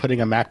a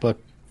MacBook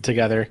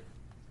together,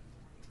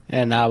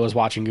 and I was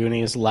watching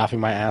Goonies,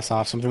 laughing my ass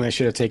off. Something that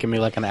should have taken me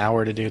like an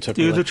hour to do. Took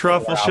me Do like the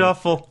truffle 4 hours.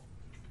 shuffle.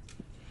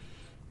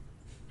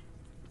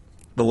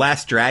 The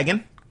Last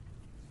Dragon.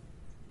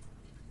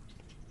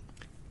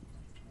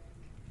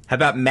 How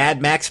about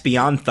Mad Max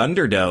Beyond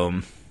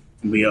Thunderdome?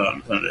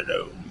 Beyond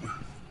Thunderdome.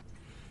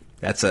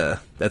 That's a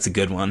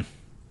good one.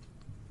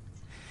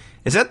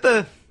 Is that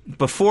the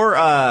before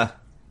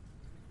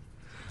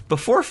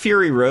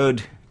Fury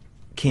Road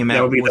came out?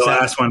 That would be was the that-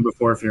 last one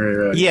before Fury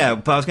Road. Yeah,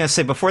 but I was gonna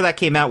say before that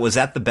came out, was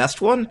that the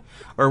best one,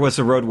 or was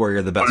the Road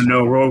Warrior the best one?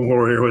 No, Road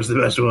Warrior was the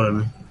best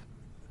one.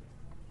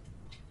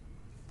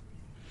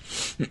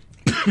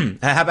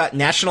 How about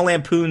National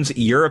Lampoon's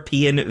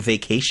European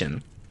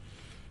Vacation?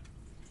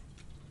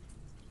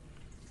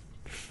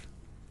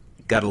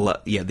 Gotta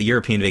love, yeah, the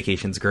European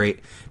Vacation's great.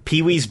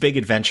 Pee-wee's Big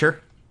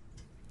Adventure.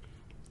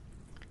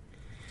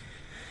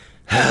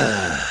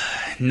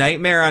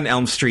 Nightmare on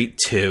Elm Street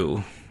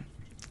 2.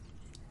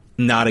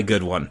 Not a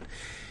good one.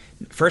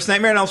 First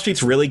Nightmare on Elm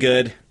Street's really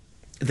good.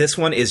 This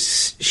one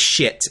is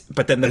shit.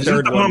 But then the Isn't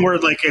third the one where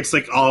like it's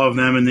like all of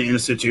them in the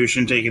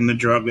institution taking the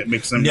drug that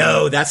makes them.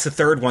 No, that's the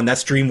third one.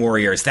 That's Dream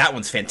Warriors. That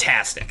one's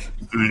fantastic.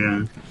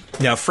 Yeah.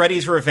 No,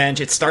 Freddy's Revenge.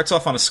 It starts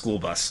off on a school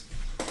bus.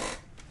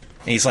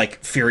 And he's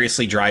like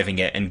furiously driving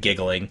it and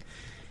giggling.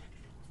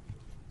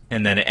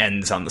 And then it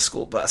ends on the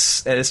school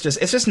bus. And it's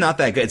just not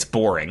that good. It's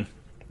boring.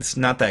 It's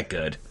not that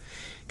good.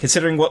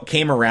 Considering what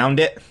came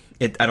around it,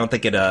 I don't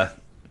think it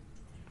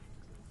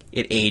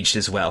aged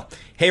as well.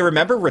 Hey,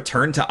 remember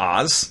Return to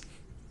Oz?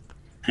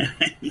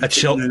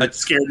 That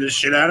scared the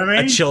shit out of me.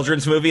 A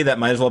children's movie that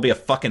might as well be a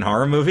fucking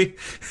horror movie.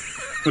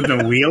 With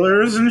the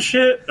Wheelers and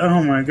shit.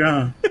 Oh my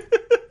god.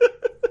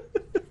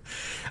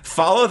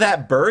 Follow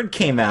That Bird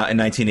came out in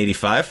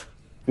 1985.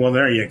 Well,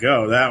 there you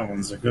go. That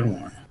one's a good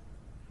one.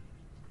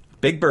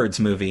 Big Bird's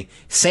movie.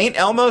 St.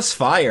 Elmo's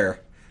Fire.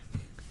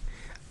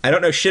 I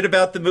don't know shit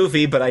about the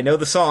movie, but I know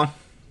the song.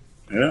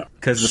 Yeah.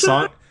 Because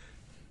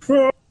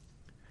the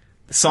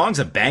song's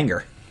a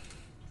banger.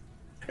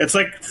 It's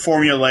like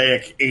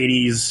formulaic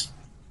 80s.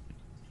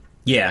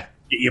 Yeah.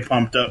 Get you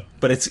pumped up.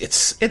 But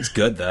it's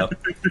good, though.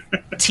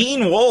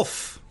 Teen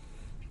Wolf.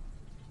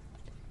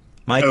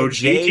 Michael OG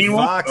J. Teen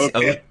Wolf? Fox.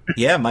 Okay. Oh,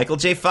 yeah, Michael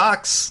J.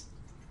 Fox.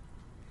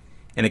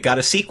 And it got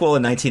a sequel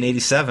in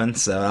 1987,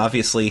 so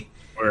obviously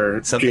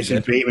Where something Jason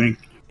good. Bateman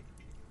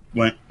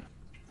went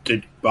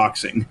to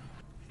boxing.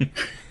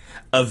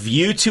 A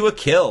View to a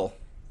Kill.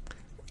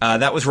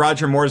 That was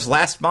Roger Moore's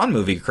last Bond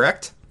movie,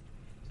 correct?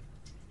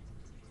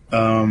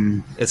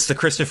 It's the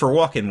Christopher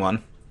Walken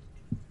one.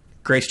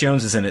 Grace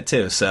Jones is in it,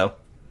 too, so...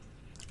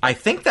 I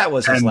think that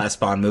was his And last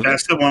Bond movie.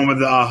 That's the one with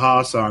the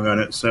Aha song on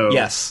it, so...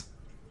 Yes.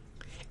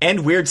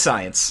 And Weird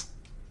Science.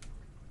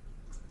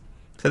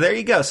 So there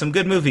you go, some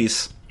good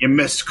movies. You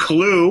missed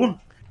Clue.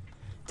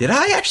 Did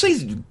I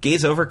actually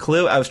gaze over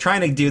Clue? I was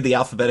trying to do the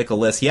alphabetical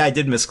list. Yeah, I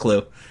did miss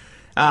Clue.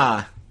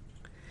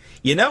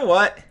 You know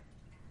what?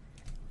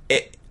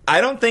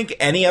 I don't think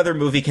any other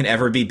movie can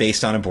ever be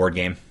based on a board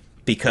game.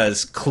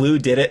 Because Clue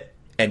did it,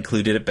 and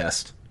Clue did it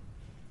best.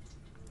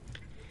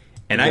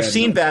 And I've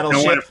seen No one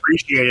Battleship.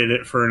 appreciated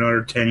it for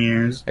another 10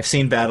 years. I've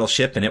seen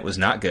Battleship, and it was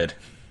not good.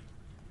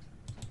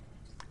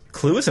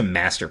 Clue is a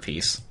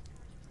masterpiece.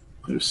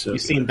 It was so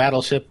You've seen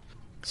Battleship,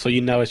 so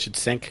you know it should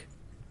sink.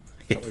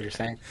 Is that what you're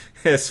saying?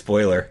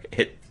 Spoiler,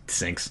 it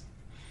sinks.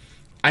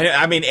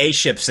 I mean, a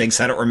ship sinks.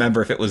 I don't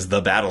remember if it was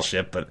the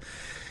Battleship, but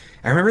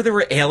I remember there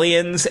were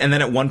aliens, and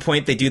then at one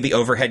point they do the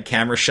overhead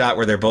camera shot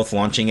where they're both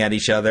launching at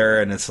each other,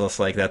 and it's just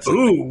like, that's...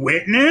 Ooh,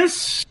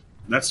 Witness?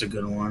 That's a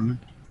good one.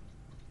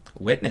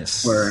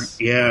 Witness. Where,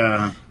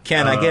 yeah.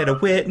 Can I get a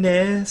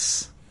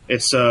witness?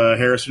 It's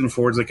Harrison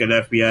Ford's like an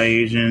FBI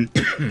agent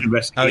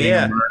investigating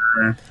a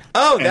murder.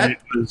 Oh, And that... it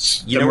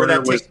was, You the know where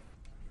murder that takes...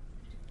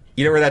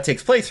 You know where that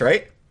takes place,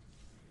 right?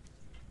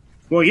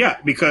 Well, yeah,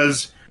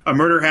 because a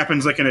murder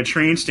happens like in a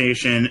train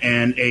station,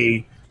 and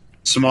a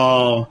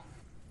small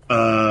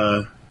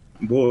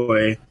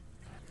boy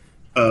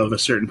of a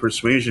certain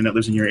persuasion that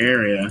lives in your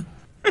area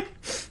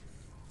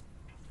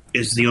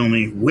is the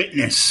only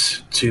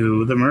witness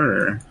to the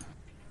murder.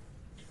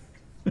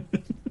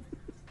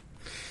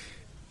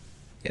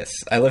 Yes,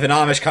 I live in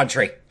Amish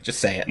country. Just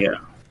say it.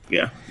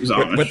 Yeah. It was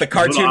Amish. With the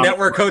Cartoon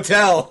Network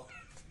Hotel.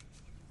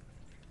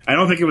 I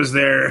don't think it was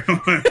there.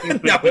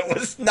 No, it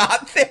was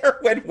not there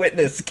when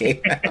Witness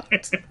came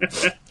out.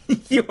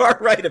 You are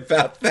right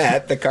about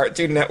that. The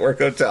Cartoon Network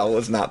Hotel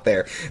was not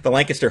there. The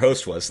Lancaster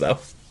Host was, though.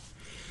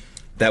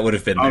 That would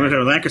have been there.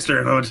 The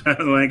Lancaster Host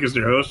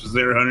was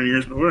there 100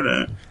 years before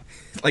that.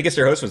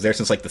 Lancaster Host was there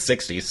since, like, the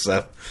 60s,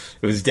 so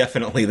it was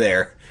definitely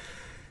there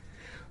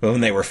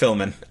when they were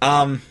filming.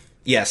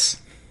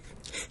 Yes.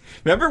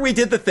 Remember we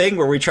did the thing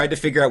where we tried to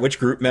figure out which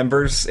group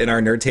members in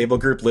our Nerd Table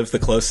group lived the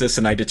closest,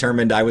 and I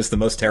determined I was the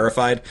most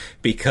terrified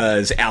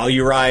because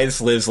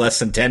Alurize lives less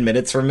than 10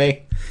 minutes from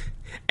me.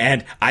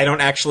 And I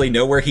don't actually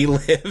know where he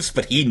lives,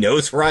 but he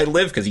knows where I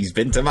live because he's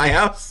been to my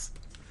house.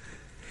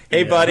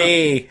 Hey,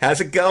 buddy, how's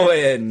it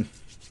going?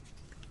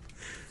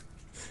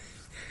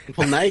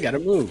 Well, now you gotta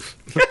move.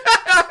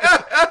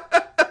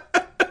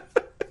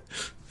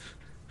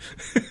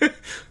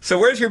 So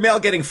where's your mail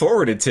getting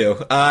forwarded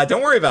to?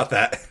 Don't worry about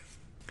that.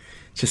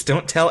 Just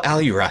don't tell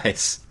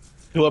Alurize.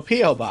 To a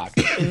P.O. box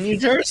in New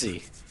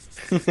Jersey.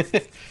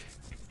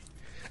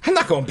 I'm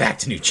not going back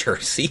to New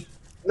Jersey.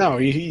 No,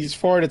 he's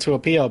forwarded to a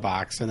P.O.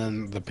 box, and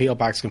then the P.O.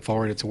 box can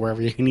forward it to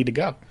wherever you need to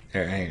go.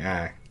 All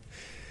right.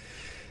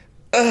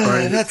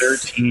 Friday the That's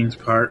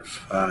 13th, part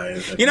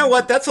 5. You know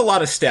what? That's a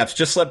lot of steps.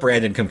 Just let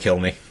Brandon come kill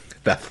me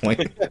at that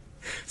point.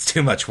 It's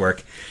too much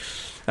work.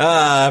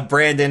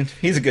 Brandon,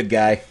 he's a good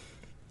guy.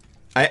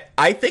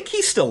 I think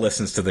he still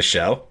listens to the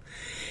show.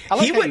 I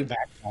like how you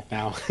backtrack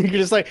now. You're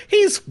just like,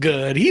 he's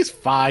good, he's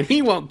fine,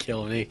 he won't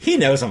kill me. He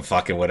knows I'm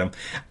fucking with him.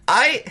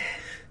 I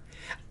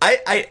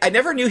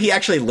never knew he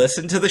actually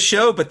listened to the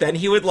show, but then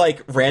he would,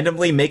 like,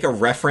 randomly make a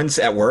reference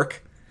at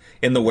work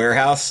in the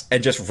warehouse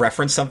and just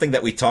reference something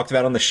that we talked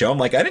about on the show. I'm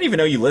like, I didn't even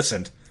know you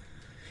listened.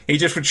 He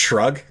just would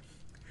shrug.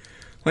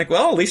 I'm like,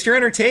 well, at least you're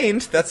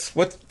entertained. That's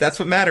what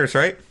matters,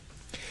 right?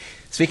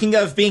 Speaking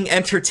of being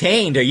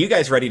entertained, are you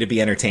guys ready to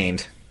be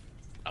entertained?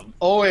 I'm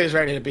always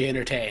ready to be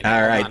entertained.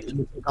 All right. Let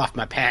me take off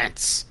my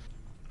pants.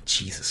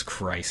 Jesus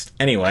Christ.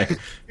 Anyway.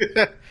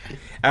 All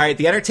right,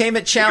 the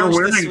entertainment challenge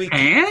You're this wearing week.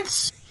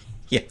 pants?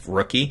 Yeah,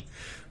 rookie.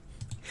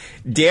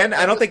 Dan,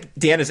 I don't think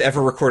Dan has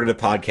ever recorded a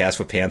podcast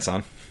with pants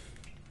on.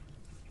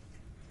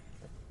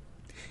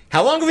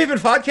 How long have we been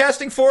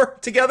podcasting for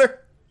together?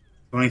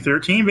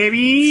 2013,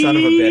 baby. Son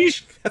of a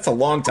bitch. That's a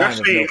long time.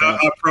 Actually,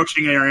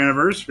 approaching our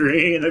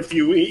anniversary in a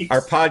few weeks.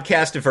 Our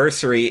podcast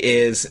anniversary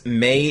is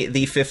May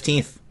the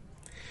 15th.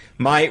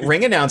 My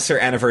ring announcer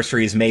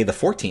anniversary is May the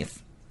 14th.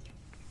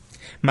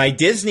 My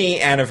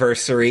Disney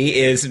anniversary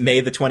is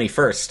May the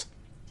 21st.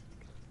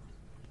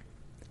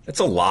 That's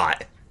a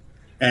lot.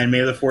 And may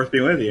the 4th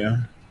be with you.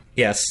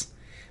 Yes.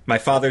 My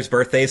father's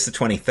birthday is the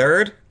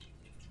 23rd.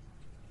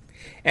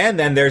 And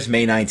then there's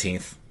May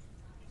 19th.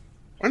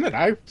 When did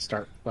I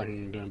start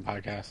fucking doing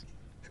podcasts?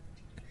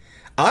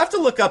 I'll have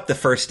to look up the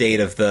first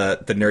date of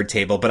the Nerd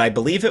Table, but I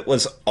believe it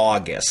was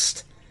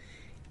August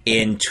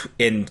in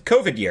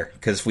COVID year,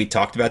 because we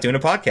talked about doing a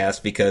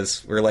podcast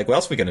because we were like, what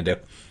else are we going to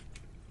do?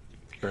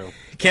 True.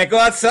 Can't go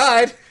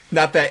outside.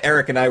 Not that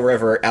Eric and I were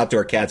ever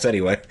outdoor cats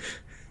anyway.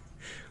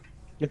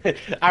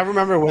 I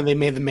remember when they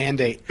made the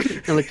mandate.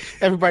 And like,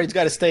 everybody's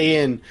got to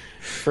stay in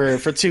for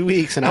 2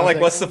 weeks. And I'm I was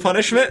like, what's the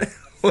punishment?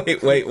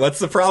 Wait, what's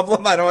the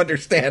problem? I don't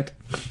understand.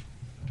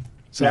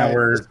 So Now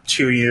we're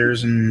 2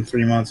 years and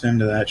 3 months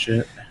into that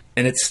shit.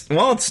 And it's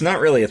not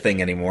really a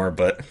thing anymore,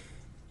 but...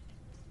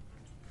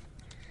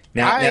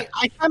 I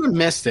kind of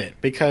missed it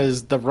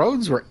because the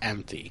roads were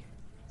empty.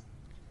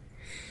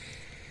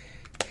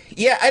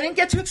 Yeah, I didn't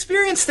get to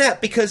experience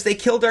that because they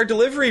killed our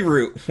delivery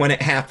route when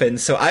it happened,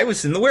 so I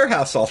was in the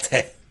warehouse all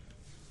day.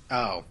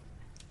 Oh.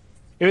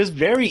 It was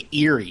very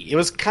eerie. It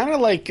was kind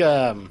of like,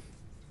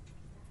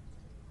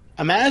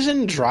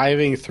 imagine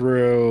driving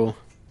through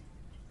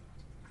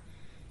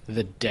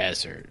the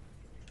desert.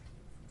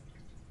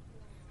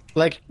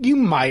 Like, you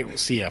might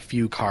see a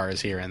few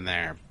cars here and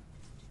there.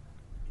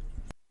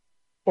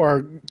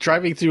 Or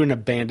driving through an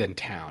abandoned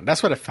town.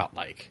 That's what it felt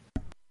like.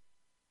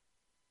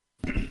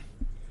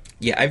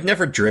 Yeah, I've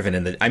never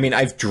driven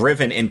I've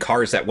driven in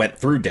cars that went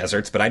through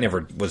deserts, but I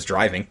never was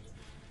driving.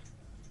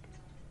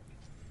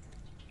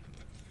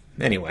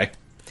 Anyway.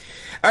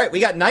 All right, we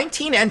got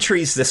 19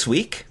 entries this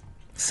week.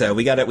 So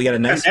we got a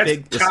nice That's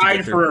big list to tied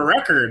get through. for a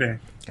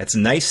record. That's a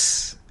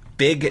nice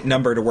big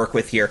number to work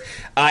with here.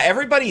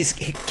 Everybody's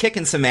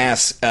kicking some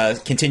ass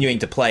continuing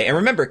to play. And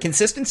remember,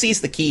 consistency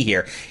is the key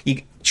here.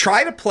 You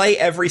try to play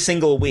every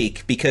single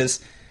week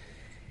because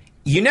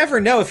you never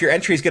know if your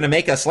entry is going to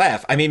make us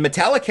laugh. I mean,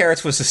 Metallic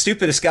Carrots was the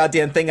stupidest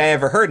goddamn thing I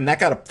ever heard, and that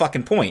got a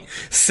fucking point.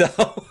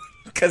 So,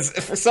 because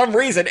for some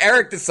reason,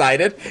 Eric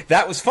decided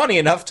that was funny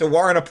enough to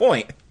warrant a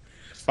point.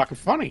 It's fucking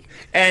funny.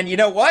 And you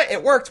know what?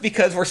 It worked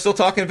because we're still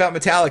talking about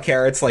Metallic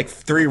Carrots like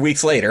 3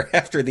 weeks later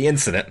after the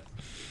incident.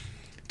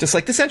 Just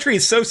like, this entry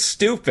is so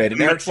stupid.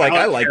 And Eric's like,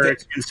 I liked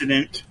it.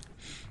 Incident.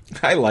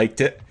 I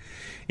liked it.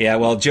 Yeah,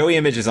 well, Joey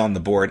Image is on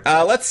the board.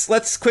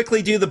 Let's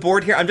quickly do the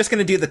board here. I'm just going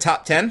to do the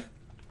top 10.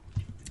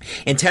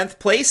 In 10th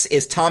place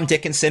is Tom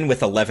Dickinson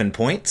with 11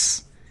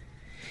 points.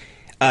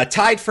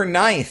 Tied for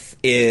 9th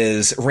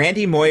is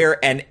Randy Moyer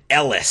and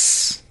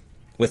Ellis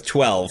with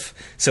 12.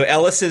 So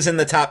Ellis is in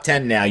the top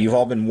 10 now. You've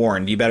all been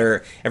warned. You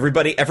better,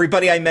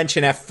 everybody I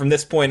mention from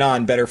this point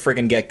on better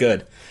friggin' get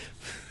good.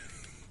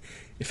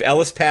 If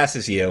Ellis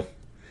passes you,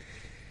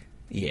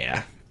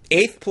 yeah.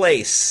 8th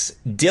place,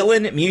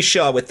 Dylan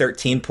Mushaw with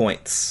 13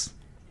 points.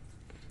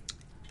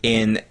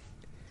 In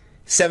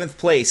 7th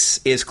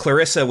place is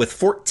Clarissa with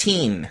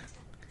 14.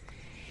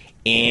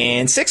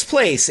 And 6th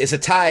place is a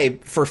tie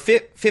for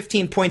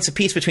 15 points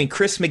apiece between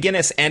Chris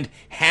McGinnis and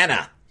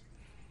Hannah.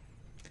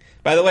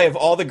 By the way, of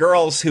all the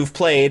girls who've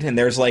played, and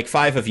there's like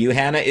 5 of you,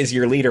 Hannah is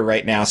your leader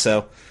right now,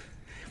 so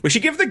we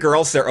should give the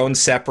girls their own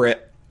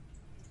separate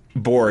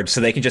board so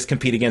they can just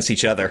compete against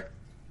each other.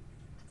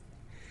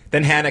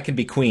 Then Hannah can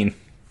be queen.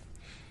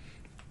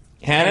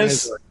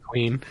 Hannah's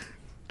queen.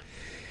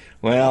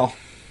 Well,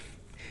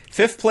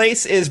 5th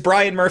place is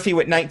Brian Murphy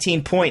with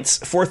 19 points.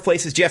 4th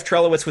place is Jeff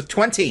Trelowitz with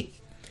 20.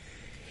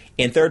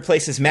 In 3rd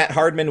place is Matt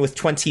Hardman with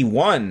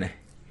 21.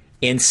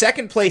 In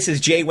 2nd place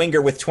is Jay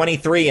Winger with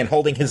 23, and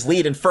holding his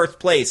lead in 1st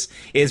place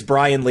is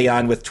Brian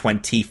Leon with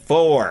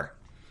 24.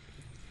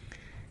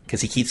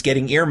 Because he keeps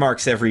getting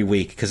earmarks every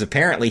week, because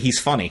apparently he's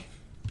funny.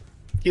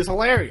 He's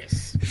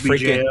hilarious.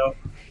 Freaking,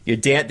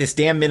 this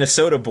damn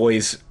Minnesota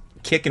boy's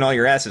kicking all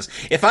your asses.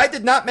 If I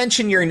did not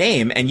mention your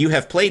name and you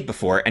have played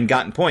before and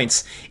gotten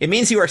points, it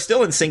means you are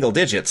still in single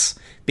digits,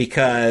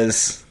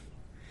 because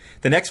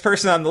the next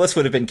person on the list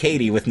would have been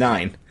Katie with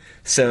 9.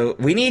 So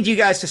we need you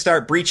guys to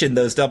start breaching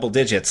those double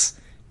digits.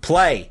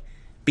 Play.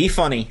 Be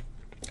funny.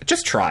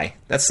 Just try.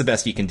 That's the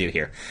best you can do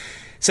here.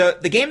 So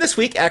the game this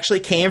week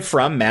actually came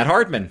from Matt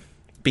Hardman,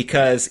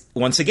 because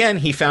once again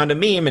he found a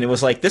meme and it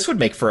was like, this would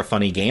make for a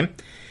funny game.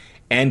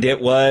 And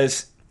it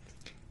was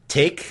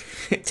take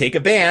a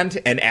band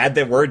and add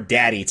the word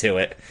daddy to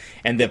it.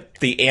 And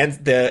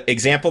the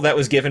example that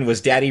was given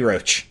was Daddy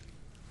Roach.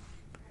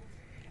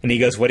 And he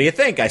goes, what do you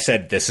think? I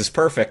said, this is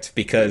perfect,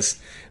 because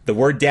the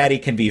word daddy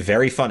can be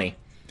very funny.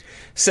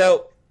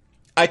 So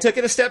I took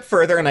it a step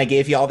further and I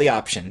gave you all the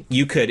option.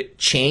 You could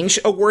change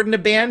a word in a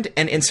band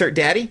and insert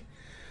daddy,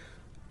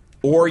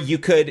 or you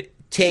could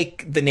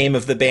take the name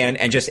of the band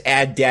and just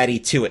add daddy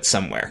to it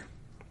somewhere.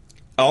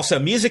 Also,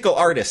 musical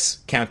artists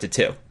counted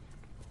too.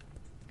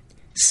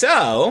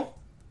 So,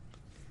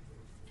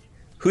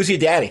 who's your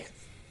daddy?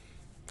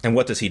 And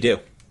what does he do?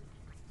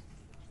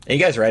 Are you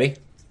guys ready?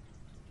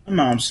 My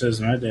mom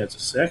says my dad's a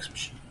sex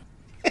machine.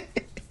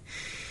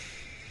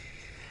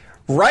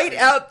 Right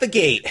out the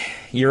gate.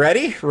 You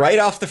ready? Right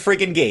off the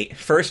friggin' gate.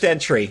 First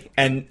entry.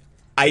 And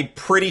I'm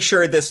pretty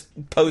sure this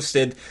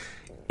posted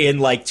in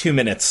like 2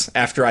 minutes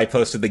after I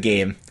posted the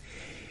game.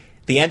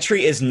 The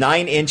entry is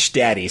 9-inch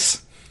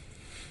daddies.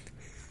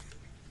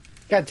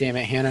 God damn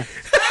it, Hannah.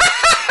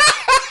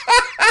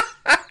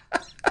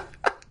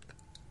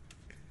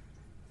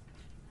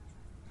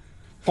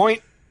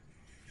 Point.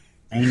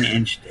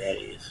 9-inch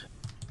daddies.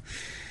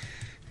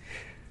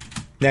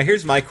 Now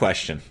here's my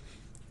question.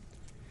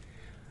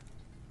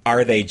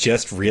 Are they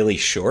just really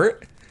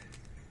short?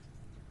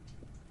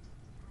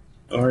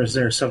 Or is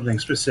there something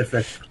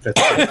specific that's...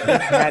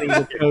 Daddy's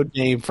a code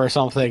name for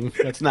something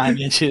that's 9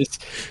 inches.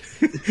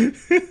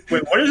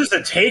 Wait, what is this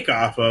a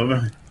takeoff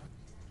of?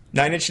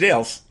 9-inch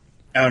nails.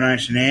 Oh,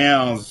 9-inch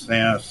nails,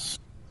 yes.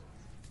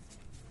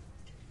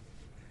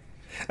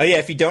 Oh yeah,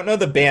 if you don't know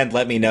the band,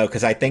 let me know,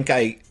 because I think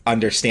I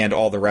understand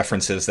all the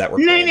references that were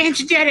played.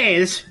 9-inch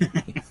daddies!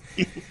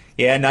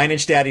 Yeah,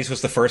 9-inch daddies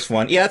was the first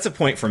one. Yeah, that's a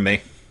point from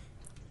me.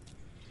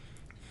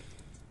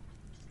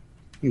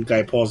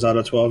 Guy pulls out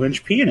a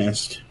 12-inch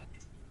pianist.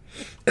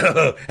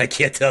 Oh, I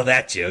can't tell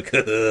that joke.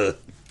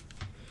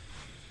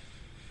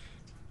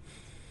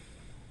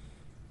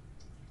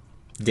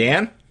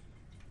 Dan?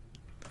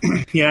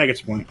 Yeah, I get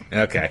your point.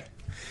 Okay.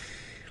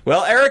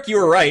 Well, Eric, you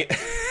were right.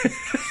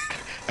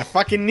 I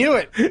fucking knew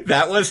it.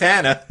 That was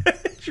Hannah.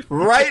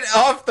 Right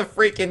off the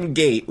freaking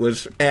gate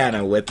was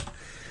Hannah with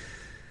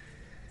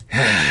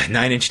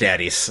 9-inch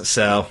daddies.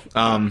 So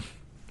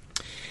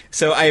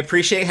I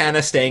appreciate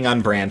Hannah staying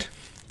on brand.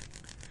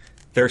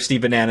 Thirsty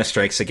Banana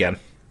strikes again.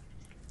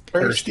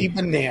 Thirsty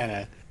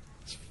Banana.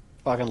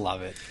 Fucking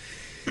love it.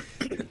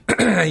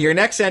 Your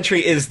next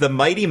entry is the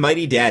Mighty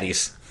Mighty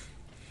Daddies.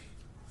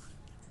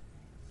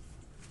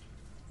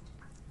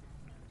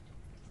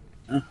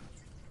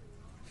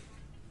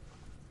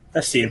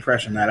 That's the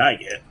impression that I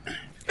get.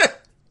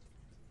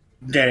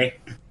 Daddy.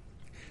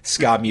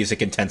 Ska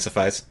music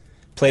intensifies.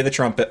 Play the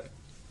trumpet.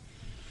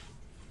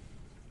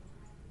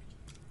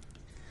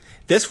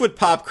 This would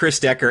pop Chris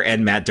Decker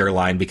and Matt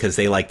Derline because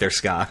they like their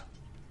ska.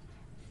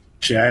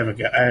 Actually, I have a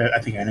guess. I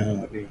think I know who it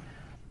would be.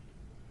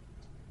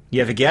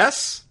 You have a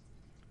guess?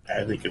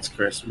 I think it's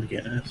Chris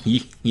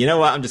McGinnis. You know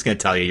what? I'm just going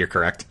to tell you you're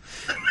correct.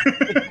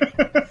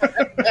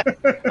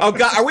 Oh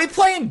God, are we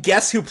playing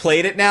Guess Who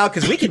Played It now?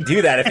 Because we can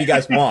do that if you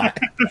guys want.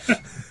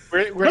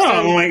 We're No,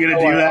 I'm only going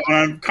to do that when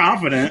I'm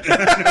confident.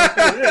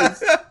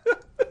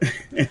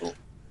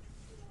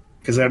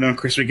 Because I've known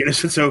Chris McGinnis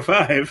since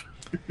 05.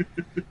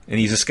 And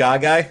he's a ska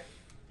guy.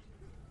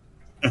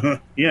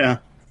 Yeah.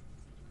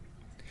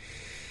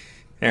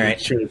 All right.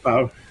 Cherry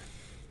pop.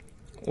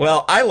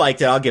 Well, I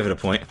liked it. I'll give it a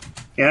point.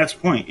 Yeah, that's the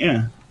point.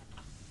 Yeah.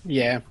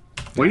 Yeah.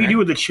 What do you do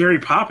with the cherry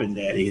poppin'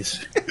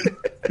 daddies?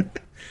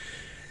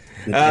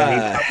 The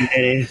daddy poppin'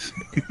 daddies.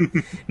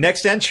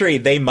 Next entry,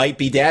 they might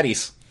be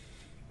daddies.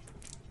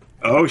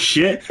 Oh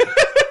shit!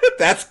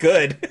 That's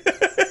good.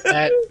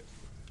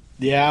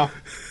 Yeah.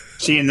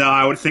 See, no,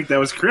 I would think that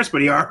was Chris,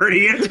 but he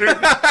already entered.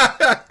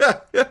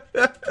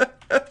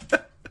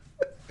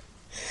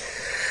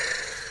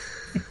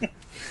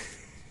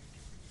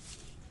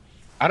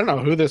 I don't know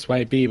who this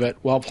might be, but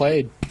well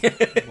played.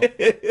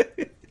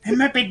 It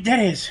might be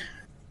daddies.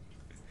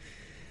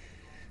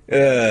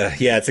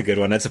 Yeah, it's a good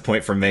one. That's a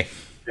point from me.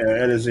 Yeah,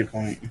 that is a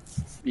point.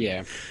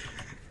 Yeah.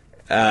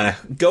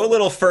 Go a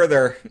little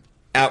further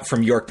out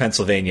from York,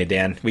 Pennsylvania,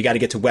 Dan. We got to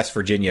get to West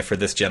Virginia for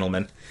this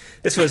gentleman.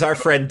 This was our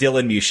friend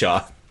Dylan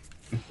Mushaw.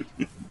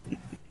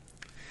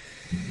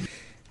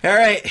 All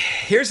right,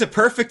 here's a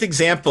perfect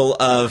example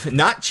of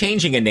not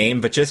changing a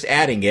name, but just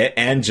adding it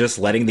and just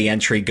letting the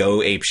entry go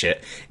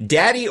apeshit.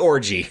 Daddy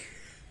Orgy.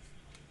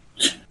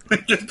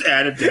 Just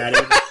added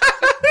daddy.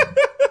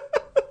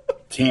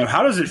 Damn,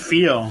 how does it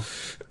feel?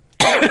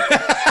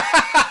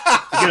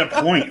 To get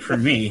a point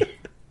from me.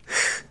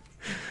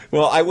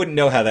 Well, I wouldn't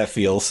know how that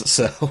feels,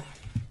 so...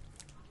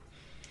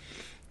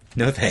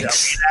 No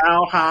thanks.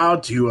 Now, how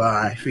do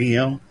I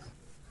feel?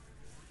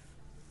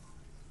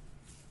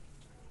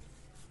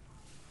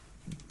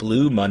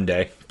 Blue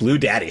Monday. Blue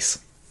Daddies.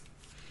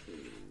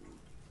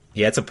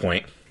 Yeah, it's a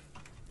point.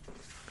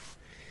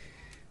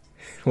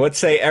 What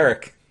say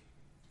Eric?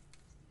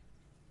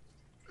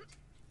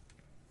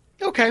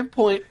 Okay,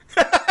 point.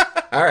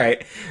 All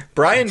right.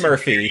 Brian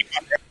Murphy.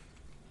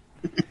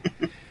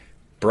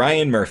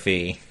 Brian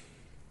Murphy.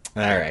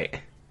 All right.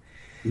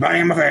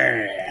 Brian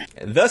Murphy.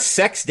 The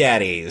Sex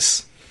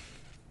Daddies.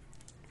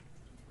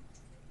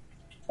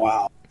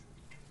 Wow.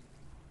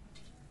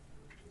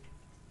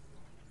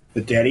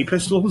 The Daddy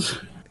Pistols?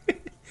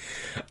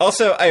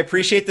 Also, I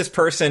appreciate this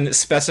person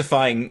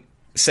specifying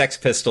Sex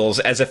Pistols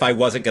as if I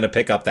wasn't going to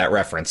pick up that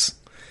reference.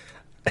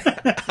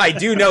 I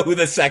do know who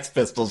the Sex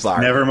Pistols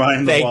are. Never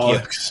mind the Thank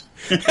Wallachs.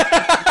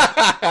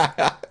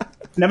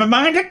 Never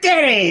mind the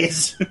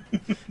daddies.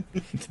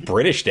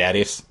 British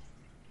daddies.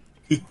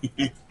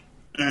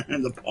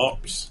 The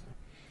pops.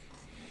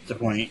 That's a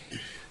point.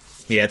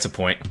 Yeah, it's a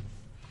point.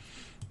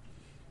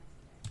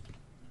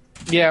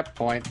 Yeah,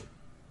 point.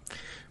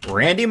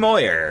 Randy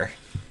Moyer.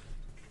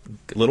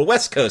 A little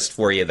West Coast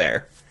for you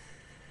there.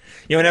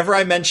 You know, whenever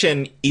I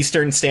mention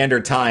Eastern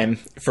Standard Time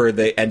for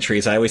the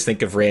entries, I always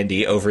think of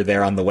Randy over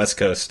there on the West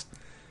Coast.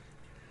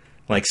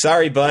 Like,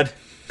 sorry, bud.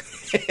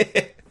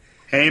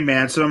 Hey,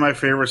 man, some of my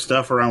favorite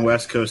stuff are on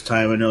West Coast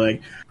time, and they're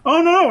like,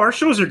 oh, no, our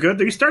shows are good.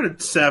 They start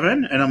at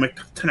 7, and I'm like,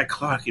 10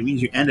 o'clock. It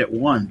means you end at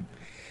 1.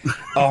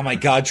 Oh, my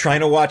God. Trying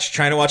to watch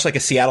like a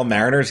Seattle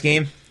Mariners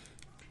game?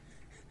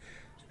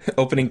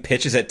 Opening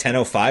pitch is at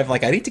 10:05.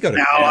 Like, I need to go to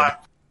bed.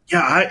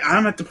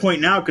 I'm at the point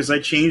now because I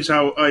changed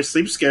how I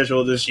sleep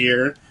schedule this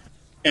year.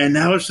 And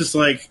now it's just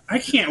like, I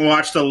can't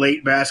watch the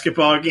late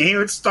basketball game.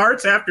 It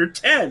starts after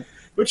 10,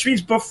 which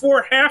means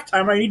before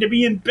halftime I need to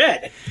be in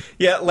bed.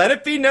 Yeah, let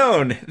it be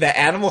known that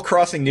Animal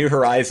Crossing New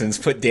Horizons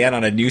put Dan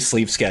on a new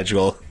sleep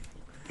schedule.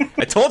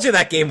 I told you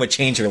that game would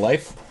change your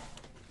life.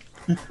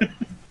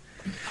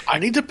 I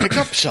need to pick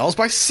up shells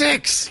by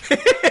 6.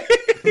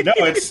 No,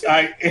 it's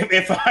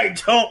if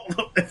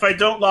I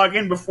don't log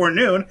in before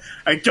noon,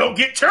 I don't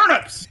get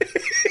turnips.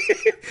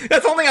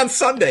 That's only on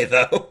Sunday,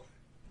 though.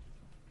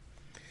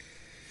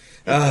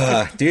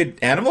 Dude,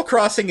 Animal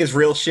Crossing is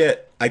real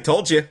shit. I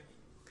told you.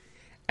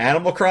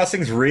 Animal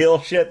Crossing's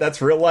real shit.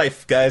 That's real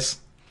life, guys.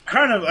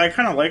 I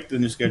kind of like the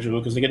new schedule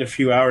because I get a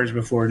few hours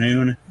before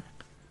noon.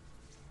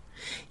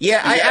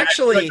 Yeah, I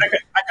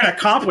can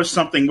accomplish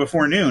something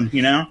before noon,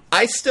 you know?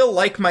 I still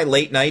like my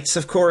late nights,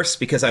 of course,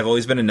 because I've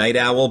always been a night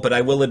owl, but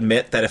I will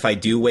admit that if I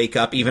do wake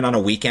up, even on a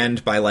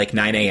weekend, by like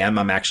 9 a.m.,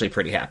 I'm actually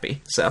pretty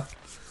happy. So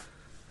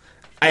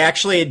I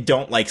actually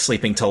don't like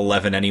sleeping till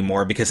 11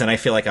 anymore, because then I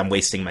feel like I'm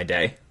wasting my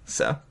day.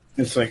 So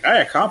it's like, I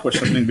accomplished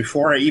something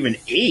before I even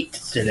ate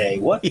today.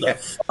 What the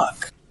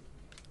fuck?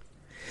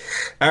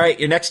 All right,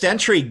 your next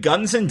entry,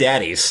 Guns and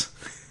Daddies.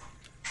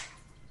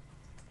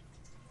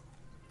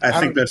 I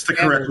think that's the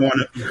correct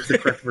one, the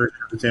correct version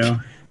of the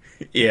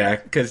two. Yeah,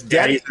 because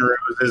Daddies and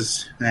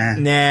Roses.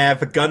 Nah,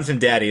 but Guns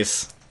and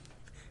Daddies.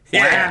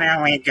 Yeah. Where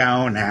do we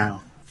go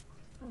now?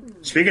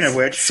 Speaking of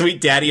which, Sweet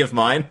Daddy of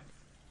Mine.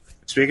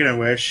 Speaking of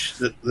which,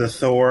 the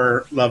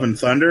Thor Love and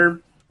Thunder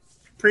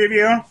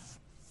preview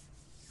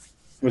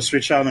was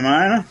Switch Out of the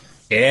Mine.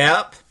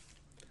 Yep.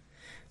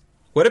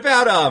 What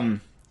about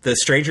the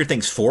Stranger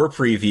Things 4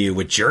 preview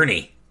with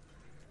Journey?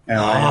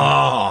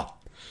 Oh,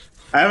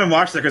 I haven't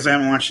watched it because I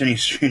haven't watched any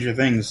Stranger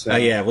Things. So. Oh,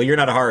 yeah. Well, you're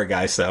not a horror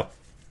guy, so.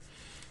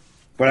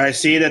 But I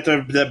see that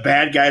the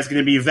bad guy is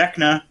going to be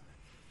Vecna.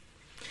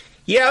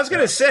 Yeah, I was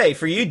going to say,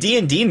 for you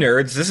D&D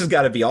nerds, this has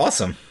got to be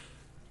awesome.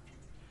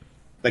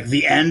 Like,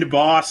 the end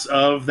boss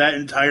of that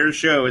entire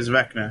show is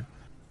Vecna.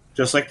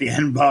 Just like the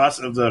end boss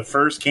of the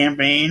first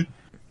campaign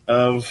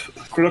of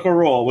Critical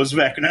Role was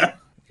Vecna.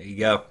 There you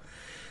go.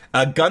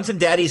 Guns and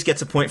Daddies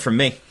gets a point from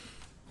me.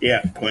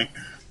 Yeah,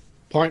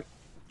 point.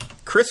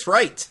 Chris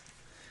Wright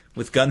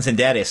with Guns and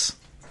Daddies.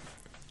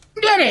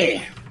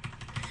 Daddy!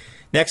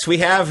 Next, we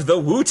have the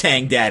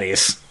Wu-Tang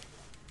Daddies.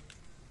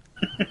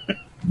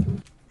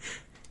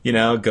 You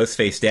know,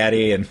 Ghostface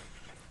Daddy and...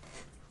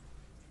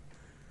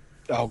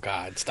 Oh,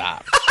 God,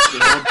 stop.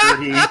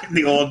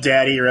 The old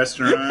daddy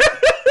restaurant.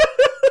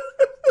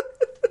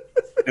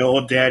 The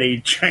old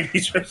daddy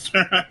Chinese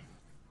restaurant.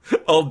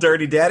 Old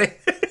Dirty Daddy.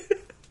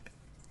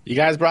 You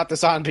guys brought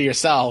this on to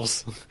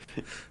yourselves.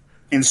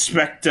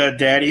 Inspector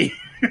Daddy.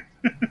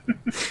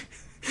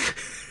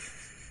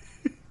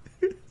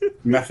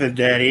 Method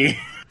Daddy.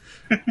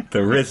 The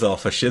Rizzle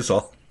for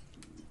Shizzle.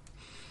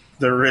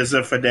 The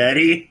RZA for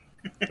Daddy.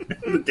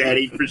 The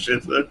Daddy for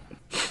Shizzle.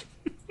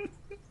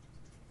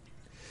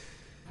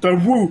 The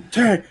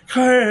Wu-Tang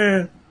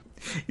Clan.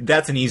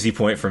 That's an easy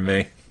point from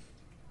me.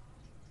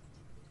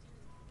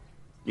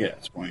 Yeah,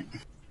 that's a point.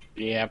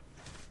 Yep.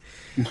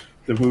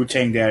 The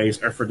Wu-Tang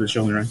Daddies are for the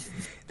children.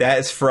 That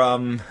is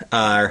from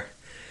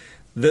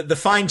the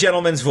fine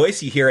gentleman's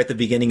voice you hear at the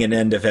beginning and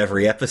end of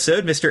every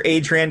episode, Mr.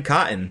 Adrian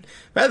Cotton.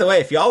 By the way,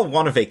 if y'all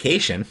want a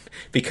vacation,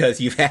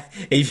 because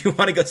if you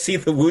want to go see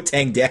the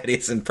Wu-Tang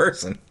Daddies in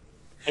person,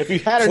 If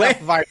you've had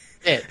enough of our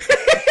shit.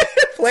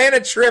 plan a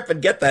trip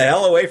and get the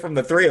hell away from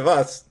the three of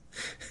us.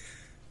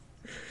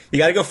 You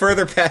got to go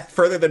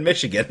further than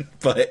Michigan,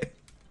 but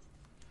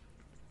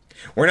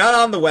we're not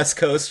on the West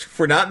Coast.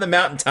 We're not in the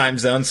Mountain Time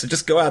Zone, so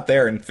just go out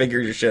there and figure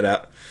your shit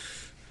out.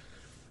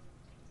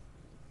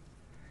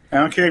 I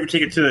don't care if you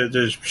take it to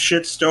the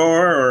shit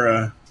store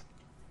or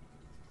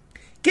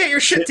Get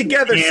your shit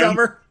together, Man.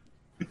 Summer.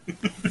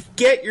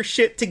 Get your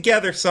shit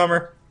together,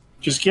 Summer.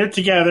 just get it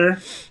together.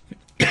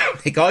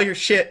 Take all your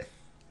shit.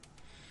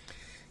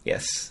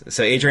 Yes.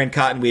 So, Adrian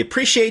Cotton, we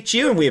appreciate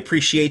you, and we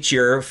appreciate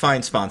your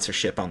fine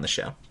sponsorship on the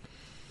show.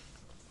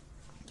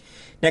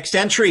 Next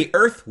entry,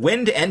 Earth,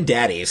 Wind, and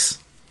Daddies.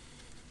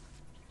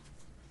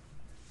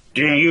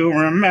 Do you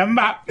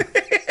remember?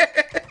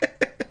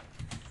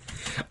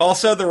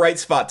 Also the right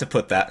spot to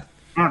put that.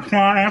 On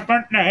 20th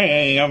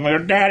birthday of your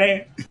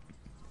daddy.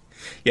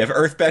 You have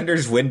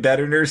Earthbenders,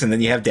 Windbenders, and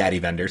then you have Daddy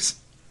Benders.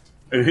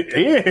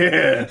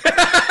 Yeah.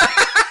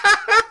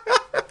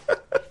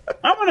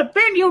 I'm gonna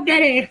bend you,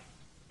 daddy.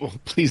 Well,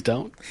 please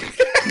don't.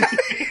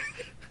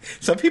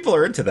 Some people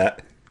are into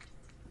that.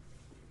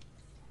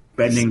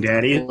 Bending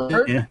daddy.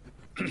 Yeah.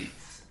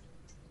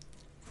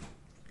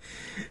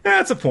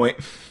 That's a point.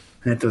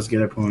 That does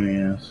get a point,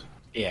 yes.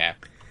 Yeah.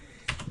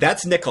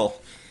 That's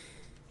Nickel.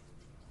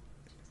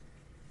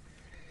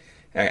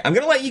 All right, I'm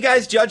going to let you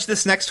guys judge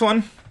this next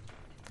one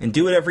and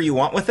do whatever you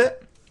want with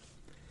it.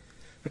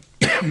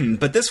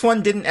 But this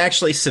one didn't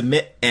actually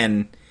submit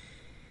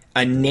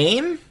a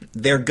name.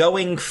 They're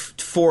going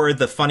for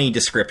the funny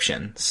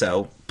description.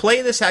 So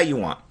play this how you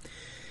want.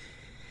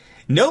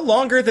 No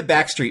longer the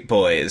Backstreet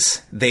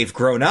Boys. They've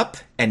grown up,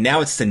 and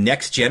now it's the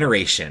next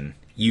generation.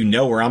 You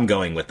know where I'm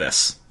going with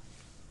this.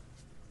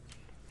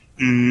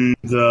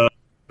 The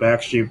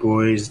Backstreet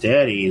Boys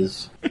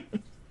daddies.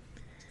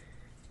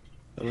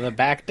 The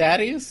Back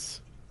Daddies?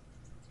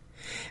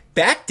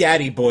 Back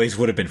Daddy Boys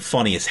would have been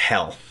funny as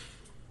hell.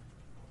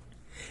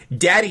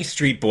 Daddy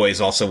Street Boys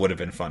also would have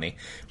been funny.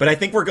 But I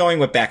think we're going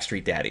with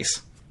Backstreet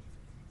Daddies.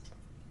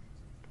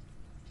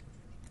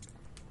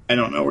 I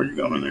don't know where you're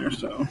going there,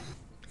 so.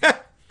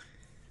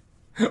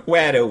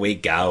 Where do we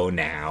go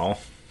now?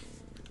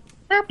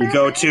 You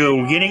go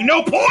to getting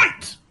no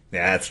points!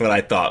 Yeah, that's what I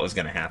thought was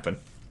going to happen.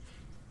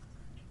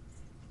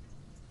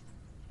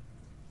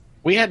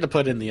 We had to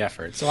put in the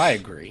effort, so I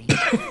agree.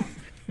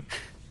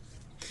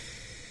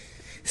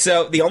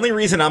 So the only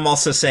reason I'm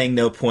also saying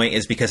no point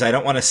is because I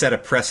don't want to set a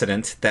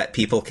precedent that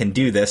people can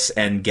do this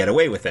and get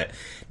away with it.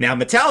 Now,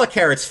 Metallic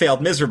Carrots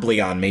failed miserably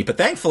on me, but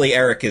thankfully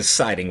Eric is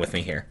siding with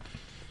me here.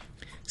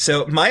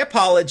 So my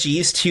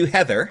apologies to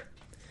Heather.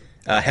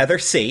 Heather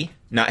C,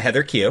 not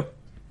Heather Q,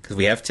 because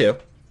we have two.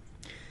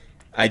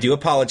 I do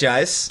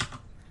apologize,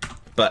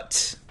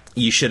 but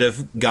you should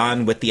have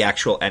gone with the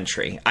actual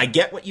entry. I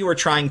get what you were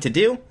trying to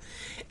do,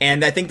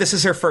 and I think this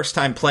is her first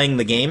time playing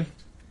the game,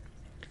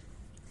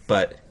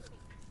 but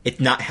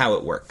it's not how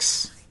it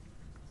works.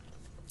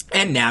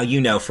 And now you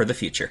know for the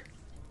future.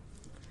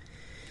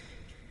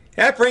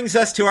 That brings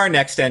us to our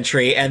next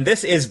entry, and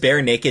this is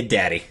Bare Naked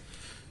Daddy.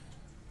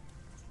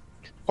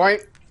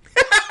 Point.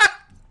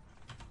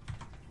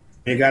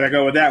 You gotta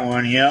go with that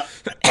one, yeah.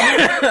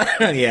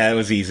 Yeah, it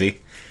was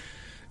easy.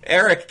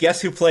 Eric, guess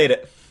who played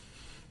it?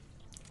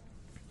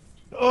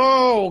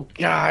 Oh,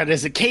 God.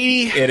 Is it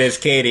Katie? It is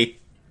Katie.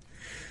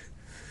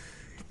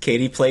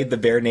 Katie played the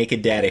Bare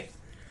Naked Daddy.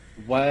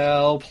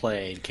 Well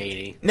played,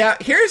 Katie. Now,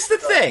 here's the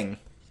thing.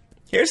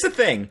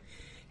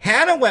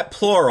 Hannah went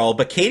plural,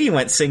 but Katie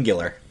went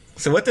singular.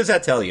 So what does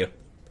that tell you?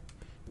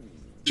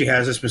 She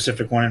has a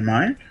specific one in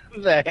mind.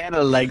 The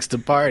Hannah likes to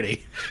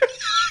party.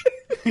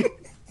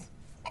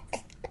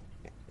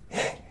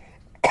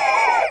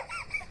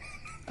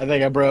 I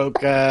think I broke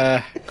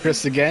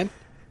Chris again.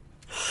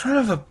 Son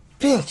of a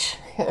bitch.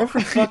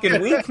 Every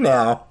fucking week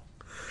now.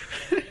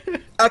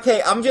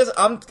 Okay, I'm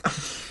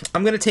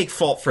gonna take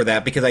fault for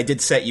that because I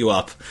did set you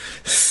up.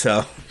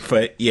 So,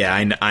 but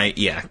yeah,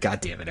 yeah,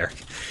 god damn it, Eric.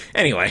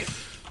 Anyway.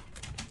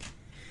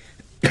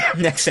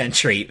 Next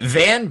entry,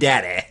 Van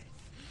Daddy.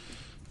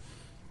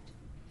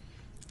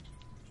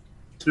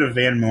 Instead of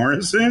Van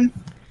Morrison?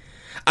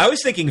 I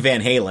was thinking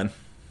Van Halen.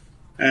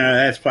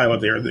 That's probably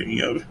what they were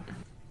thinking of.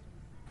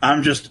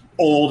 I'm just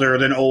older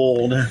than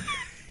old.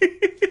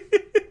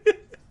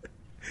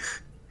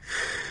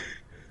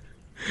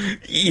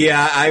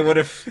 Yeah, I would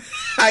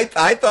have.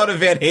 I thought of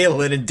Van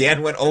Halen, and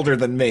Dan went older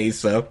than me,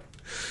 so.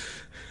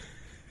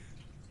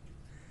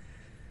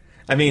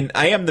 I mean,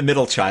 I am the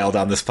middle child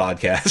on this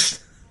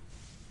podcast.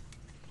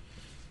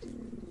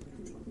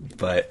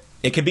 But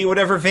it could be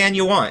whatever van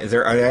you want. Are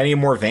there any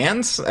more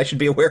vans I should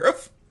be aware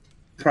of?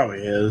 Probably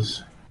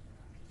is.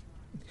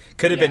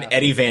 Could have been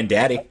Eddie Van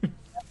Daddy.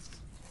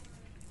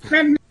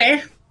 It's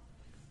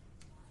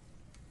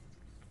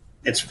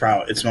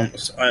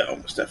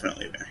almost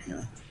definitely Van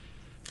Halen.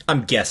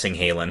 I'm guessing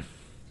Halen.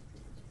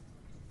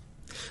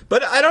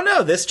 But I don't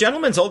know. This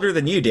gentleman's older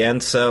than you,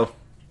 Dan, so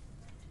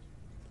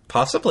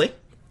possibly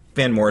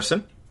Van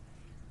Morrison.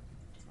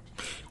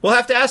 We'll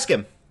have to ask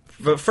him.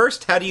 But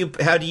first, how do you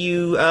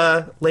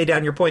lay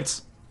down your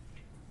points?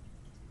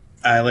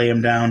 I lay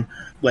them down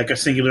like a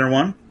singular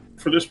one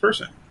for this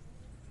person.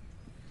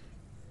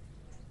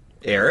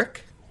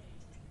 Eric?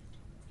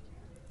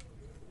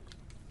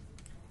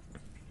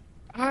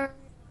 Uh-oh.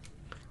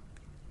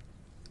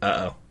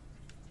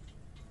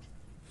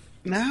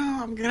 No,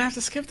 I'm gonna have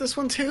to skip this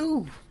one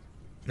too.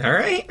 All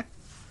right.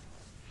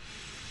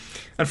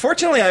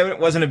 Unfortunately, I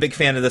wasn't a big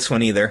fan of this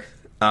one either.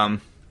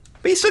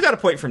 But you still got a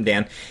point from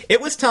Dan.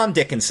 It was Tom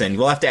Dickinson.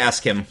 We'll have to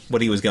ask him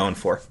what he was going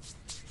for.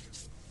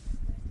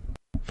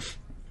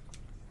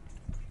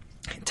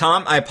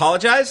 Tom, I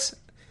apologize,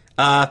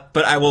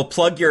 but I will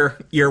plug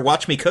your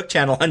Watch Me Cook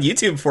channel on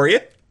YouTube for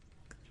you.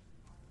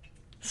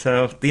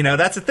 So,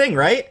 that's a thing,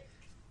 right?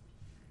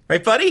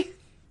 Right, buddy?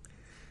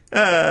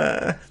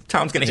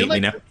 Tom's going to hate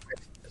me now.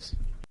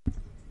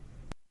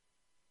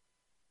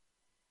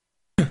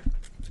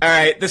 All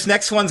right, this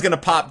next one's going to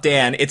pop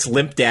Dan. It's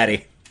Limp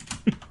Daddy.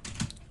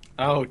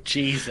 Oh,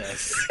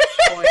 Jesus.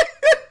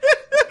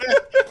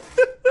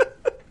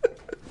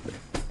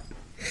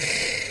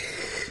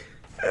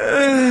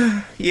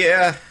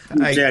 Yeah.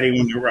 Daddy,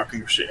 when you're rocking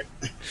your shit.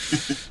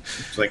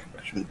 It's like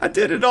I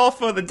did it all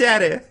for the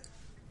daddy.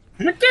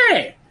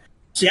 Okay.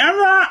 See,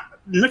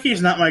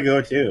 Nookie's not my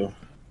go-to.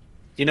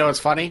 You know what's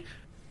funny?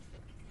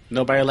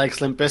 Nobody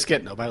likes Limp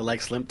Bizkit. Nobody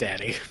likes Limp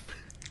Daddy.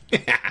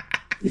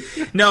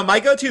 No, my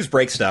go-to is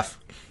Break Stuff.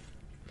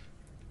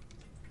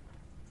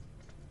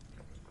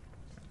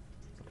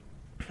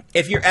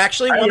 If you're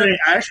actually I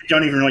actually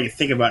don't even really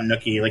think about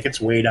Nookie. Like,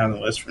 it's way down the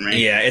list for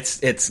me. Yeah,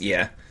 it's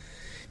yeah.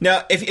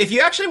 Now, if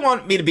you actually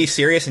want me to be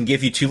serious and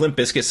give you two Limp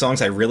Bizkit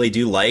songs I really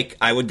do like,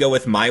 I would go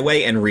with My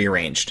Way and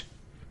Rearranged.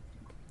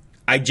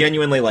 I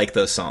genuinely like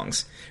those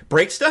songs.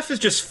 Break Stuff is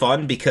just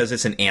fun because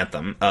it's an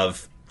anthem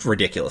of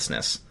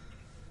ridiculousness.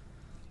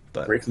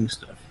 But breaking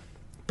stuff.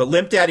 But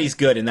Limp Daddy's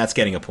good, and that's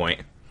getting a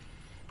point.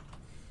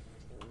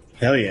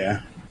 Hell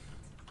yeah.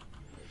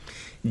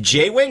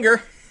 Jay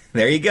Winger.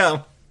 There you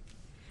go.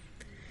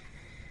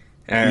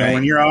 All right.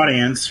 Knowing your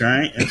audience,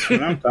 right? That's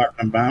what I'm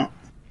talking about.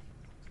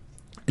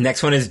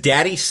 Next one is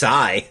Daddy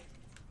Sigh.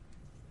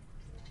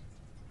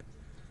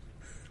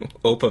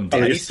 Opum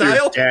Daddy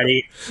style?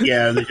 Daddy.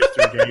 Yeah, they just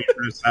threw Daddy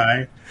for a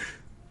sigh.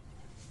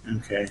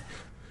 Okay.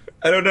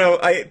 I don't know.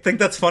 I think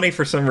that's funny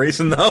for some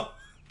reason, though.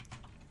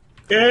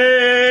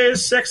 Hey,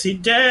 sexy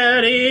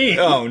daddy.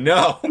 Oh,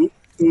 no. Oop,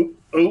 oop,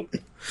 oop.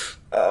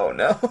 Oh,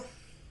 no.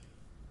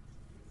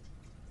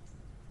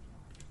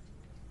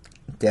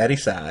 Daddy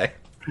Sigh.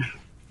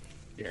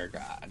 Dear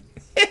God.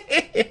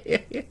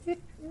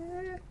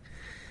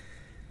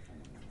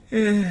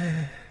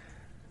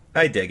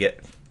 I dig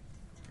it.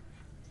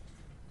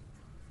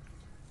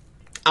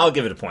 I'll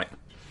give it a point.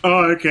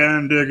 I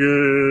can dig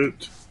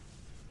it.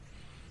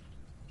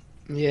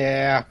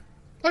 Yeah.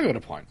 I'll give it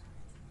a point.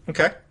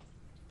 Okay.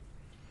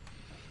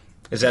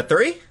 Is that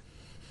 3?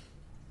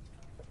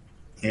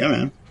 Yeah,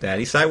 man.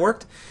 Daddy Sigh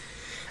worked.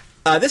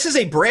 This is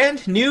a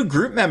brand new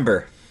group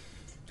member.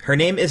 Her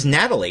name is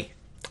Natalie.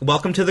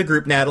 Welcome to the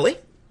group, Natalie.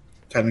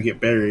 Time to get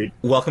buried.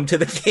 Welcome to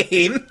the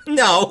game.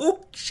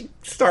 No, she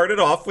started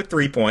off with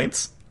 3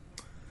 points.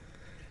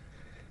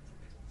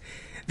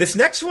 This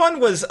next one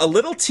was a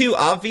little too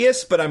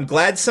obvious, but I'm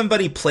glad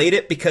somebody played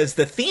it because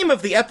the theme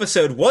of the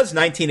episode was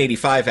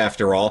 1985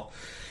 after all.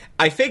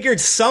 I figured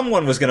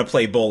someone was going to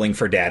play Bowling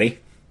for Daddy,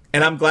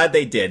 and I'm glad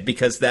they did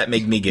because that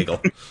made me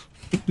giggle.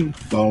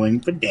 Bowling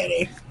for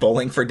daddy.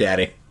 Bowling for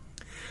daddy.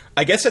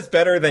 I guess it's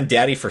better than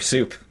daddy for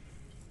soup.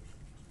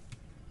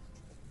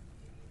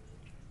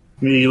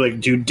 You like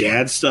do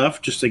dad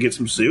stuff just to get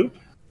some soup?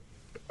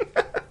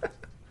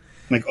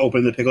 Like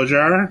open the pickle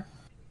jar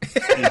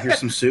and here's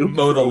some soup.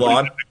 Mow the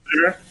lawn.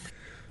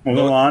 Mow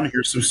the lawn.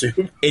 Here's some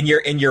soup. In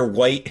your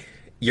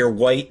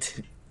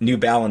white New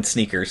Balance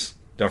sneakers.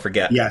 Don't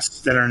forget.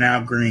 Yes, that are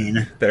now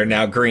green. That are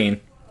now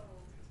green.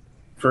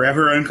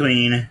 Forever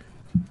unclean.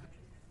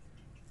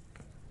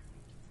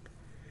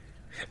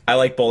 I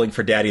like bowling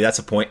for daddy. That's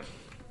a point.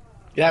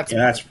 Yeah,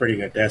 That's pretty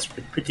good. That's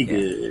pretty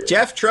good.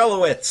 Jeff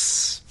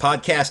Trelowitz,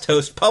 podcast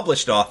host,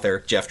 published author,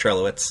 Jeff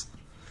Trelowitz.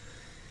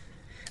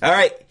 All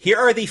right, here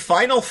are the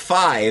final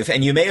 5,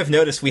 and you may have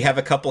noticed we have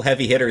a couple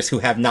heavy hitters who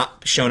have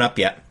not shown up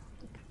yet.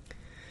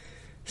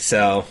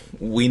 So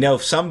we know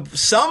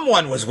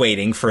someone was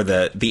waiting for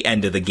the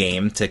end of the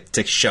game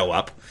to show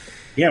up.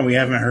 Yeah, we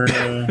haven't heard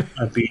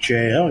of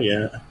BJL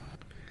yet.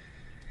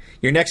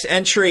 Your next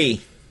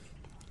entry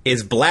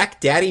is Black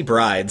Daddy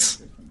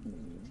Brides.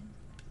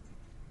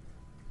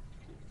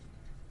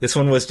 This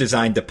one was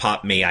designed to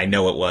pop me. I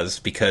know it was,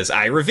 because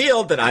I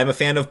revealed that I'm a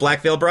fan of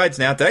Black Veil Brides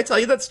now. Did I tell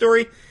you that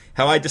story?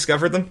 How I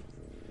discovered them?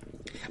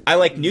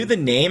 I knew the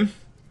name,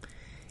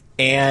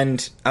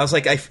 and I was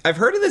like, I've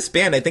heard of this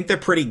band. I think they're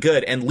pretty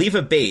good. And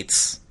Leva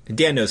Bates,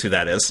 Dan knows who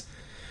that is,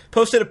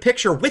 posted a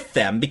picture with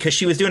them because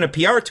she was doing a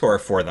PR tour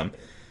for them.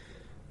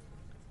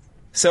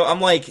 So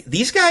I'm like,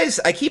 these guys,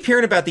 I keep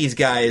hearing about these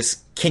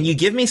guys. Can you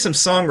give me some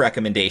song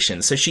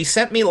recommendations? So she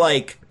sent me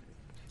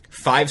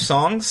 5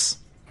 songs.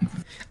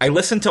 I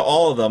listened to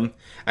all of them,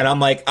 and I'm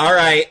like, all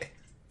right,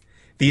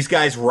 these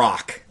guys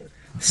rock.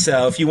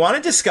 So if you want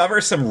to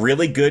discover some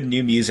really good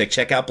new music,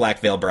 check out Black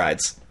Veil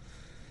Brides.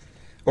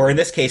 Or in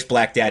this case,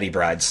 Black Daddy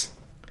Brides.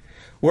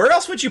 Where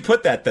else would you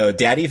put that, though?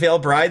 Daddy Veil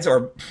Brides?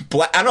 Or,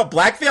 I don't know,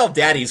 Black Veil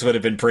Daddies would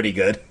have been pretty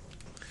good.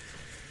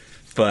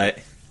 But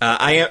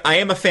I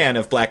am a fan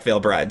of Black Veil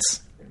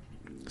Brides.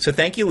 So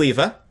thank you,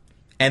 Leva.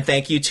 And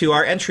thank you to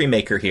our entry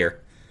maker here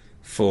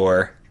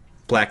for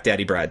Black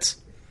Daddy Brides.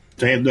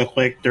 They look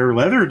like they're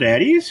leather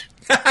daddies.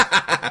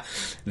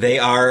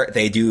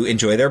 They do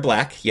enjoy their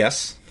black,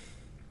 yes.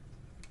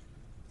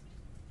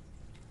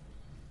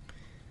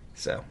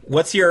 So,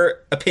 what's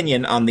your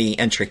opinion on the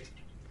entry?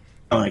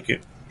 I like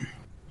it.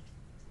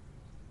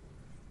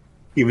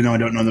 Even though I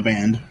don't know the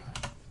band.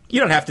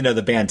 You don't have to know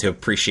the band to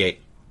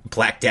appreciate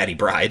Black Daddy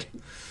Bride.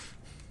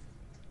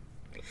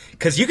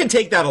 Because you can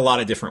take that a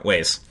lot of different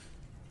ways.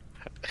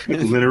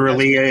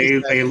 Literally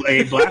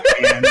a black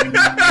man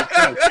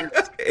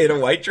in a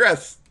white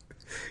dress.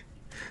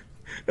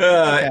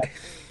 Okay.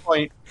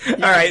 Point. All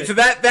right, so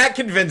that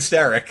convinced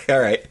Eric. All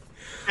right.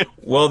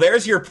 Well,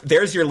 there's your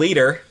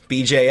leader,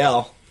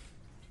 BJL.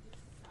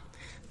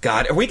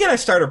 God, are we gonna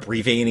start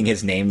abbreviating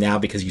his name now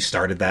because you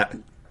started that?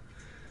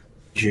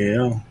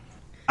 Jill.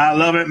 I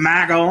love it,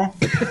 Michael.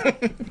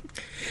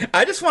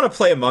 I just want to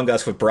play Among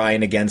Us with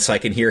Brian again so I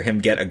can hear him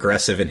get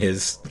aggressive in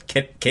his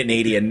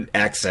Canadian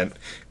accent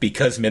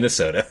because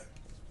Minnesota.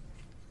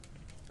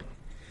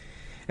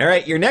 All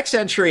right, your next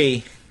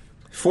entry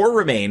for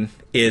Remain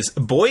is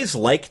Boys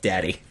Like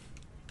Daddy.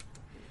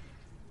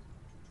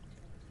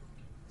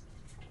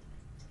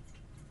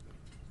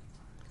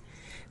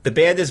 The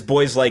band is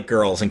Boys Like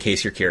Girls, in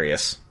case you're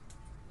curious.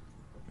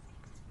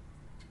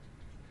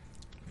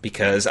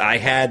 Because I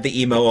had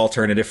the emo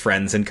alternative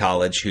friends in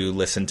college who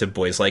listened to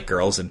Boys Like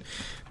Girls and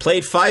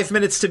played 5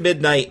 Minutes to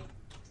Midnight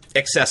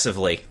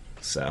excessively.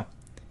 So,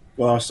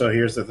 well, so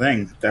here's the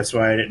thing. That's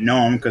why I didn't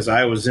know them, because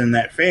I was in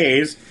that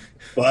phase,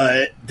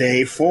 but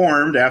they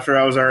formed after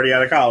I was already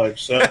out of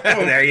college. So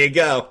there you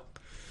go.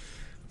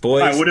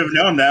 Boys, I would have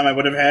known them. I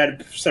would have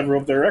had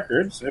several of their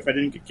records if I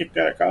didn't get kicked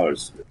out of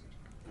college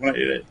when I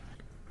did it.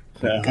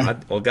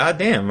 So.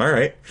 Goddamn. All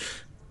right.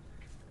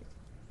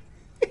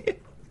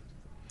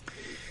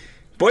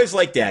 Boys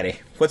Like Daddy.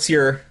 What's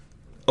your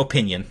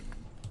opinion?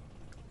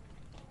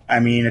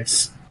 I mean,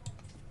 it's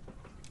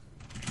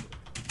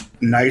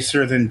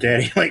nicer than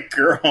Daddy Like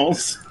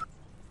Girls.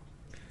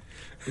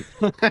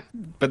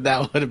 But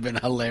that would have been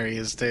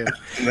hilarious, too.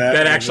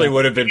 That actually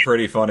would have been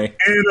pretty funny.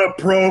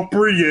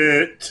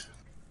 Inappropriate.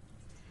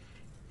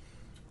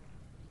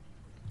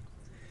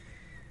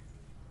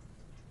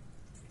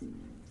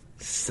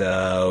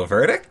 So,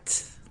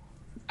 verdict?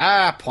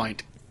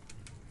 Point.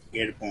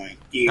 Get a point.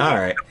 Yeah. All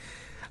right.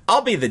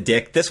 I'll be the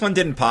dick. This one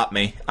didn't pop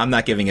me. I'm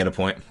not giving it a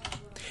point.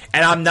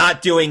 And I'm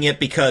not doing it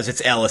because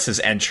it's Ellis's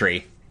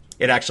entry.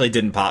 It actually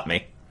didn't pop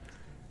me.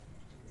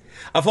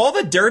 Of all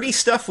the dirty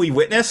stuff we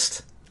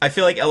witnessed, I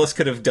feel like Ellis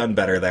could have done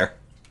better there.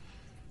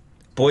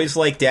 Boys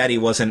Like Daddy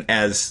wasn't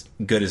as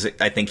good as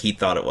I think he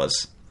thought it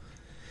was.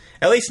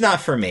 At least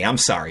not for me. I'm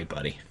sorry,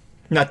 buddy.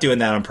 I'm not doing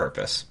that on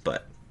purpose,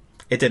 but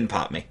it didn't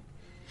pop me.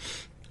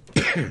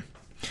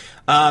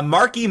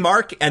 Marky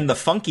Mark and the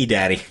Funky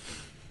Daddy.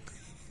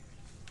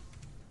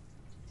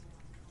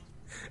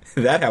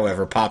 That,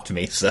 however, popped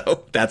me,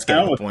 so that's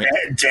getting the point.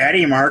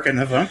 Daddy Mark and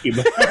the Funky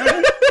Bunch.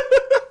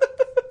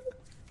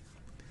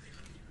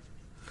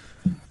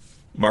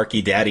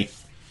 Marky Daddy.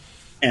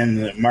 and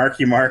the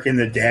Marky Mark and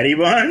the Daddy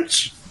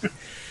Bunch.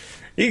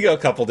 You can go a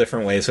couple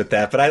different ways with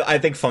that, but I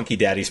think Funky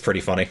Daddy's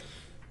pretty funny.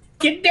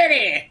 Get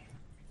Daddy!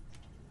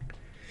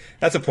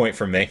 That's a point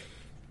from me.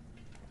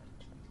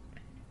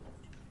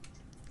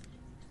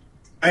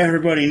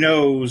 Everybody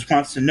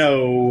wants to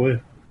know.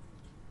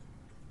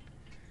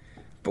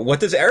 But what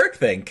does Eric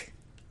think?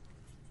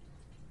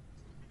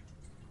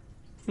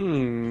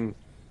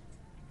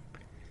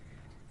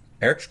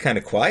 Eric's kind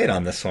of quiet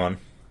on this one.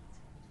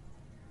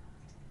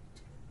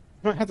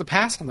 I might have to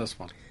pass on this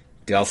one.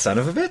 Del son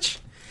of a bitch.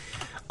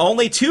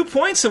 Only 2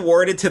 points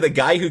awarded to the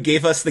guy who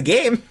gave us the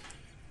game,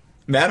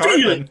 Matt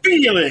Hartman.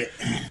 Feel it!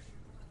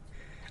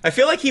 I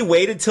feel like he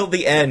waited till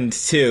the end,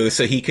 too,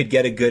 so he could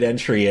get a good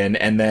entry in,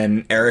 and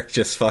then Eric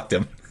just fucked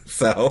him.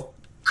 So...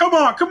 Come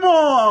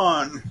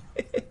on!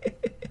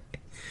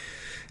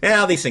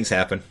 Yeah, these things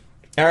happen.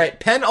 All right,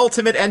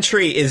 penultimate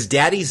entry is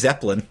Daddy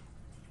Zeppelin.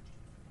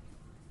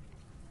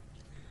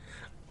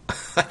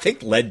 I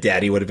think Lead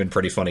Daddy would have been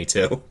pretty funny,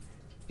 too.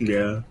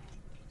 Yeah.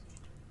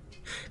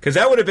 Because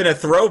that would have been a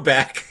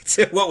throwback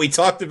to what we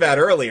talked about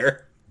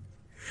earlier.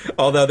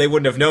 Although they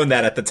wouldn't have known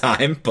that at the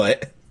time,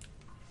 but...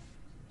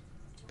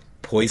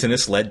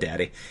 Poisonous Lead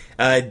Daddy.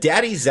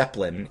 Daddy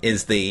Zeppelin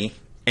is the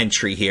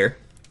entry here.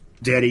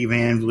 Daddy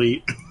Van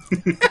Vliet.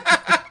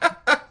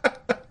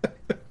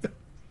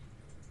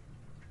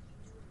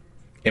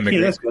 Immigrant.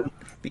 Yeah, that's good.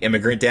 The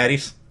Immigrant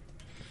Daddies.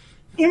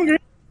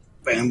 Immigrant.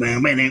 Bam,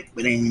 bam, bam,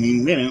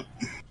 bam, bam.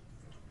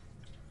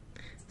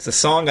 It's a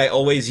song I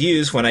always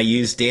use when I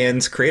use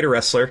Dan's Creator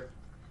Wrestler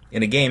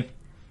in a game.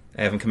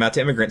 I have him come out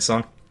to Immigrant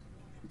song.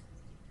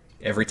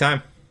 Every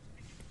time.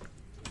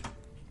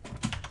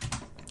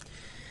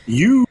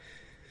 You.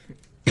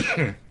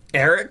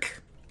 Eric?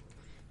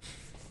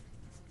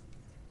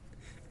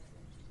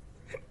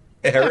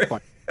 Eric?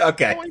 Point.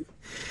 Okay.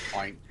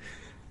 Point.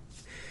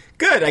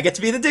 Good, I get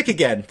to be the dick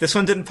again. This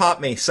one didn't pop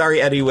me.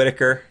 Sorry, Eddie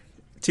Whitaker.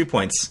 2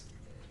 points.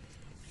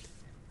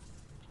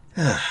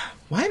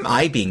 Why am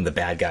I being the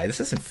bad guy? This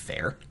isn't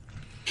fair.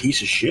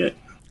 Piece of shit.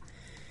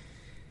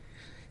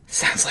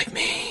 Sounds like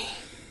me.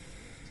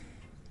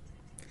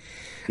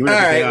 You better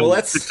All get right, that out well, of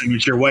let's... your system.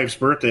 It's your wife's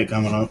birthday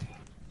coming up.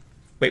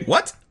 Wait,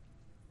 what?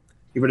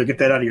 You better get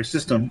that out of your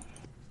system.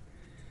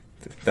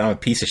 That I'm a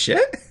piece of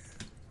shit?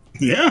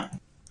 Yeah.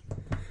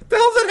 The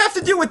hell does that have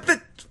to do with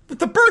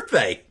the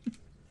birthday?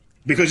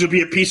 Because you'll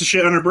be a piece of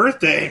shit on her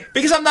birthday.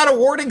 Because I'm not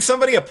awarding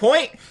somebody a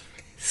point?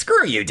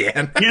 Screw you,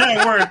 Dan.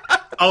 Yeah, we're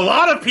a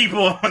lot of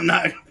people on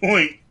that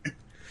point.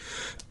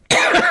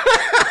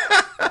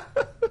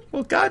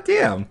 Well,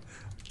 goddamn.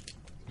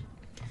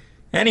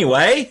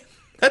 Anyway,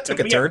 that took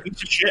a Be turn.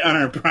 piece of shit on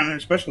her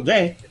special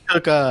day.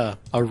 Took a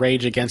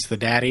Rage Against the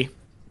Daddy.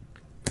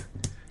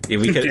 Yeah,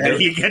 we could.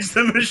 Daddy against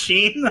the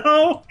machine,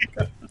 though.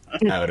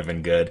 That would have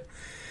been good.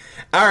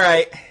 All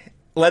right,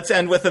 let's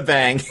end with a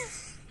bang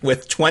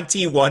with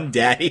 21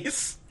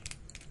 daddies.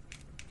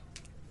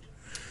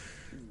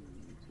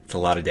 It's a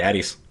lot of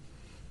daddies.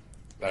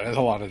 That is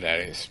a lot of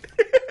daddies.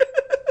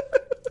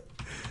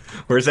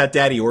 Where's that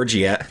daddy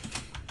orgy at?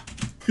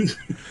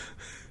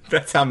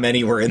 That's how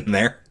many were in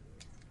there.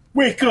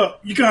 Wake up!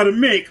 You gotta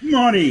make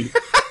money.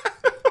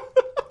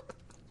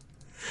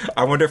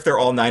 I wonder if they're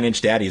all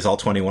 9-inch daddies, all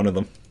 21 of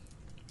them.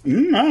 I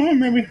don't know,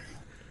 maybe.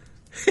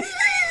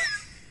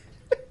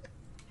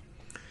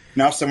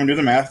 Now, someone do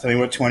the math. Tell me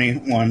what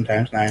 21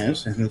 times 9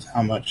 is, and that's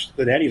how much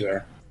the daddies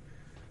are.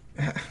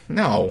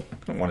 No, I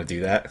don't want to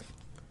do that.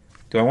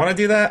 Do I want to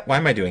do that? Why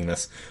am I doing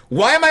this?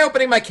 Why am I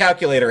opening my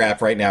calculator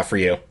app right now for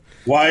you?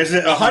 Why is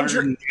it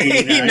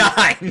 189.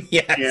 189?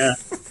 Yes. Yeah.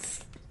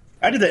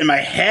 I did that in my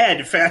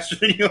head faster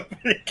than you opened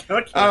a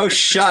calculator. Oh,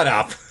 shut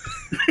up.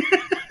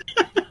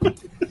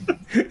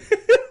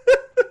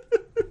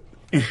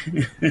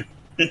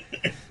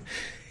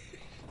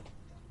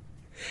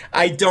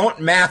 I don't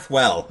math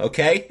well,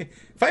 okay?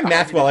 If I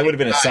math well, I would have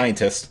been a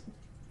scientist.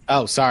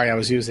 Oh, sorry, I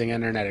was using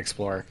Internet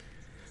Explorer.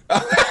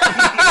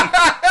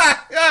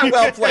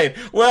 Well played.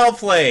 Well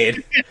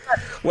played.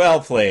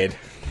 Well played.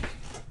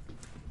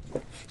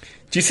 Do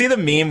you see the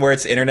meme where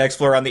it's Internet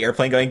Explorer on the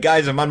airplane going,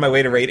 guys, I'm on my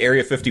way to raid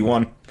Area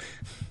 51? And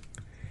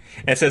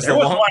it says There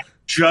was one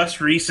just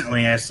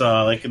recently I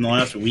saw, like in the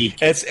last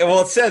week. it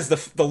says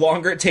the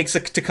longer it takes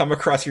to come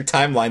across your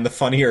timeline, the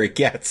funnier it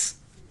gets.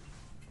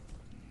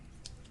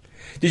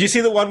 Did you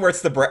see the one where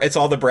it's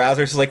all the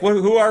browsers? It's like,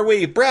 who are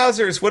we?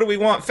 Browsers. What do we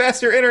want?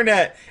 Faster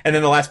internet. And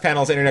then the last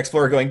panel is Internet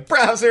Explorer going,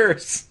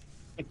 browsers.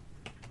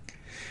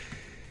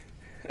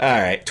 All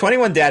right,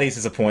 21 daddies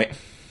is a point.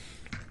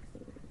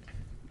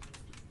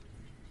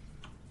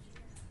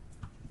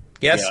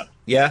 Yes?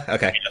 Yeah?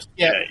 Okay.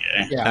 Yeah.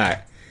 Yeah. All right.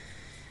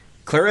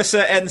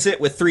 Clarissa ends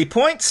it with 3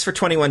 points for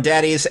 21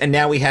 daddies, and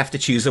now we have to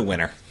choose a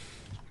winner.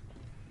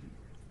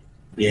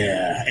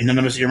 Yeah, and none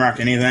of us earmarked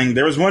anything.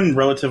 There was one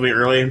relatively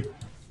early.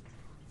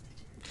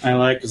 I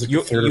like. It was like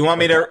the third You or want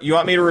me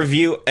fourth. to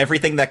review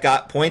everything that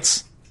got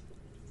points?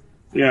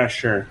 Yeah,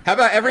 sure. How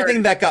about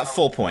everything that got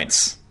full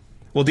points?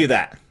 We'll do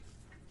that.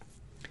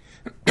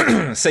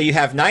 So you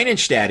have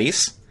 9-inch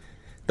daddies,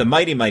 the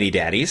Mighty Mighty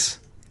Daddies,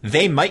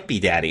 They Might Be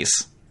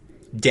Daddies,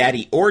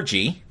 Daddy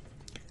Orgy,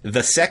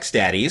 The Sex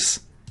Daddies,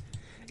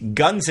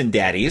 Guns and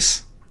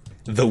Daddies,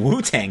 The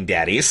Wu-Tang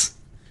Daddies,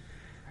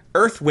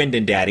 Earth, Wind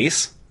and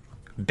Daddies,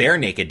 Bare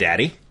Naked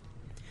Daddy,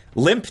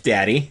 Limp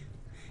Daddy,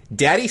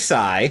 Daddy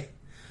Sigh,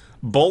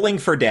 Bowling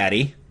for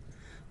Daddy,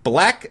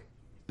 Black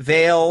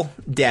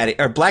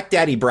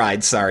Daddy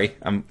Bride, sorry,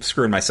 I'm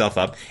screwing myself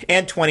up,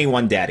 and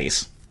 21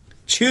 Daddies.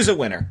 Choose a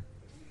winner.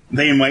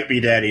 They Might Be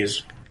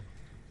Daddies.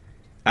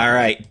 All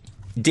right.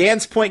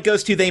 Dan's point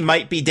goes to They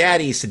Might Be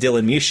Daddies to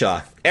Dylan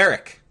Mushaw.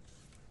 Eric.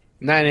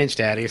 9 Inch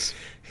Daddies.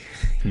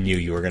 Knew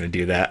you were going to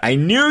do that. I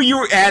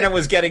knew Anna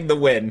was getting the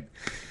win.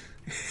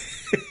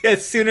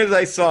 As soon as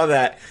I saw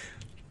that.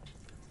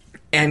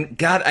 And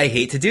God, I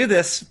hate to do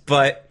this,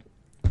 but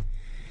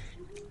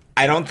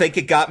I don't think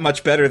it got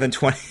much better than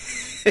 20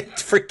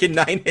 freaking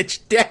 9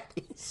 Inch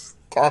Daddies.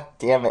 God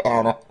damn it,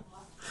 Anna.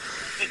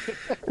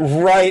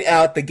 Right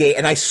out the gate.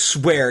 And I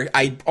swear,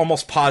 I'm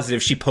almost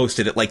positive she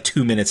posted it like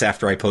 2 minutes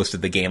after I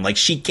posted the game. Like,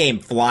 she came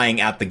flying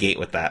out the gate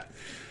with that.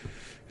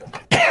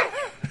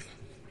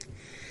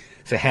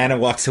 So Hannah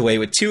walks away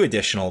with 2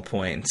 additional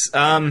points.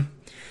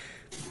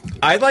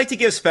 I'd like to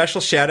give special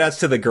shout-outs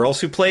to the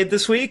girls who played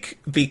this week,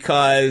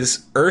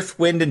 because Earth,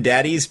 Wind and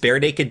Daddies, Bare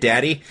Naked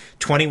Daddy,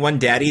 21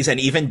 Daddies, and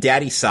even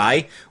Daddy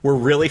Sigh were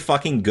really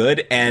fucking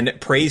good, and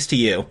praise to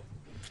you.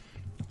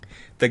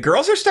 The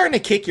girls are starting to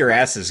kick your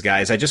asses,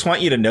 guys. I just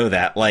want you to know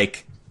that.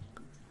 Like,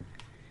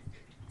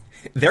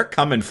 they're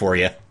coming for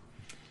you.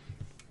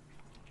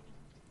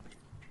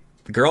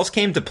 The girls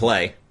came to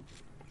play.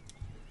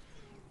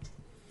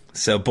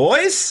 So,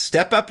 boys,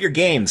 step up your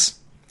games.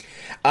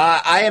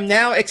 I am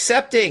now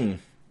accepting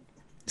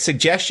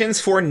suggestions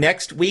for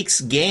next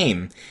week's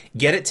game.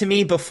 Get it to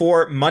me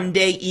before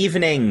Monday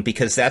evening,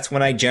 because that's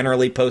when I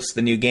generally post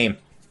the new game.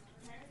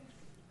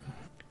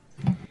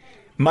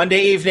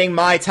 Monday evening,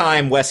 my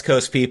time, West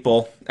Coast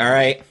people. All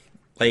right?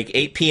 Like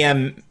 8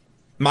 p.m.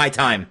 my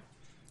time,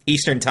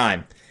 Eastern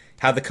time.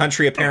 How the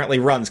country apparently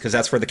runs, because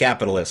that's where the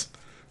capital is.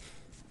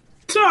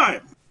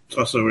 Time! It's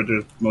also where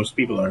most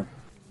people are.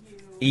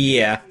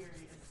 Yeah.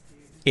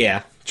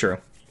 Yeah, true.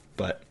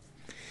 But,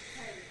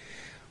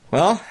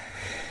 well,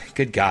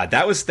 good God.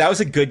 That was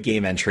a good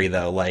game entry,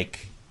 though.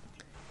 Like,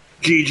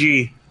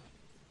 GG.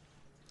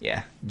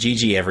 Yeah,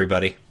 GG,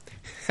 everybody.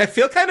 I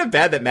feel kind of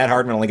bad that Matt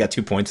Hardman only got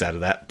 2 points out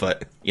of that,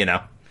 but, you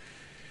know.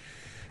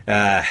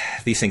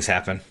 These things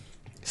happen.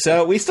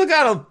 So, we still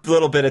got a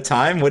little bit of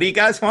time. What do you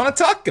guys want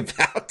to talk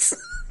about?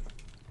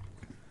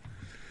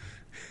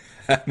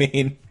 I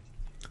mean,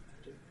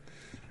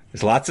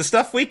 there's lots of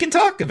stuff we can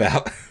talk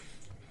about.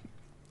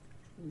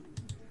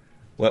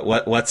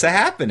 What's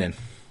happening?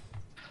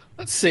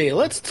 Let's see.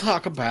 Let's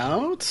talk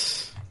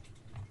about...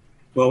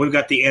 Well, we've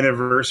got the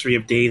anniversary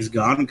of Days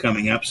Gone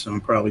coming up, so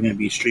I'm probably going to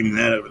be streaming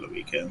that over the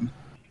weekend.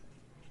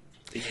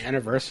 The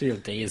anniversary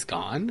of Days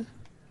Gone?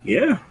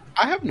 Yeah.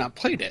 I have not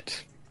played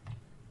it.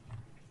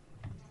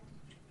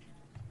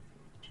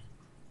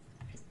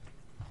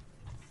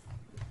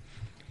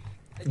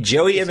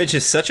 Joey Image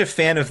is such a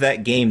fan of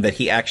that game that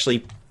he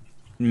actually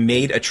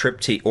made a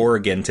trip to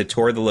Oregon to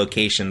tour the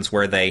locations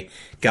where they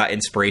got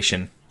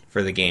inspiration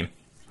for the game.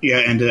 Yeah,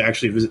 and to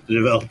actually visit the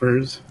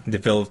developers.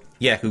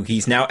 Who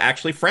he's now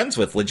actually friends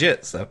with,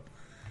 legit, so.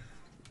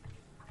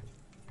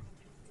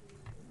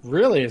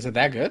 Really? Is it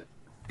that good?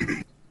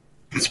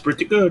 It's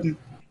pretty good.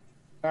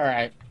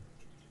 Alright.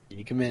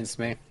 You convinced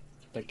me.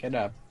 Pick it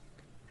up.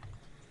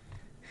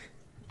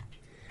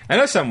 I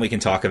know something we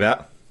can talk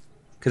about,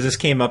 because this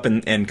came up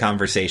in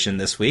conversation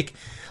this week.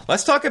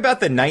 Let's talk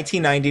about the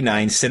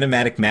 1999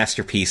 cinematic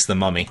masterpiece, The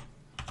Mummy.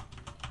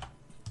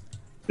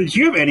 Did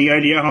you have any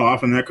idea how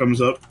often that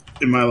comes up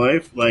in my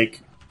life?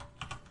 Like,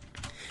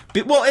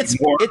 well, it's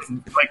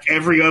like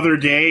every other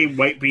day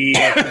might be.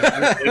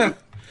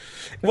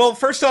 Well,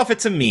 first off,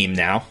 it's a meme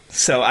now,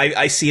 so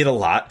I see it a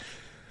lot.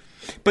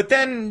 But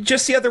then,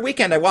 just the other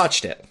weekend, I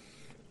watched it,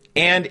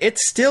 and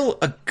it's still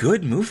a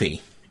good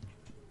movie.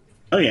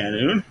 Oh yeah,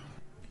 dude.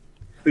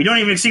 We don't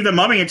even see The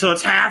Mummy until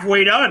it's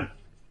halfway done.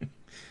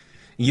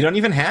 You don't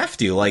even have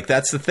to. Like,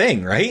 that's the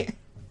thing, right?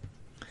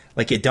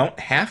 Like, you don't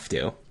have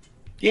to.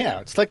 Yeah,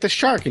 it's like the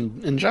shark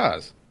in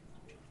Jaws.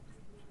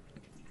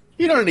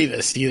 You don't need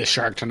to see the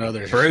shark to know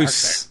there's a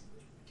shark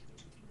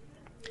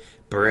there.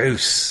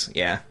 Bruce,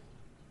 yeah.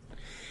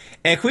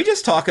 And can we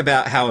just talk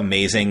about how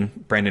amazing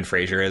Brendan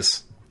Fraser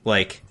is?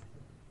 Like,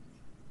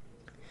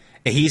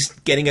 he's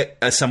getting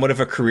a somewhat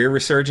of a career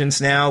resurgence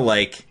now,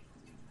 like...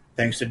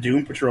 Thanks to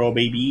Doom Patrol,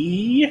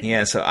 baby.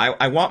 Yeah, so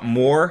I want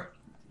more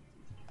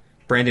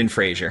Brendan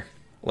Fraser.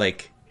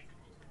 Like,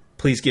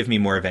 please give me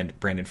more of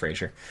Brendan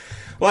Fraser.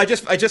 Well, I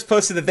just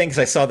posted the thing because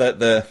I saw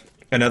the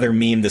another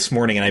meme this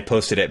morning, and I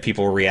posted it.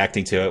 People were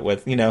reacting to it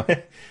with,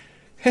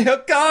 hey,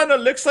 O'Connor,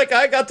 looks like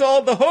I got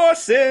all the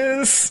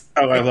horses.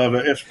 Oh, I love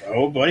it. It's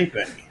buddy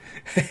Benny.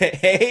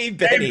 Hey,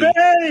 Benny. Hey,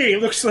 Benny!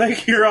 Looks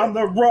like you're on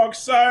the wrong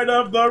side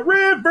of the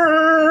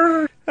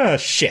river. Oh,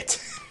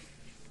 shit.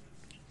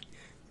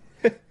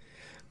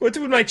 What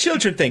would my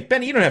children think?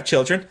 Benny, you don't have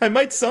children. I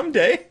might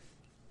someday.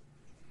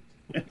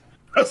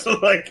 Also,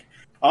 like,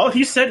 All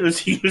he said was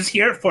he was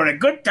here for a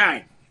good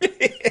time.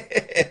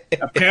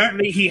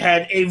 Apparently, he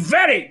had a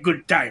very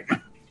good time.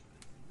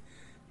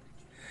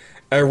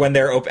 Or when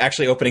they're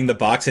actually opening the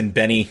box and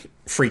Benny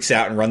freaks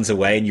out and runs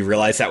away, and you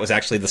realize that was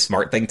actually the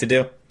smart thing to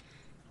do.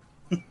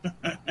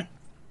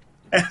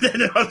 And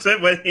then also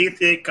when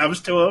he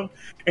comes to him,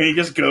 and he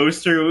just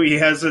goes through, he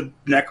has a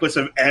necklace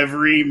of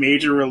every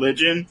major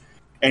religion,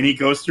 and he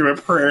goes through a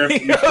prayer of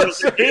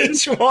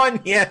Each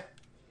one, yeah.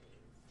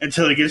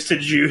 Until he gets to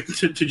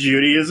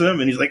Judaism,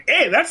 and he's like,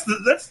 "Hey, that's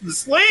the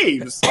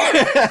slaves."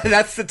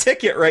 That's the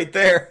ticket right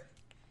there.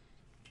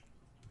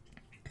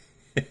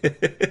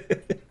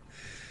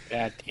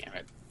 God damn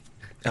it!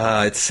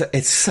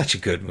 It's such a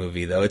good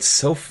movie, though. It's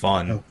so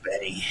fun. Oh,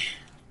 Betty.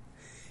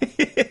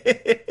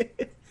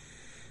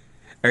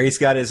 Or he's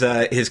got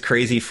his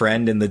crazy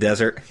friend in the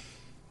desert.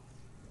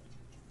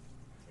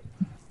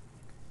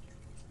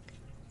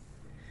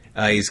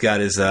 He's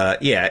got his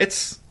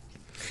it's.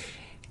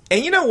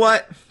 And you know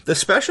what? The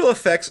special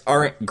effects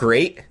aren't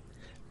great,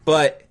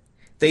 but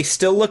they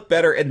still look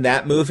better in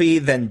that movie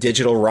than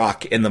Digital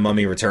Rock in The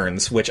Mummy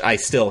Returns, which I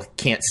still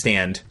can't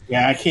stand.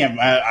 Yeah, I can't.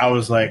 I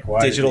was like,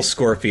 why? Digital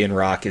Scorpion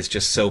Rock is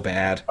just so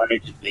bad. Why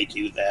did they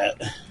do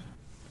that?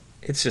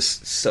 It's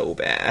just so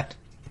bad.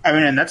 I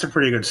mean, and that's a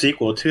pretty good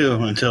sequel too.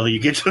 Until you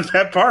get to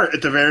that part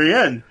at the very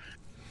end,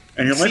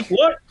 and you're like,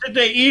 what did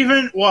they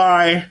even?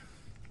 Why?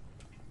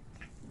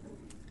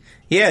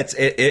 Yeah,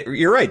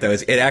 you're right though.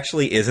 It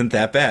actually isn't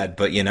that bad,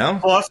 but you know.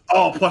 Plus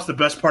the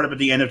best part about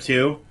the end of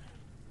 2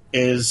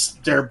 is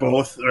they're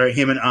both, or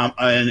him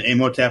and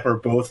Imhotep are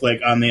both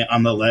like on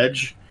the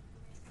ledge,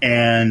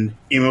 and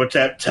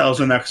Imhotep tells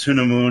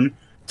Anck-su-namun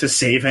to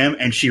save him,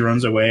 and she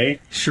runs away.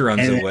 She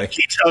runs away.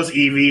 He tells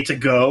Evie to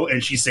go,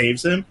 and she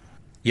saves him.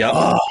 Yep.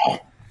 Oh.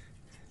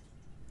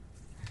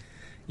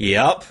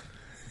 Yep.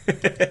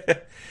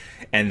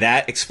 And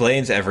that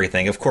explains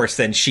everything. Of course,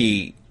 then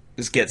she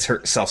gets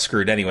herself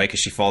screwed anyway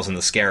because she falls in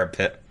the scarab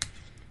pit.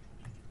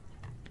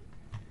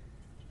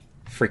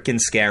 Freaking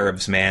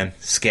scarabs, man.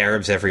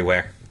 Scarabs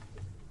everywhere.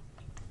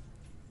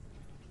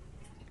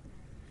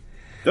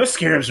 Those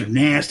scarabs are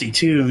nasty,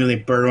 too. They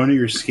burrow under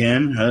your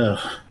skin. Ugh.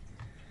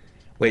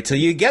 Wait till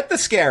you get the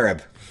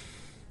scarab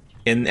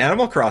in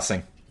Animal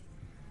Crossing.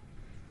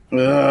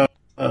 And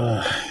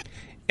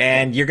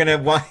you're going to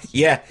want...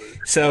 Yeah,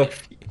 so...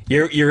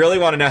 You really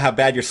want to know how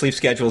bad your sleep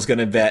schedule is going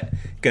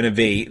to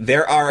be.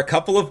 There are a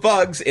couple of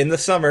bugs in the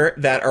summer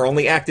that are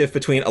only active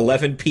between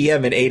 11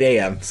 p.m. and 8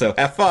 a.m. So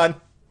have fun.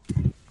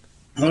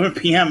 11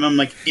 p.m. I'm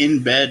like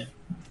in bed,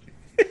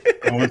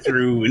 going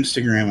through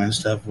Instagram and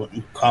stuff,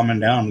 calming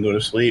down and go to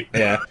sleep.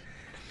 Yeah.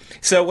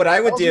 So what I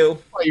would do...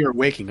 While you were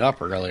waking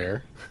up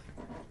earlier.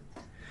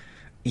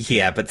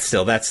 Yeah, but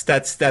still, that's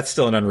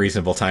still an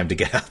unreasonable time to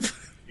get up.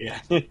 Yeah.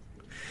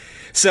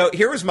 So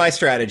here was my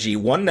strategy.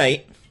 One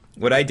night...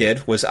 What I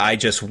did was I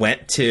just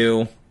went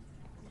to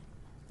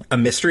a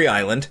mystery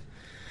island.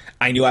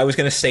 I knew I was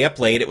going to stay up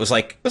late. It was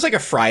like a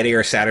Friday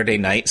or Saturday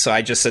night, so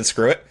I just said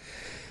screw it.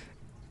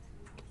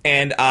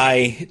 And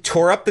I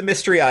tore up the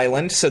mystery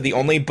island, so the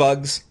only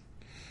bugs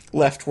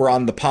left were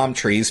on the palm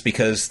trees,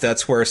 because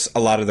that's where a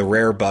lot of the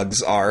rare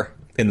bugs are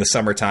in the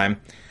summertime,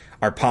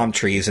 are palm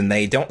trees, and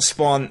they don't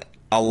spawn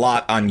a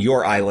lot on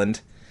your island,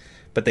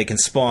 but they can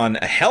spawn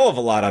a hell of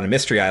a lot on a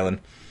mystery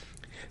island.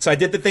 So I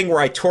did the thing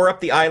where I tore up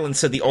the island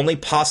so the only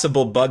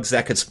possible bugs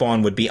that could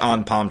spawn would be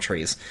on palm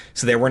trees.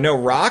 So there were no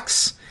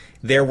rocks,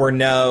 there were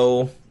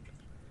no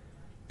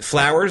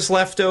flowers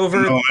left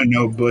over.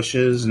 No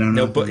bushes,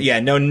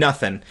 no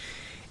nothing.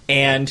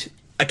 And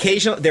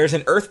occasionally, there's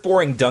an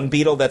earth-boring dung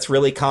beetle that's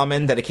really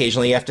common that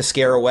occasionally you have to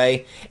scare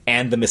away,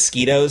 and the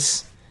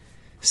mosquitoes.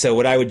 So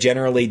what I would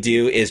generally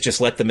do is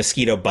just let the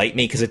mosquito bite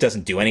me, because it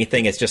doesn't do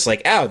anything. It's just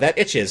like, ow, that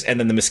itches, and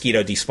then the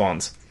mosquito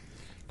despawns.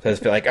 So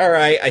it's like, all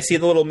right, I see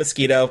the little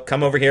mosquito.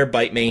 Come over here,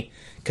 bite me.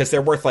 Because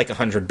they're worth like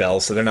 100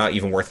 bells, so they're not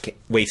even worth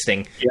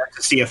wasting. You have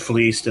to see a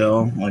flea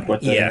still. Like,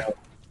 what the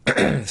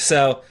hell?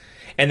 So,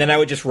 and then I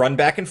would just run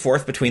back and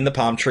forth between the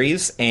palm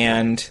trees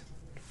and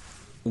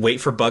wait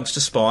for bugs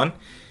to spawn.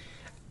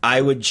 I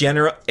would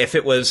if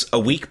it was a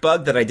weak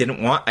bug that I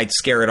didn't want, I'd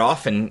scare it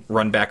off and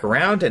run back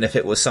around. And if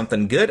it was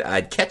something good,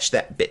 I'd catch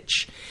that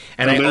bitch.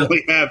 And I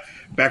literally have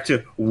back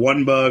to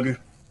one bug,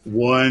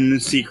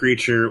 one sea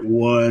creature,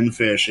 one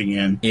fish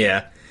again.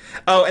 Yeah.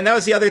 Oh, and that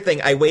was the other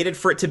thing. I waited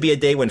for it to be a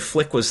day when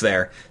Flick was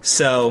there.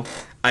 So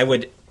I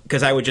would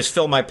just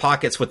fill my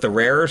pockets with the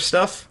rarer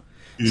stuff.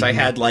 Mm-hmm. So I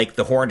had like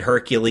the Horned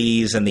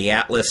Hercules and the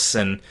Atlas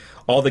and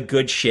all the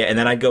good shit. And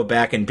then I'd go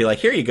back and be like,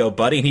 here you go,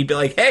 buddy. And he'd be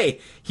like, hey,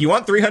 you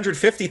want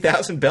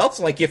 350,000 bells?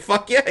 I'm like, yeah,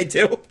 fuck yeah, I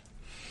do.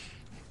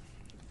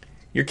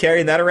 You're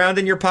carrying that around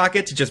in your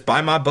pocket to just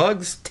buy my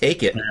bugs?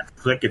 Take it. Yeah,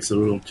 Flick gets a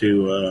little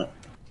too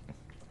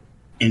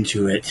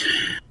into it.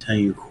 Tell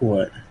you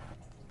what.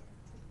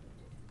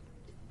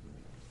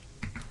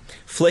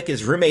 Flick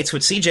is roommates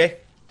with CJ.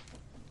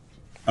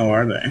 Oh,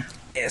 are they?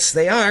 Yes,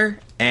 they are.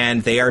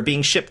 And they are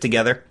being shipped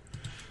together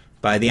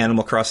by the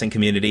Animal Crossing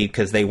community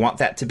because they want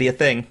that to be a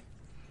thing.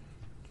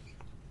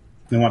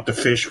 They want the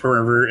fish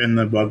pervert and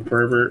the bug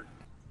pervert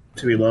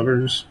to be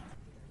lovers.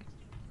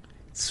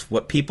 It's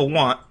what people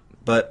want.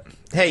 But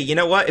hey, you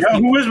know what?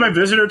 Who was my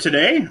visitor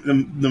today?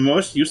 The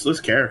most useless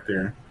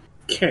character,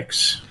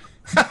 Kix.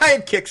 I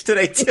had Kix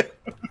today too.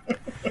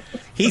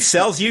 He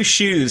sells you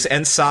shoes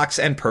and socks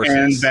and purses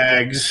and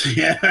bags.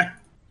 Yeah,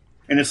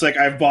 and it's like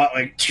I've bought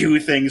like 2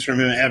 things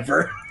from him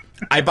ever.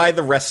 I buy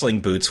the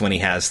wrestling boots when he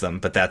has them,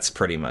 but that's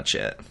pretty much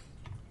it.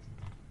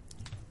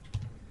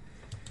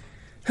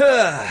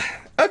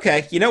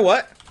 Okay, you know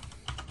what?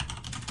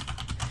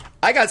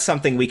 I got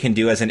something we can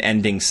do as an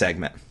ending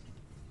segment.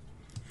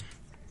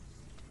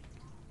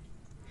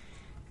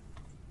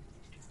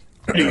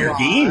 Your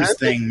games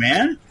thing,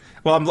 man.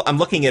 Well, I'm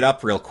looking it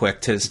up real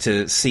quick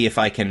to see if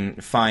I can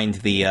find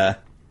the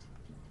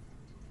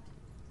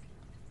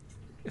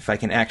if I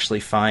can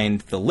actually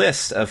find the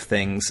list of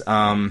things.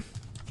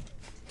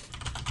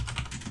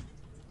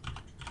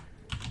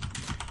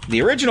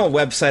 The original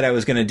website I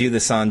was going to do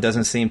this on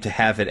doesn't seem to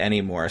have it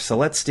anymore, so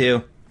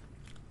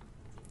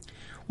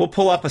we'll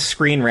pull up a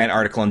Screen Rant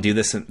article and do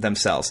this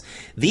themselves.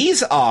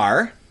 These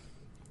are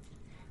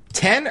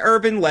 10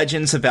 urban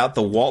legends about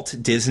the Walt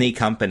Disney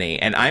Company,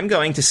 and I'm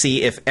going to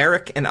see if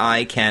Eric and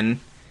I can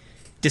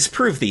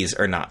disprove these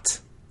or not.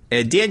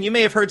 Dan, you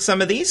may have heard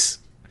some of these,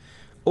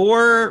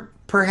 or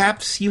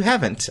perhaps you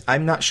haven't.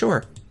 I'm not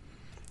sure.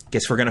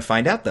 Guess we're going to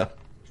find out, though.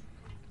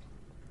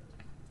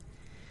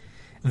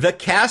 The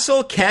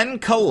castle can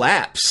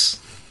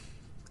collapse.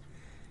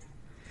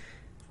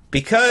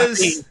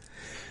 Because...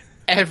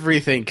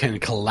 everything can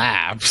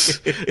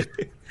collapse.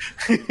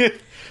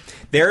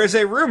 There is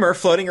a rumor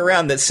floating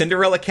around that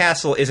Cinderella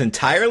Castle is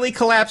entirely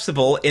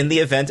collapsible in the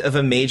event of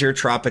a major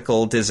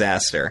tropical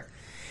disaster.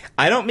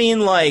 I don't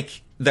mean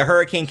like the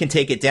hurricane can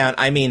take it down.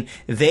 I mean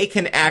they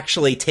can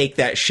actually take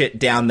that shit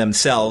down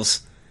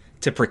themselves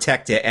to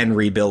protect it and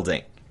rebuild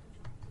it.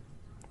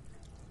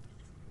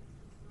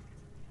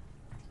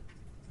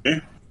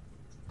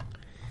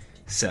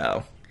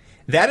 So,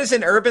 that is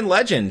an urban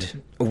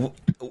legend.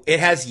 It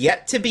has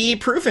yet to be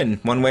proven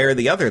one way or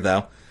the other,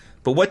 though.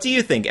 But what do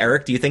you think,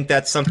 Eric? Do you think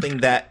that's something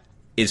that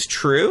is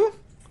true?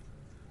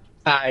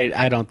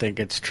 I don't think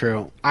it's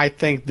true. I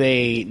think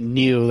they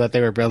knew that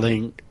they were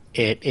building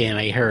it in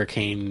a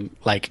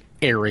hurricane-like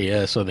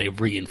area, so they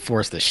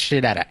reinforced the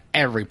shit out of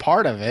every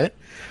part of it.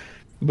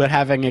 But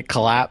having it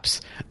collapse,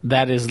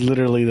 that is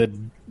literally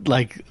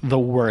the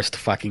worst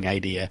fucking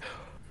idea.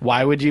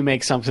 Why would you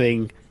make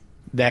something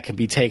that can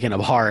be taken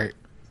apart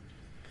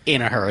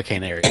in a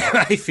hurricane area?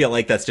 I feel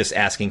like that's just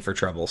asking for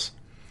troubles.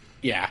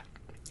 Yeah.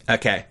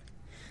 Okay.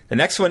 The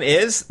next one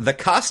is, the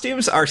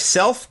costumes are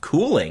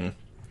self-cooling.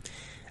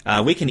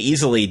 We can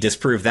easily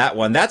disprove that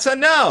one. That's a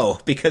no,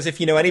 because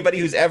if you know anybody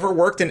who's ever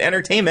worked in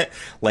entertainment,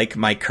 like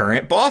my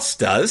current boss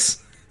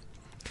does,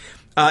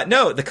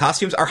 no, the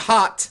costumes are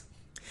hot.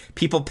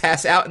 People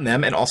pass out in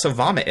them and also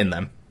vomit in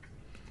them.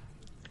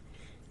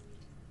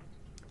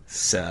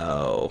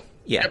 So,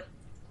 yeah.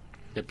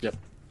 Yep.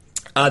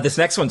 This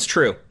next one's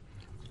true.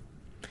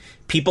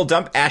 People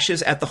dump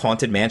ashes at the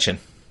Haunted Mansion.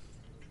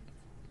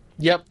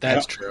 Yep,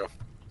 that's true.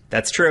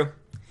 That's true.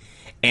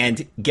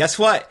 And guess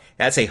what?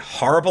 That's a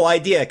horrible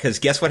idea, because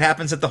guess what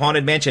happens at the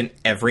Haunted Mansion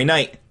every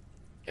night?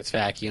 It's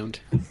vacuumed.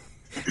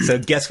 So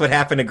guess what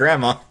happened to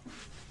Grandma?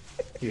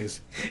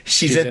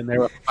 She's in there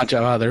with a bunch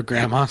of other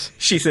grandmas.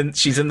 She's in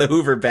the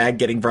Hoover bag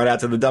getting brought out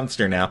to the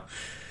dumpster now.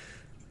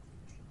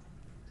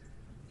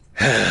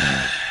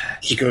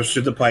 She goes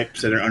through the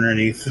pipes that are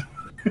underneath,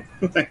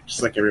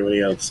 just like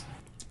everybody else.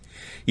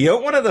 You know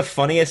what one of the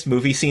funniest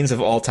movie scenes of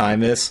all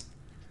time is?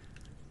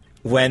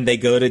 When they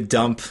go to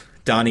dump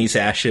Donnie's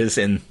ashes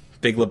in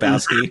Big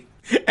Lebowski,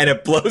 and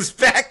it blows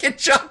back in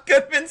John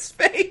Goodman's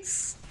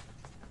face.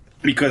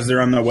 Because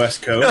they're on the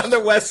West Coast? On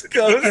the West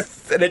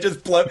Coast, and it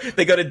just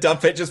they go to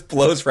dump it, just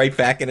blows right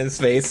back in his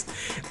face.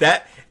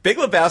 That Big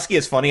Lebowski,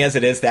 as funny as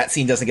it is, that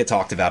scene doesn't get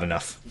talked about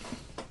enough.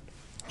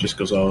 Just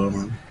goes all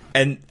over.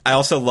 And I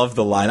also love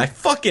the line, I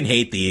fucking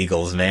hate the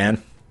Eagles,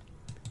 man.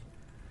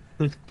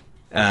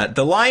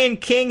 The Lion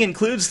King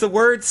includes the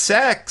word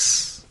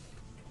sex.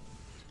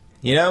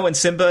 You know, when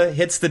Simba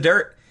hits the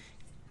dirt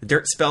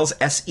spells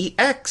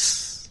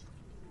S-E-X.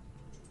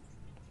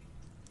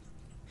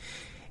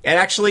 It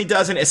actually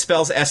doesn't. It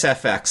spells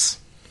S-F-X.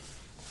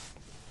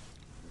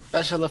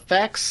 Special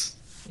effects?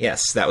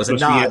 Yes, that was a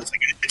nod.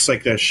 It's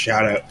like a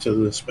shout-out to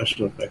the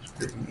special effects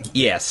group.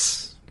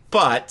 Yes,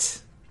 but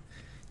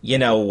you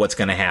know what's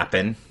going to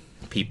happen.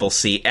 People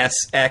see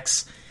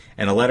S-X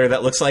and a letter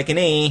that looks like an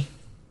E.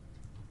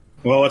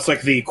 Well, it's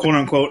like the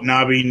quote-unquote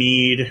Nabi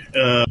need.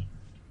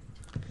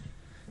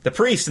 The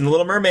priest in The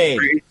Little Mermaid.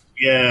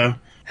 Yeah.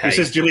 He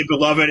says, dearly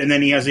beloved, and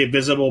then he has a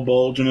visible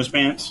bulge in his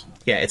pants.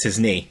 Yeah, it's his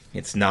knee.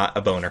 It's not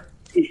a boner.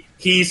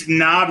 He's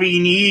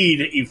Nabi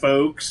need, you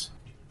folks.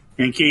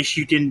 In case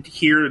you didn't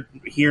hear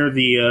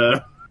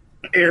the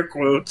air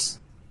quotes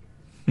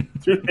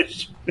through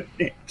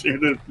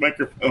the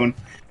microphone,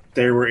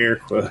 there were air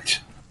quotes.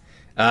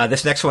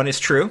 This next one is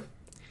true.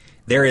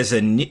 There is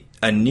a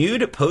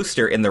nude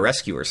poster in The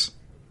Rescuers.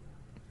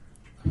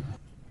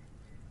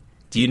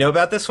 Do you know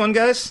about this one,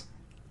 guys?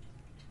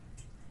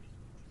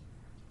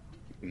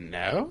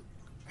 No.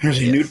 There's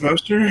a nude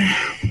poster.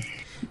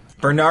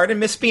 Bernard and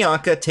Miss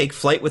Bianca take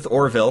flight with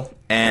Orville,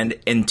 and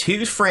in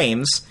 2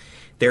 frames,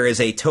 there is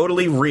a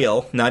totally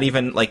real, not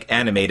even like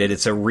animated,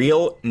 it's a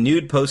real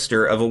nude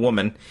poster of a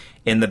woman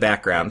in the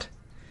background.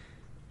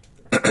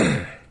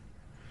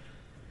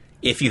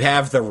 If you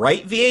have the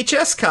right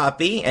VHS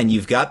copy and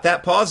you've got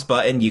that pause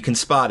button, you can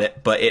spot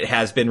it, but it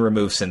has been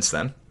removed since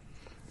then.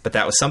 But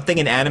that was something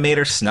an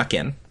animator snuck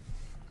in.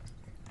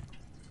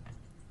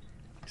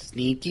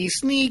 Sneaky,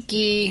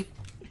 sneaky.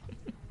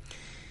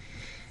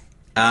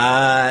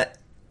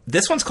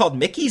 This one's called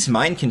Mickey's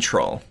Mind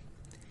Control.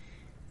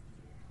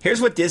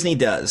 Here's what Disney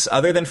does.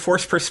 Other than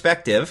forced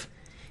perspective,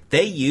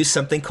 they use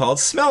something called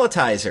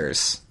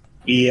smellitizers.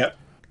 Yep.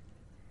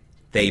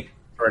 They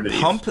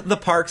pump the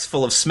parks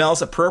full of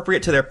smells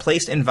appropriate to their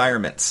placed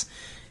environments,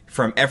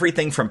 from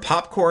everything from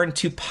popcorn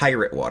to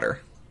pirate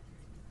water.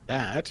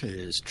 That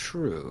is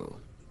true.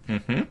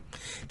 Mm-hmm.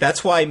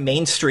 That's why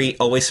Main Street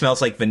always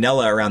smells like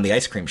vanilla around the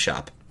ice cream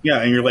shop.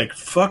 Yeah, and you're like,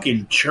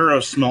 fucking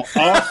churros smell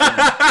awesome.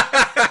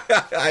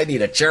 I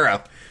need a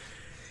churro.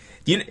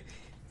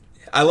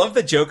 I love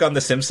the joke on The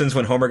Simpsons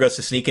when Homer goes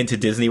to sneak into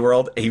Disney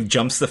World. He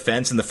jumps the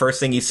fence, and the first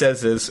thing he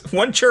says is,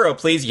 "1 churro,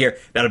 please." You hear,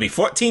 "That'll be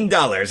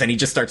 $14," and he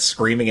just starts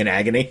screaming in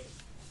agony.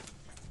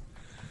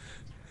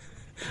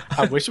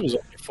 I wish it was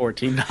only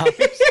 $14.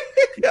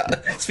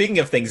 Yeah. Speaking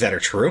of things that are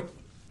true.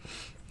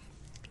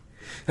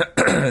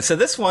 So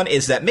this one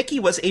is that Mickey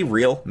was a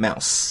real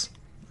mouse.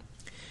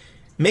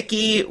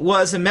 Mickey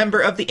was a member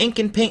of the Ink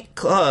and Paint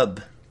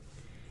Club.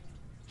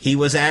 He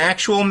was an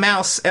actual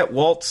mouse at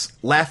Walt's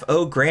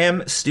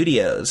Laugh-O-Gram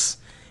Studios.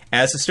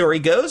 As the story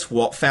goes,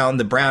 Walt found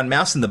the brown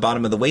mouse in the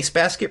bottom of the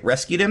wastebasket,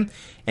 rescued him,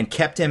 and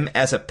kept him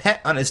as a pet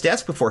on his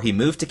desk before he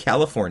moved to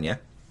California.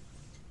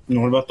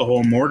 And what about the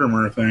whole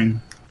Mortimer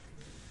thing?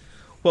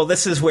 Well,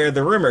 this is where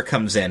the rumor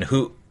comes in.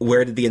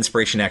 Where did the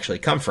inspiration actually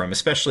come from?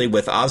 Especially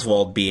with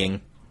Oswald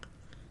being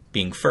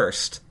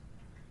first.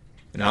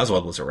 And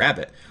Oswald was a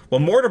rabbit. Well,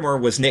 Mortimer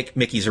was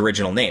Mickey's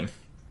original name.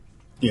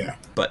 Yeah.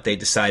 But they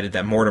decided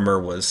that Mortimer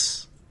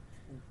was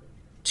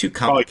too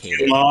complicated.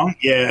 Too long?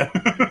 Yeah.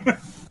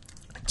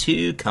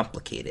 Too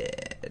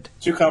complicated.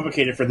 Too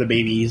complicated for the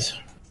babies.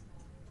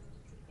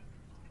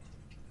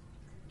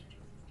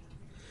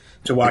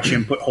 To watch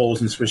him put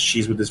holes in Swiss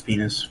cheese with his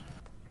penis.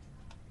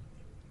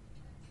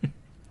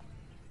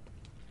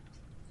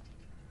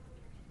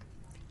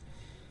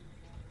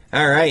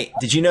 All right.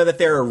 Did you know that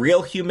there are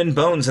real human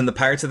bones in the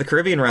Pirates of the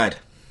Caribbean ride?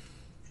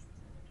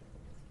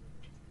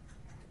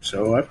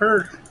 So I've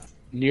heard.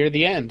 Near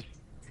the end.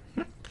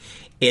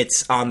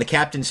 It's on the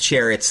captain's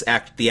chair. It's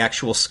the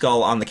actual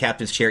skull on the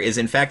captain's chair is,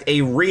 in fact,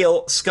 a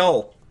real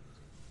skull.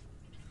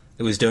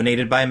 It was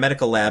donated by a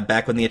medical lab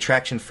back when the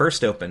attraction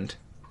first opened.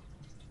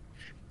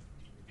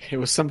 It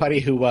was somebody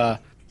who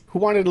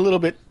wanted a little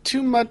bit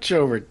too much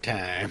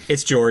overtime.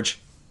 It's George.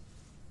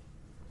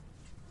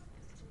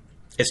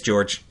 It's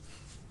George.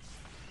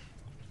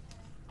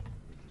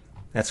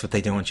 That's what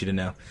they don't want you to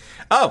know.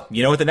 Oh,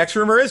 you know what the next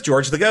rumor is?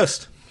 George the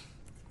Ghost.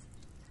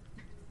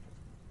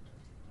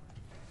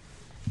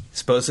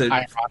 Supposed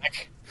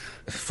Ironic.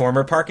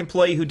 former park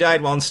employee who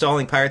died while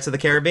installing Pirates of the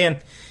Caribbean.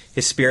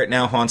 His spirit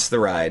now haunts the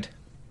ride.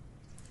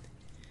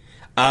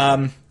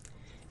 I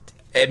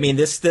mean,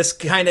 this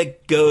kind of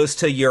goes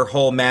to your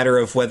whole matter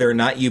of whether or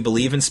not you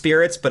believe in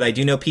spirits, but I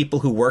do know people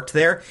who worked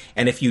there,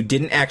 and if you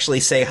didn't actually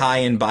say hi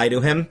and bye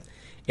to him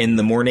in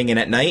the morning and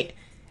at night,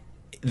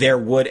 there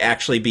would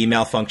actually be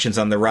malfunctions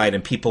on the ride,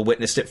 and people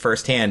witnessed it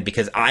firsthand,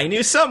 because I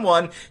knew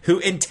someone who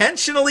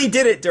intentionally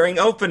did it during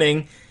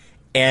opening,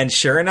 and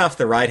sure enough,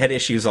 the ride had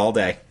issues all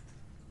day.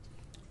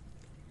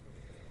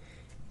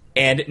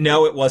 And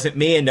no, it wasn't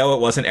me, and no,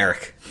 it wasn't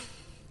Eric.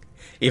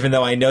 Even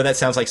though I know that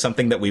sounds like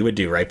something that we would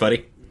do, right,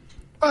 buddy?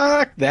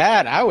 Fuck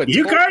that. I would.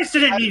 You guys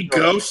didn't need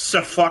ghosts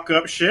to fuck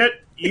up shit.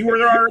 You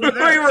were already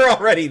there. We were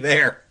already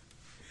there.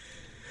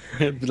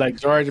 Be like,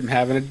 George, I'm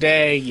having a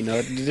day. You know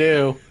what to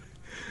do.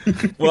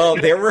 Well,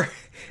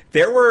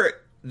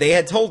 they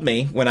had told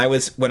me when I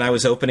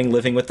was opening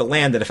Living with the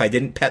Land that if I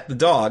didn't pet the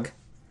dog,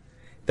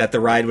 that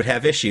the ride would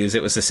have issues.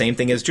 It was the same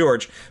thing as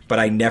George, but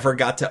I never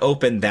got to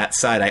open that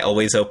side. I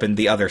always opened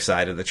the other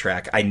side of the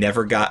track. I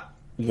never got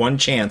one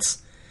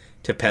chance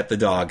to pet the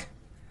dog.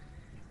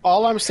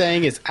 All I'm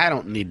saying is I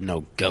don't need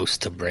no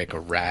ghost to break a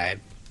ride.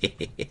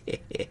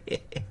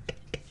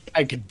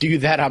 I could do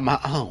that on my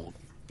own.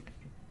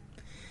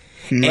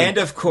 And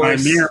of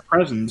course, my mere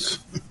presence.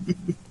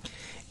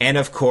 And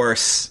of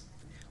course,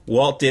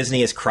 Walt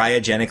Disney is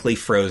cryogenically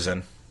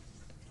frozen.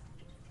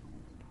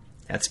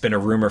 That's been a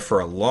rumor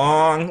for a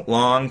long,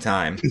 long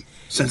time.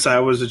 Since I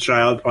was a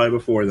child, probably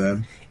before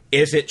then.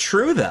 Is it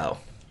true, though?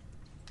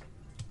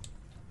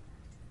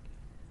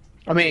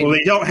 I mean, Well,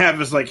 they don't have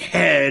his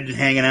head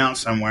hanging out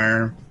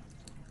somewhere.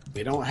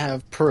 we don't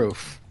have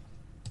proof.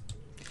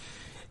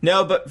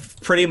 No, but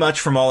pretty much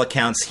from all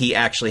accounts, he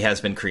actually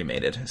has been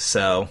cremated.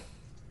 So,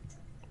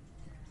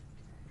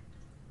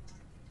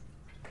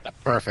 A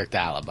perfect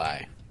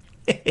alibi.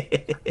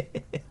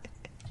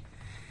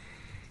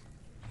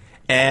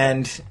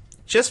 and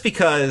just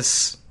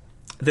because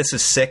this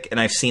is sick, and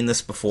I've seen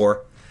this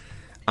before.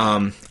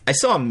 I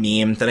saw a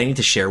meme that I need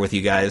to share with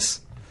you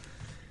guys,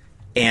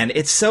 and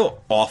it's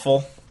so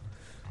awful,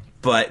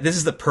 but this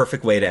is the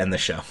perfect way to end the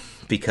show,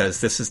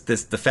 because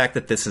the fact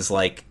that this is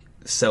like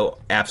so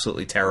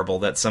absolutely terrible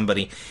that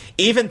somebody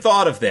even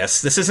thought of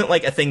this. This isn't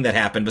like a thing that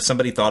happened, but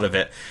somebody thought of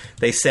it.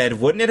 They said,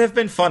 wouldn't it have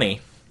been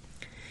funny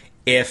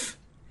if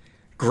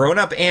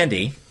grown-up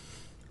Andy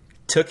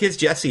took his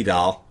Jessie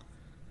doll,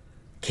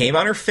 came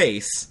on her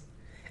face,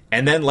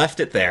 and then left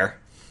it there,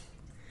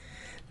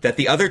 that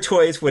the other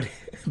toys would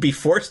be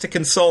forced to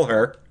console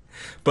her,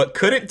 but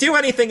couldn't do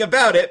anything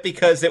about it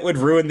because it would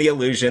ruin the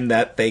illusion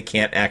that they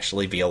can't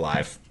actually be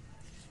alive.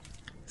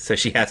 So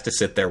she has to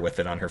sit there with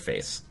it on her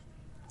face.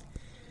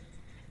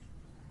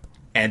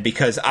 And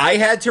because I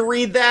had to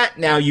read that,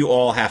 now you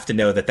all have to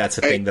know that that's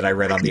a thing that I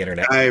read on the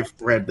internet. I've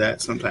read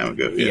that some time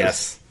ago.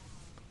 Yes.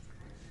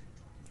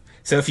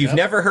 So if you've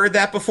never heard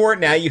that before,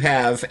 now you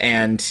have,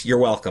 and you're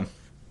welcome.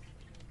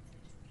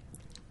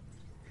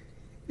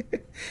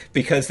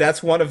 Because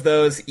that's one of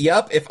those,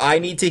 yep, if I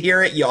need to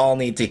hear it, you all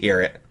need to hear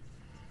it.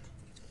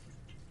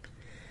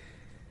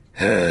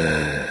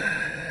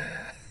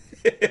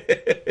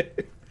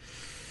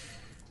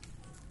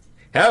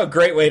 How a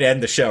great way to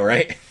end the show,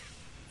 right?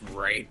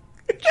 Right.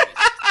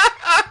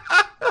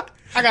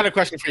 I got a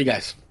question for you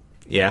guys.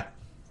 Yeah.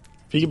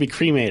 If you could be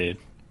cremated,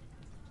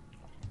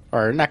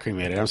 or not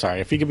cremated, I'm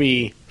sorry, if you could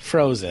be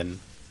frozen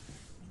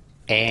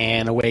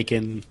and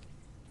awaken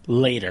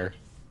later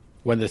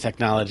when the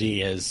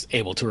technology is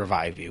able to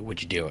revive you,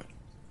 would you do it?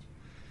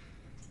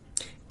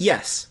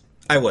 Yes,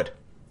 I would.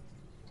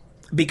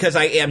 Because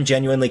I am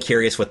genuinely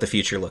curious what the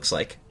future looks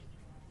like.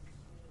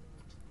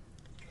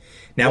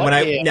 Now,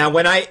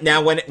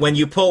 when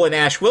you pull an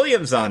Ash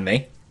Williams on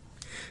me,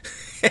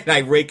 and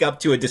I wake up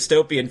to a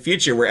dystopian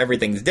future where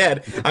everything's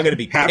dead, I'm going to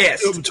be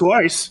pissed.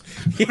 Twice.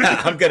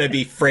 Yeah, I'm going to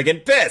be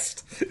friggin'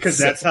 pissed. Because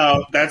that's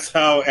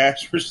how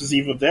Ash vs.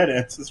 Evil Dead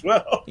ends as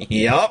well.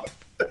 Yup.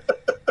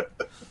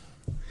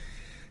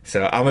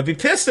 So I'm going to be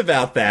pissed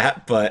about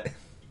that, but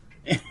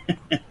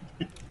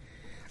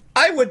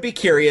I would be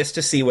curious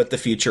to see what the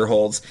future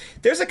holds.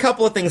 There's a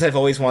couple of things I've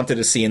always wanted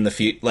to see in the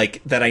future,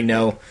 like that I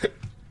know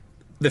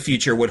the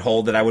future would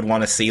hold that I would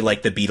want to see,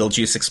 like the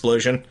Beetlejuice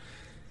explosion.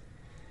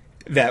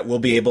 That will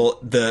be able,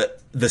 the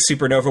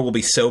supernova will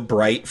be so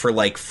bright for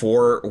like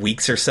 4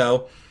 weeks or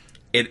so,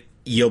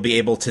 you'll be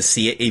able to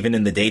see it even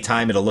in the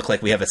daytime. It'll look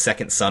like we have a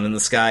second sun in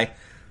the sky.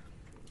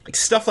 Like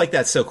stuff like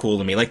that's so cool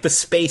to me. Like the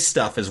space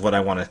stuff is what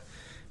I want to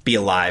be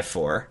alive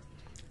for.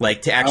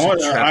 Like to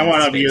actually I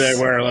want to be there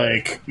where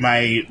like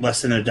my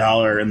less than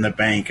 $1 in the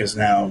bank is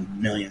now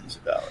millions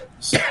of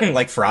dollars.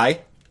 Like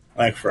Fry?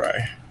 Like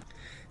Fry.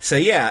 So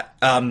yeah,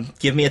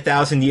 give me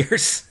 1,000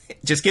 years.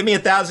 Just give me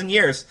 1,000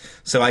 years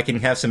so I can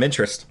have some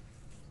interest.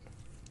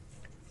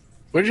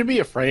 Would you be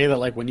afraid that,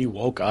 like, when you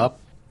woke up,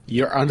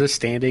 your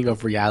understanding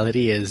of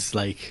reality is,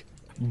 like,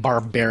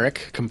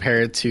 barbaric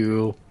compared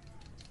to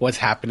what's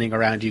happening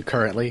around you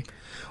currently?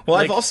 Well,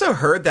 like, I've also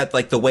heard that,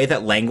 like, the way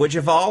that language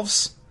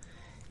evolves,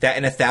 that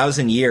in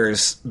 1,000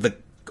 years,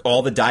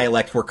 all the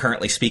dialect we're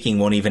currently speaking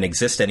won't even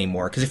exist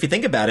anymore. Because if you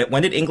think about it,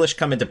 when did English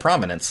come into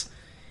prominence?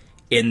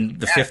 In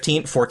the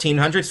 1400s,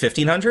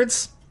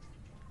 1500s?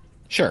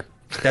 Sure.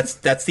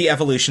 That's the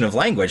evolution of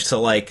language.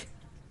 So like,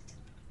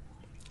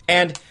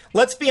 and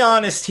let's be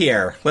honest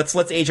here. Let's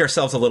age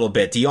ourselves a little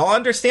bit. Do y'all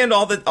understand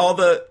all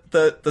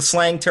the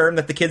slang term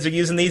that the kids are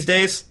using these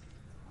days?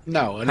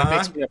 No, and it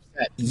makes me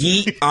upset.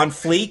 Yeet, on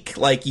fleek,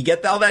 like you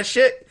get all that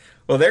shit.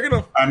 Well, they're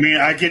gonna. I mean,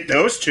 I get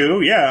those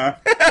too. Yeah.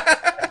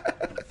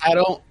 I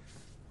don't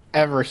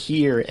ever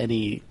hear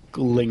any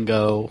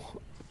lingo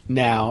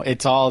now.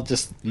 It's all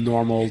just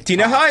normal. Do you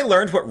know how I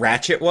learned what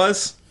ratchet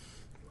was?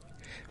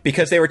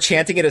 Because they were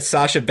chanting it as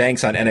Sasha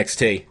Banks on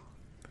NXT.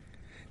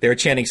 They were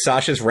chanting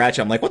Sasha's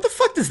ratchet. I'm like, what the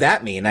fuck does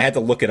that mean? I had to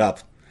look it up.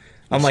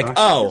 I'm like,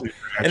 oh.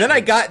 And then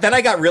I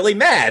got really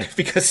mad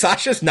because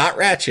Sasha's not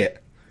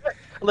ratchet.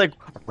 Like,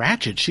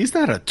 ratchet? She's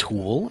not a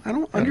tool. I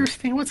don't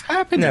understand what's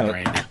happening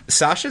right now.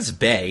 Sasha's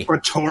bae.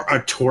 A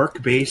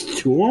torque-based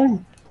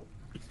tool?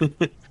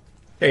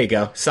 There you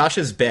go.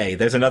 Sasha's bae.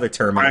 There's another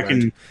term. I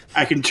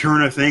can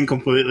turn a thing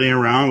completely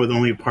around with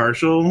only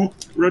partial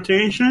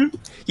rotation.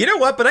 You know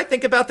what? But I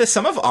think about this.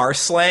 Some of our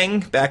slang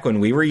back when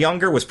we were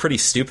younger was pretty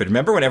stupid.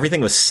 Remember when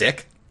everything was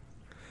sick?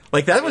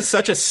 Like that was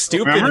such a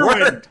stupid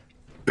word.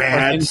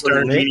 Bad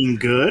started meaning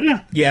good.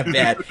 Yeah,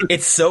 bad.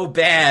 It's so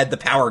bad. The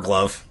Power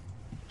Glove.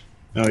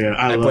 Oh yeah,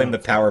 I blame the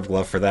Power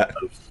Glove for that.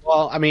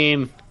 Well, I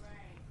mean,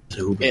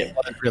 it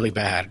wasn't really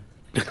bad.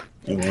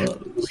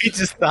 We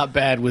just thought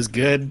bad was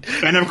good.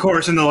 And of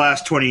course, in the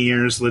last 20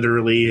 years,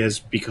 literally has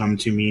become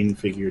to mean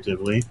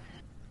figuratively.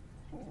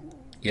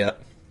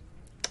 Yep.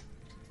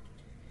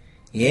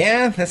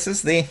 Yeah, this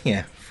is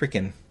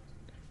freaking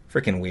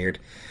weird.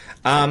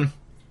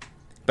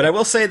 But I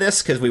will say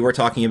this, because we were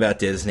talking about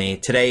Disney.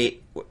 Today,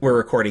 we're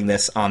recording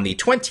this on the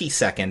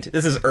 22nd.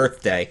 This is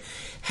Earth Day.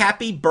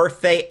 Happy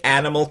birthday,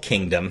 Animal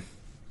Kingdom.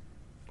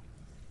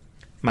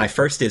 My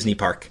first Disney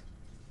park.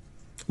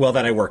 Well,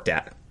 that I worked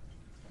at.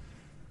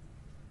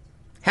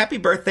 Happy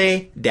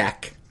birthday,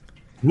 Dak.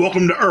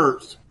 Welcome to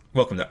Earth.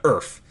 Welcome to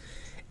Earth.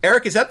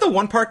 Eric, is that the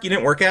one park you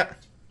didn't work at?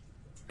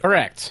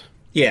 Correct.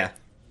 Yeah.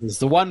 It's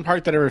the one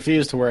part that I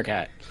refused to work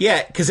at.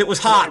 Yeah, because it was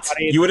hot.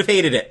 You would have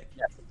hated it.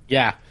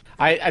 Yeah.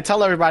 I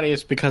tell everybody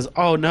it's because,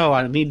 oh no,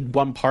 I need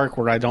one park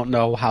where I don't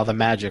know how the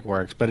magic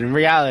works. But in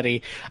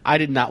reality, I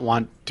did not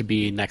want to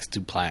be next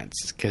to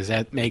plants because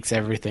that makes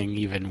everything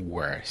even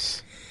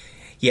worse.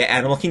 Yeah,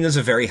 Animal Kingdom is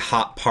a very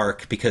hot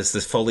park because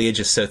the foliage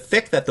is so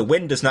thick that the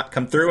wind does not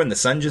come through and the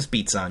sun just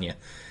beats on you.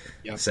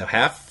 Yep. So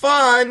have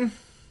fun.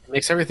 It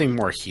makes everything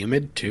more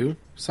humid too,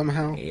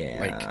 somehow. Yeah.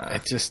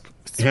 Like, it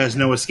has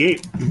no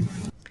escape.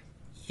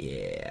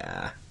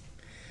 Yeah.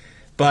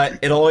 But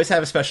it'll always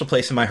have a special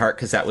place in my heart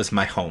because that was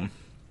my home.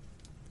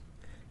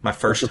 My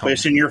first special home.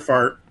 place in your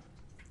fart.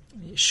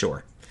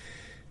 Sure.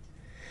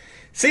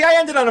 See, I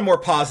ended on a more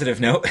positive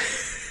note.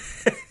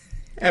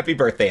 Happy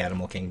birthday,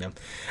 Animal Kingdom.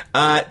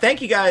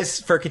 Thank you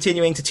guys for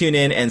continuing to tune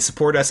in and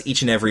support us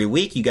each and every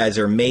week. You guys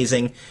are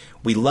amazing.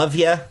 We love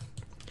you.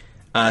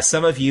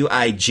 Some of you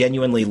I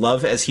genuinely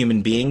love as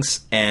human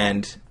beings,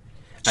 and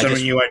some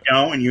of you I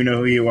don't, and you know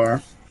who you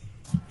are.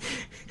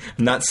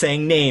 I'm not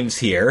saying names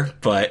here,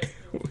 but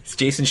is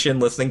Jason Shin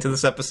listening to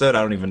this episode?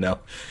 I don't even know.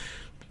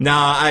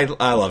 Nah,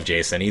 I love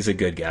Jason. He's a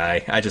good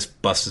guy. I just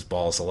bust his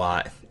balls a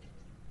lot.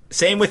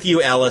 Same with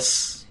you,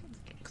 Ellis,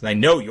 because I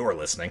know you're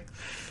listening.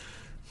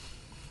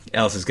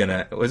 Ellis is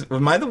gonna...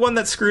 Am I the one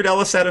that screwed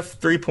Ellis out of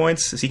 3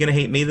 points? Is he gonna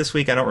hate me this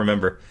week? I don't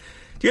remember.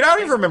 Dude, I don't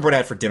even remember what I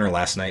had for dinner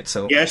last night,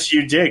 so... Yes,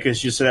 you did,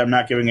 because you said I'm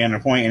not giving Anna a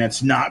point, and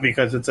it's not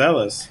because it's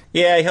Ellis.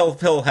 Yeah,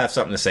 he'll have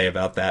something to say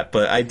about that,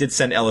 but I did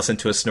send Ellis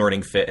into a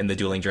snorting fit in the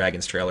Dueling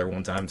Dragons trailer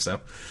one time,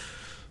 so...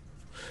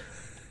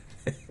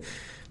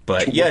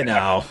 But, yeah,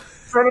 no.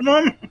 Front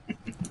of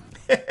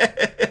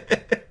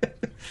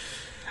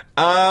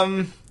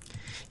him?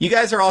 You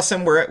guys are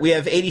awesome. We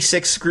have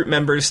 86 group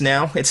members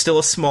now. It's still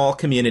a small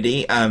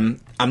community.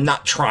 I'm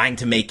not trying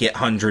to make it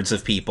hundreds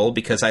of people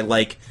because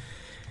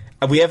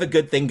we have a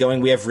good thing going.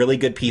 We have really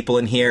good people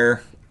in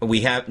here.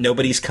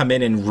 Nobody's come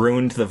in and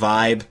ruined the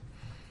vibe.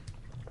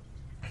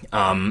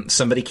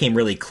 Somebody came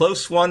really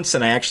close once,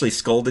 and I actually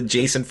scolded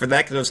Jason for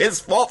that because it was his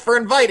fault for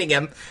inviting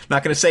him.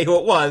 Not going to say who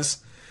it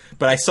was,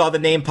 but I saw the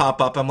name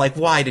pop up. I'm like,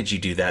 why did you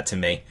do that to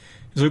me?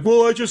 He's like,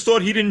 well, I just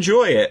thought he'd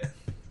enjoy it.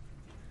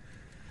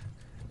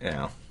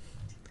 Yeah.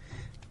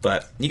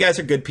 But you guys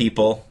are good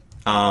people.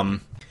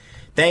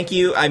 Thank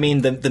you. I mean,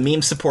 the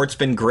meme support's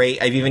been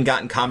great. I've even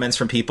gotten comments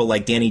from people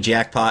like Danny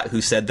Jackpot who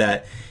said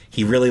that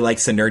he really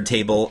likes the Nerd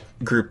Table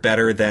group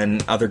better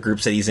than other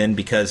groups that he's in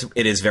because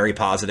it is very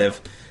positive.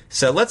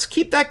 So let's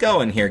keep that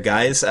going here,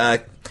 guys.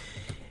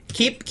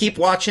 Keep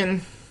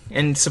watching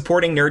and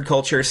supporting nerd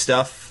culture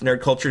stuff.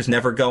 Nerd culture's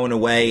never going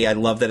away. I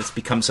love that it's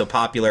become so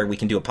popular. We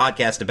can do a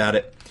podcast about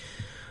it.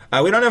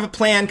 We don't have a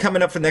plan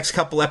coming up for the next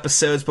couple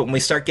episodes, but when we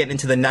start getting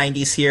into the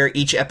 90s here,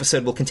 each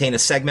episode will contain a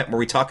segment where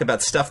we talk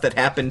about stuff that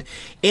happened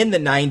in the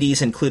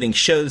 90s, including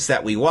shows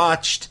that we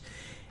watched,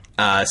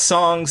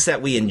 songs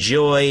that we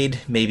enjoyed,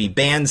 maybe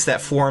bands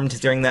that formed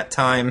during that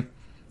time.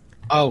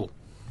 Oh,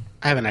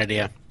 I have an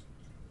idea.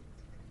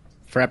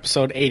 For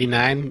episode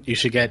 89, you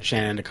should get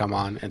Shannon to come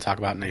on and talk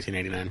about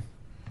 1989.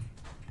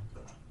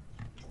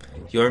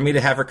 You want me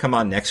to have her come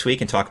on next week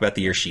and talk about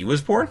the year she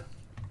was born?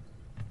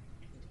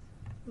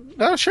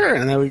 Oh, sure,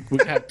 and then we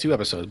could have 2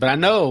 episodes. But I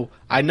know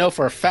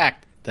for a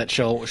fact that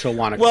she'll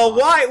want to. Well,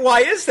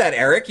 why is that,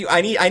 Eric?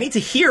 I need to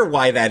hear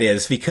why that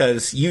is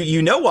because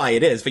you know why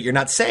it is, but you're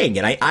not saying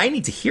it. I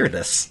need to hear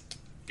this.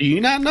 Do you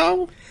not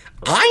know?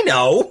 I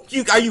know.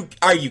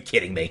 Are you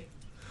kidding me?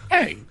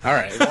 Hey, all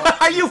right. Well,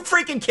 are you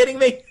freaking kidding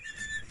me?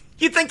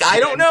 You think I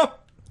don't know?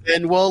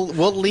 Then we'll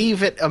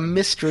leave it a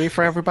mystery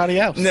for everybody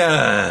else. All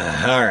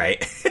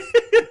right.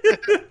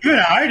 Even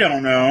I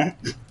don't know.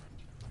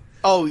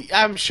 Oh,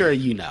 I'm sure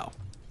you know.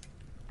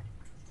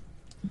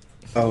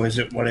 Oh, is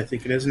it what I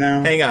think it is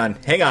now? Hang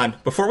on.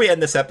 Before we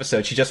end this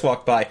episode, she just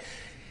walked by.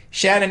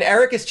 Shannon,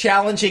 Eric is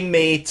challenging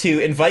me to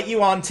invite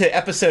you on to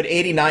episode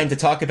 89 to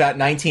talk about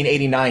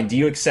 1989. Do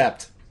you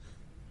accept?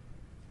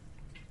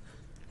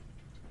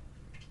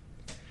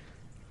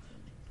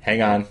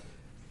 Hang on.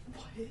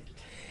 What?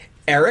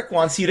 Eric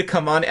wants you to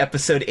come on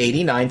episode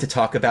 89 to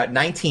talk about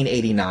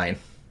 1989.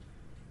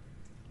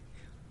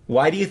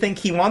 Why do you think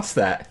he wants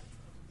that?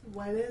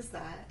 What is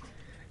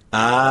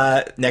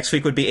that? Next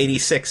week would be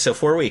 86, so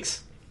 4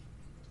 weeks.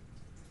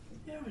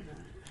 Yeah, why not?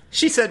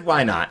 She said,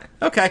 why not?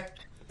 Okay,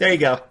 there you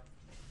go.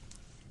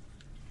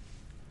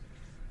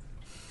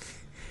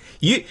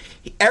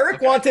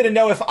 Eric wanted to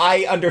know if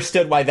I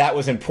understood why that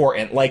was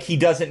important. Like, he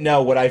doesn't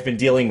know what I've been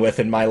dealing with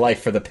in my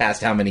life for the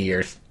past how many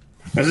years.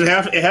 Does it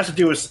has to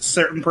do with a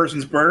certain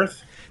person's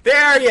birth?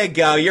 There you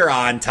go, you're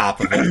on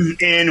top of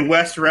it. In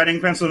West Reading,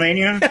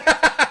 Pennsylvania?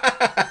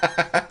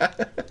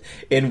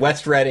 In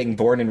West Reading,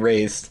 born and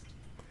raised.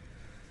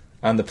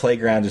 On the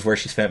playground is where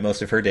she spent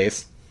most of her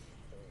days.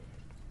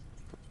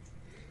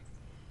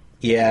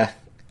 Yeah.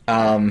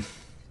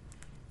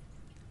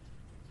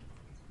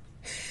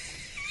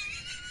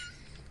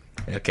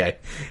 Okay.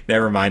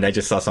 Never mind. I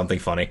just saw something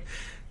funny.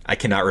 I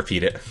cannot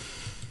repeat it.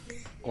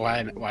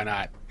 Why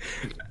not?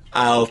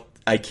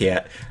 I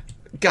can't.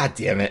 God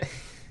damn it.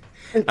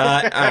 All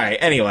right.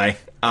 Anyway,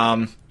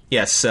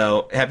 yes.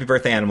 So, happy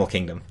birthday, Animal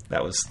Kingdom.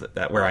 That was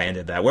where I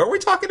ended that. What were we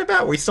talking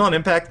about? Were we still on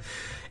Impact?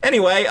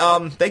 Anyway,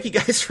 thank you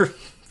guys for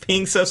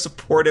being so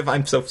supportive.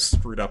 I'm so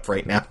screwed up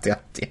right now.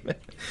 God damn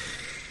it.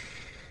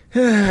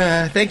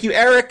 Thank you,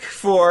 Eric,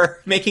 for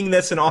making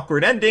this an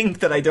awkward ending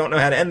that I don't know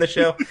how to end the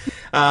show.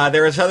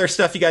 There is other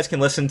stuff you guys can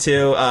listen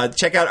to.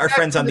 Check out our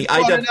friends on the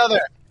check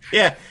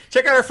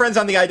out our friends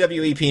on the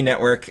IWEP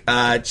network.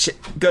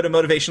 Go to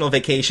Motivational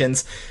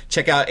Vacations.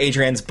 Check out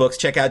Adrian's books.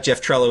 Check out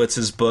Jeff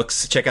Trelowitz's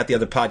books. Check out the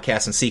other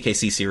podcasts on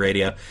CKCC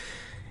Radio.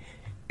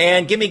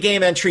 And give me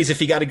game entries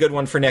if you got a good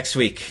one for next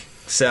week.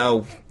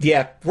 So,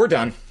 yeah, we're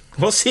done.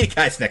 We'll see you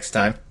guys next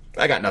time.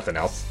 I got nothing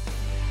else.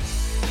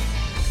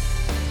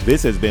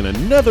 This has been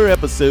another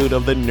episode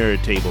of the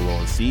Nerd Table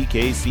on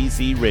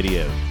CKCC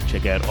Radio.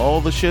 Check out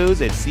all the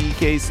shows at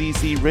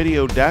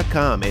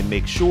ckccradio.com and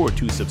make sure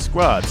to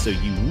subscribe so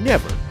you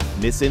never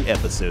miss an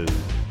episode.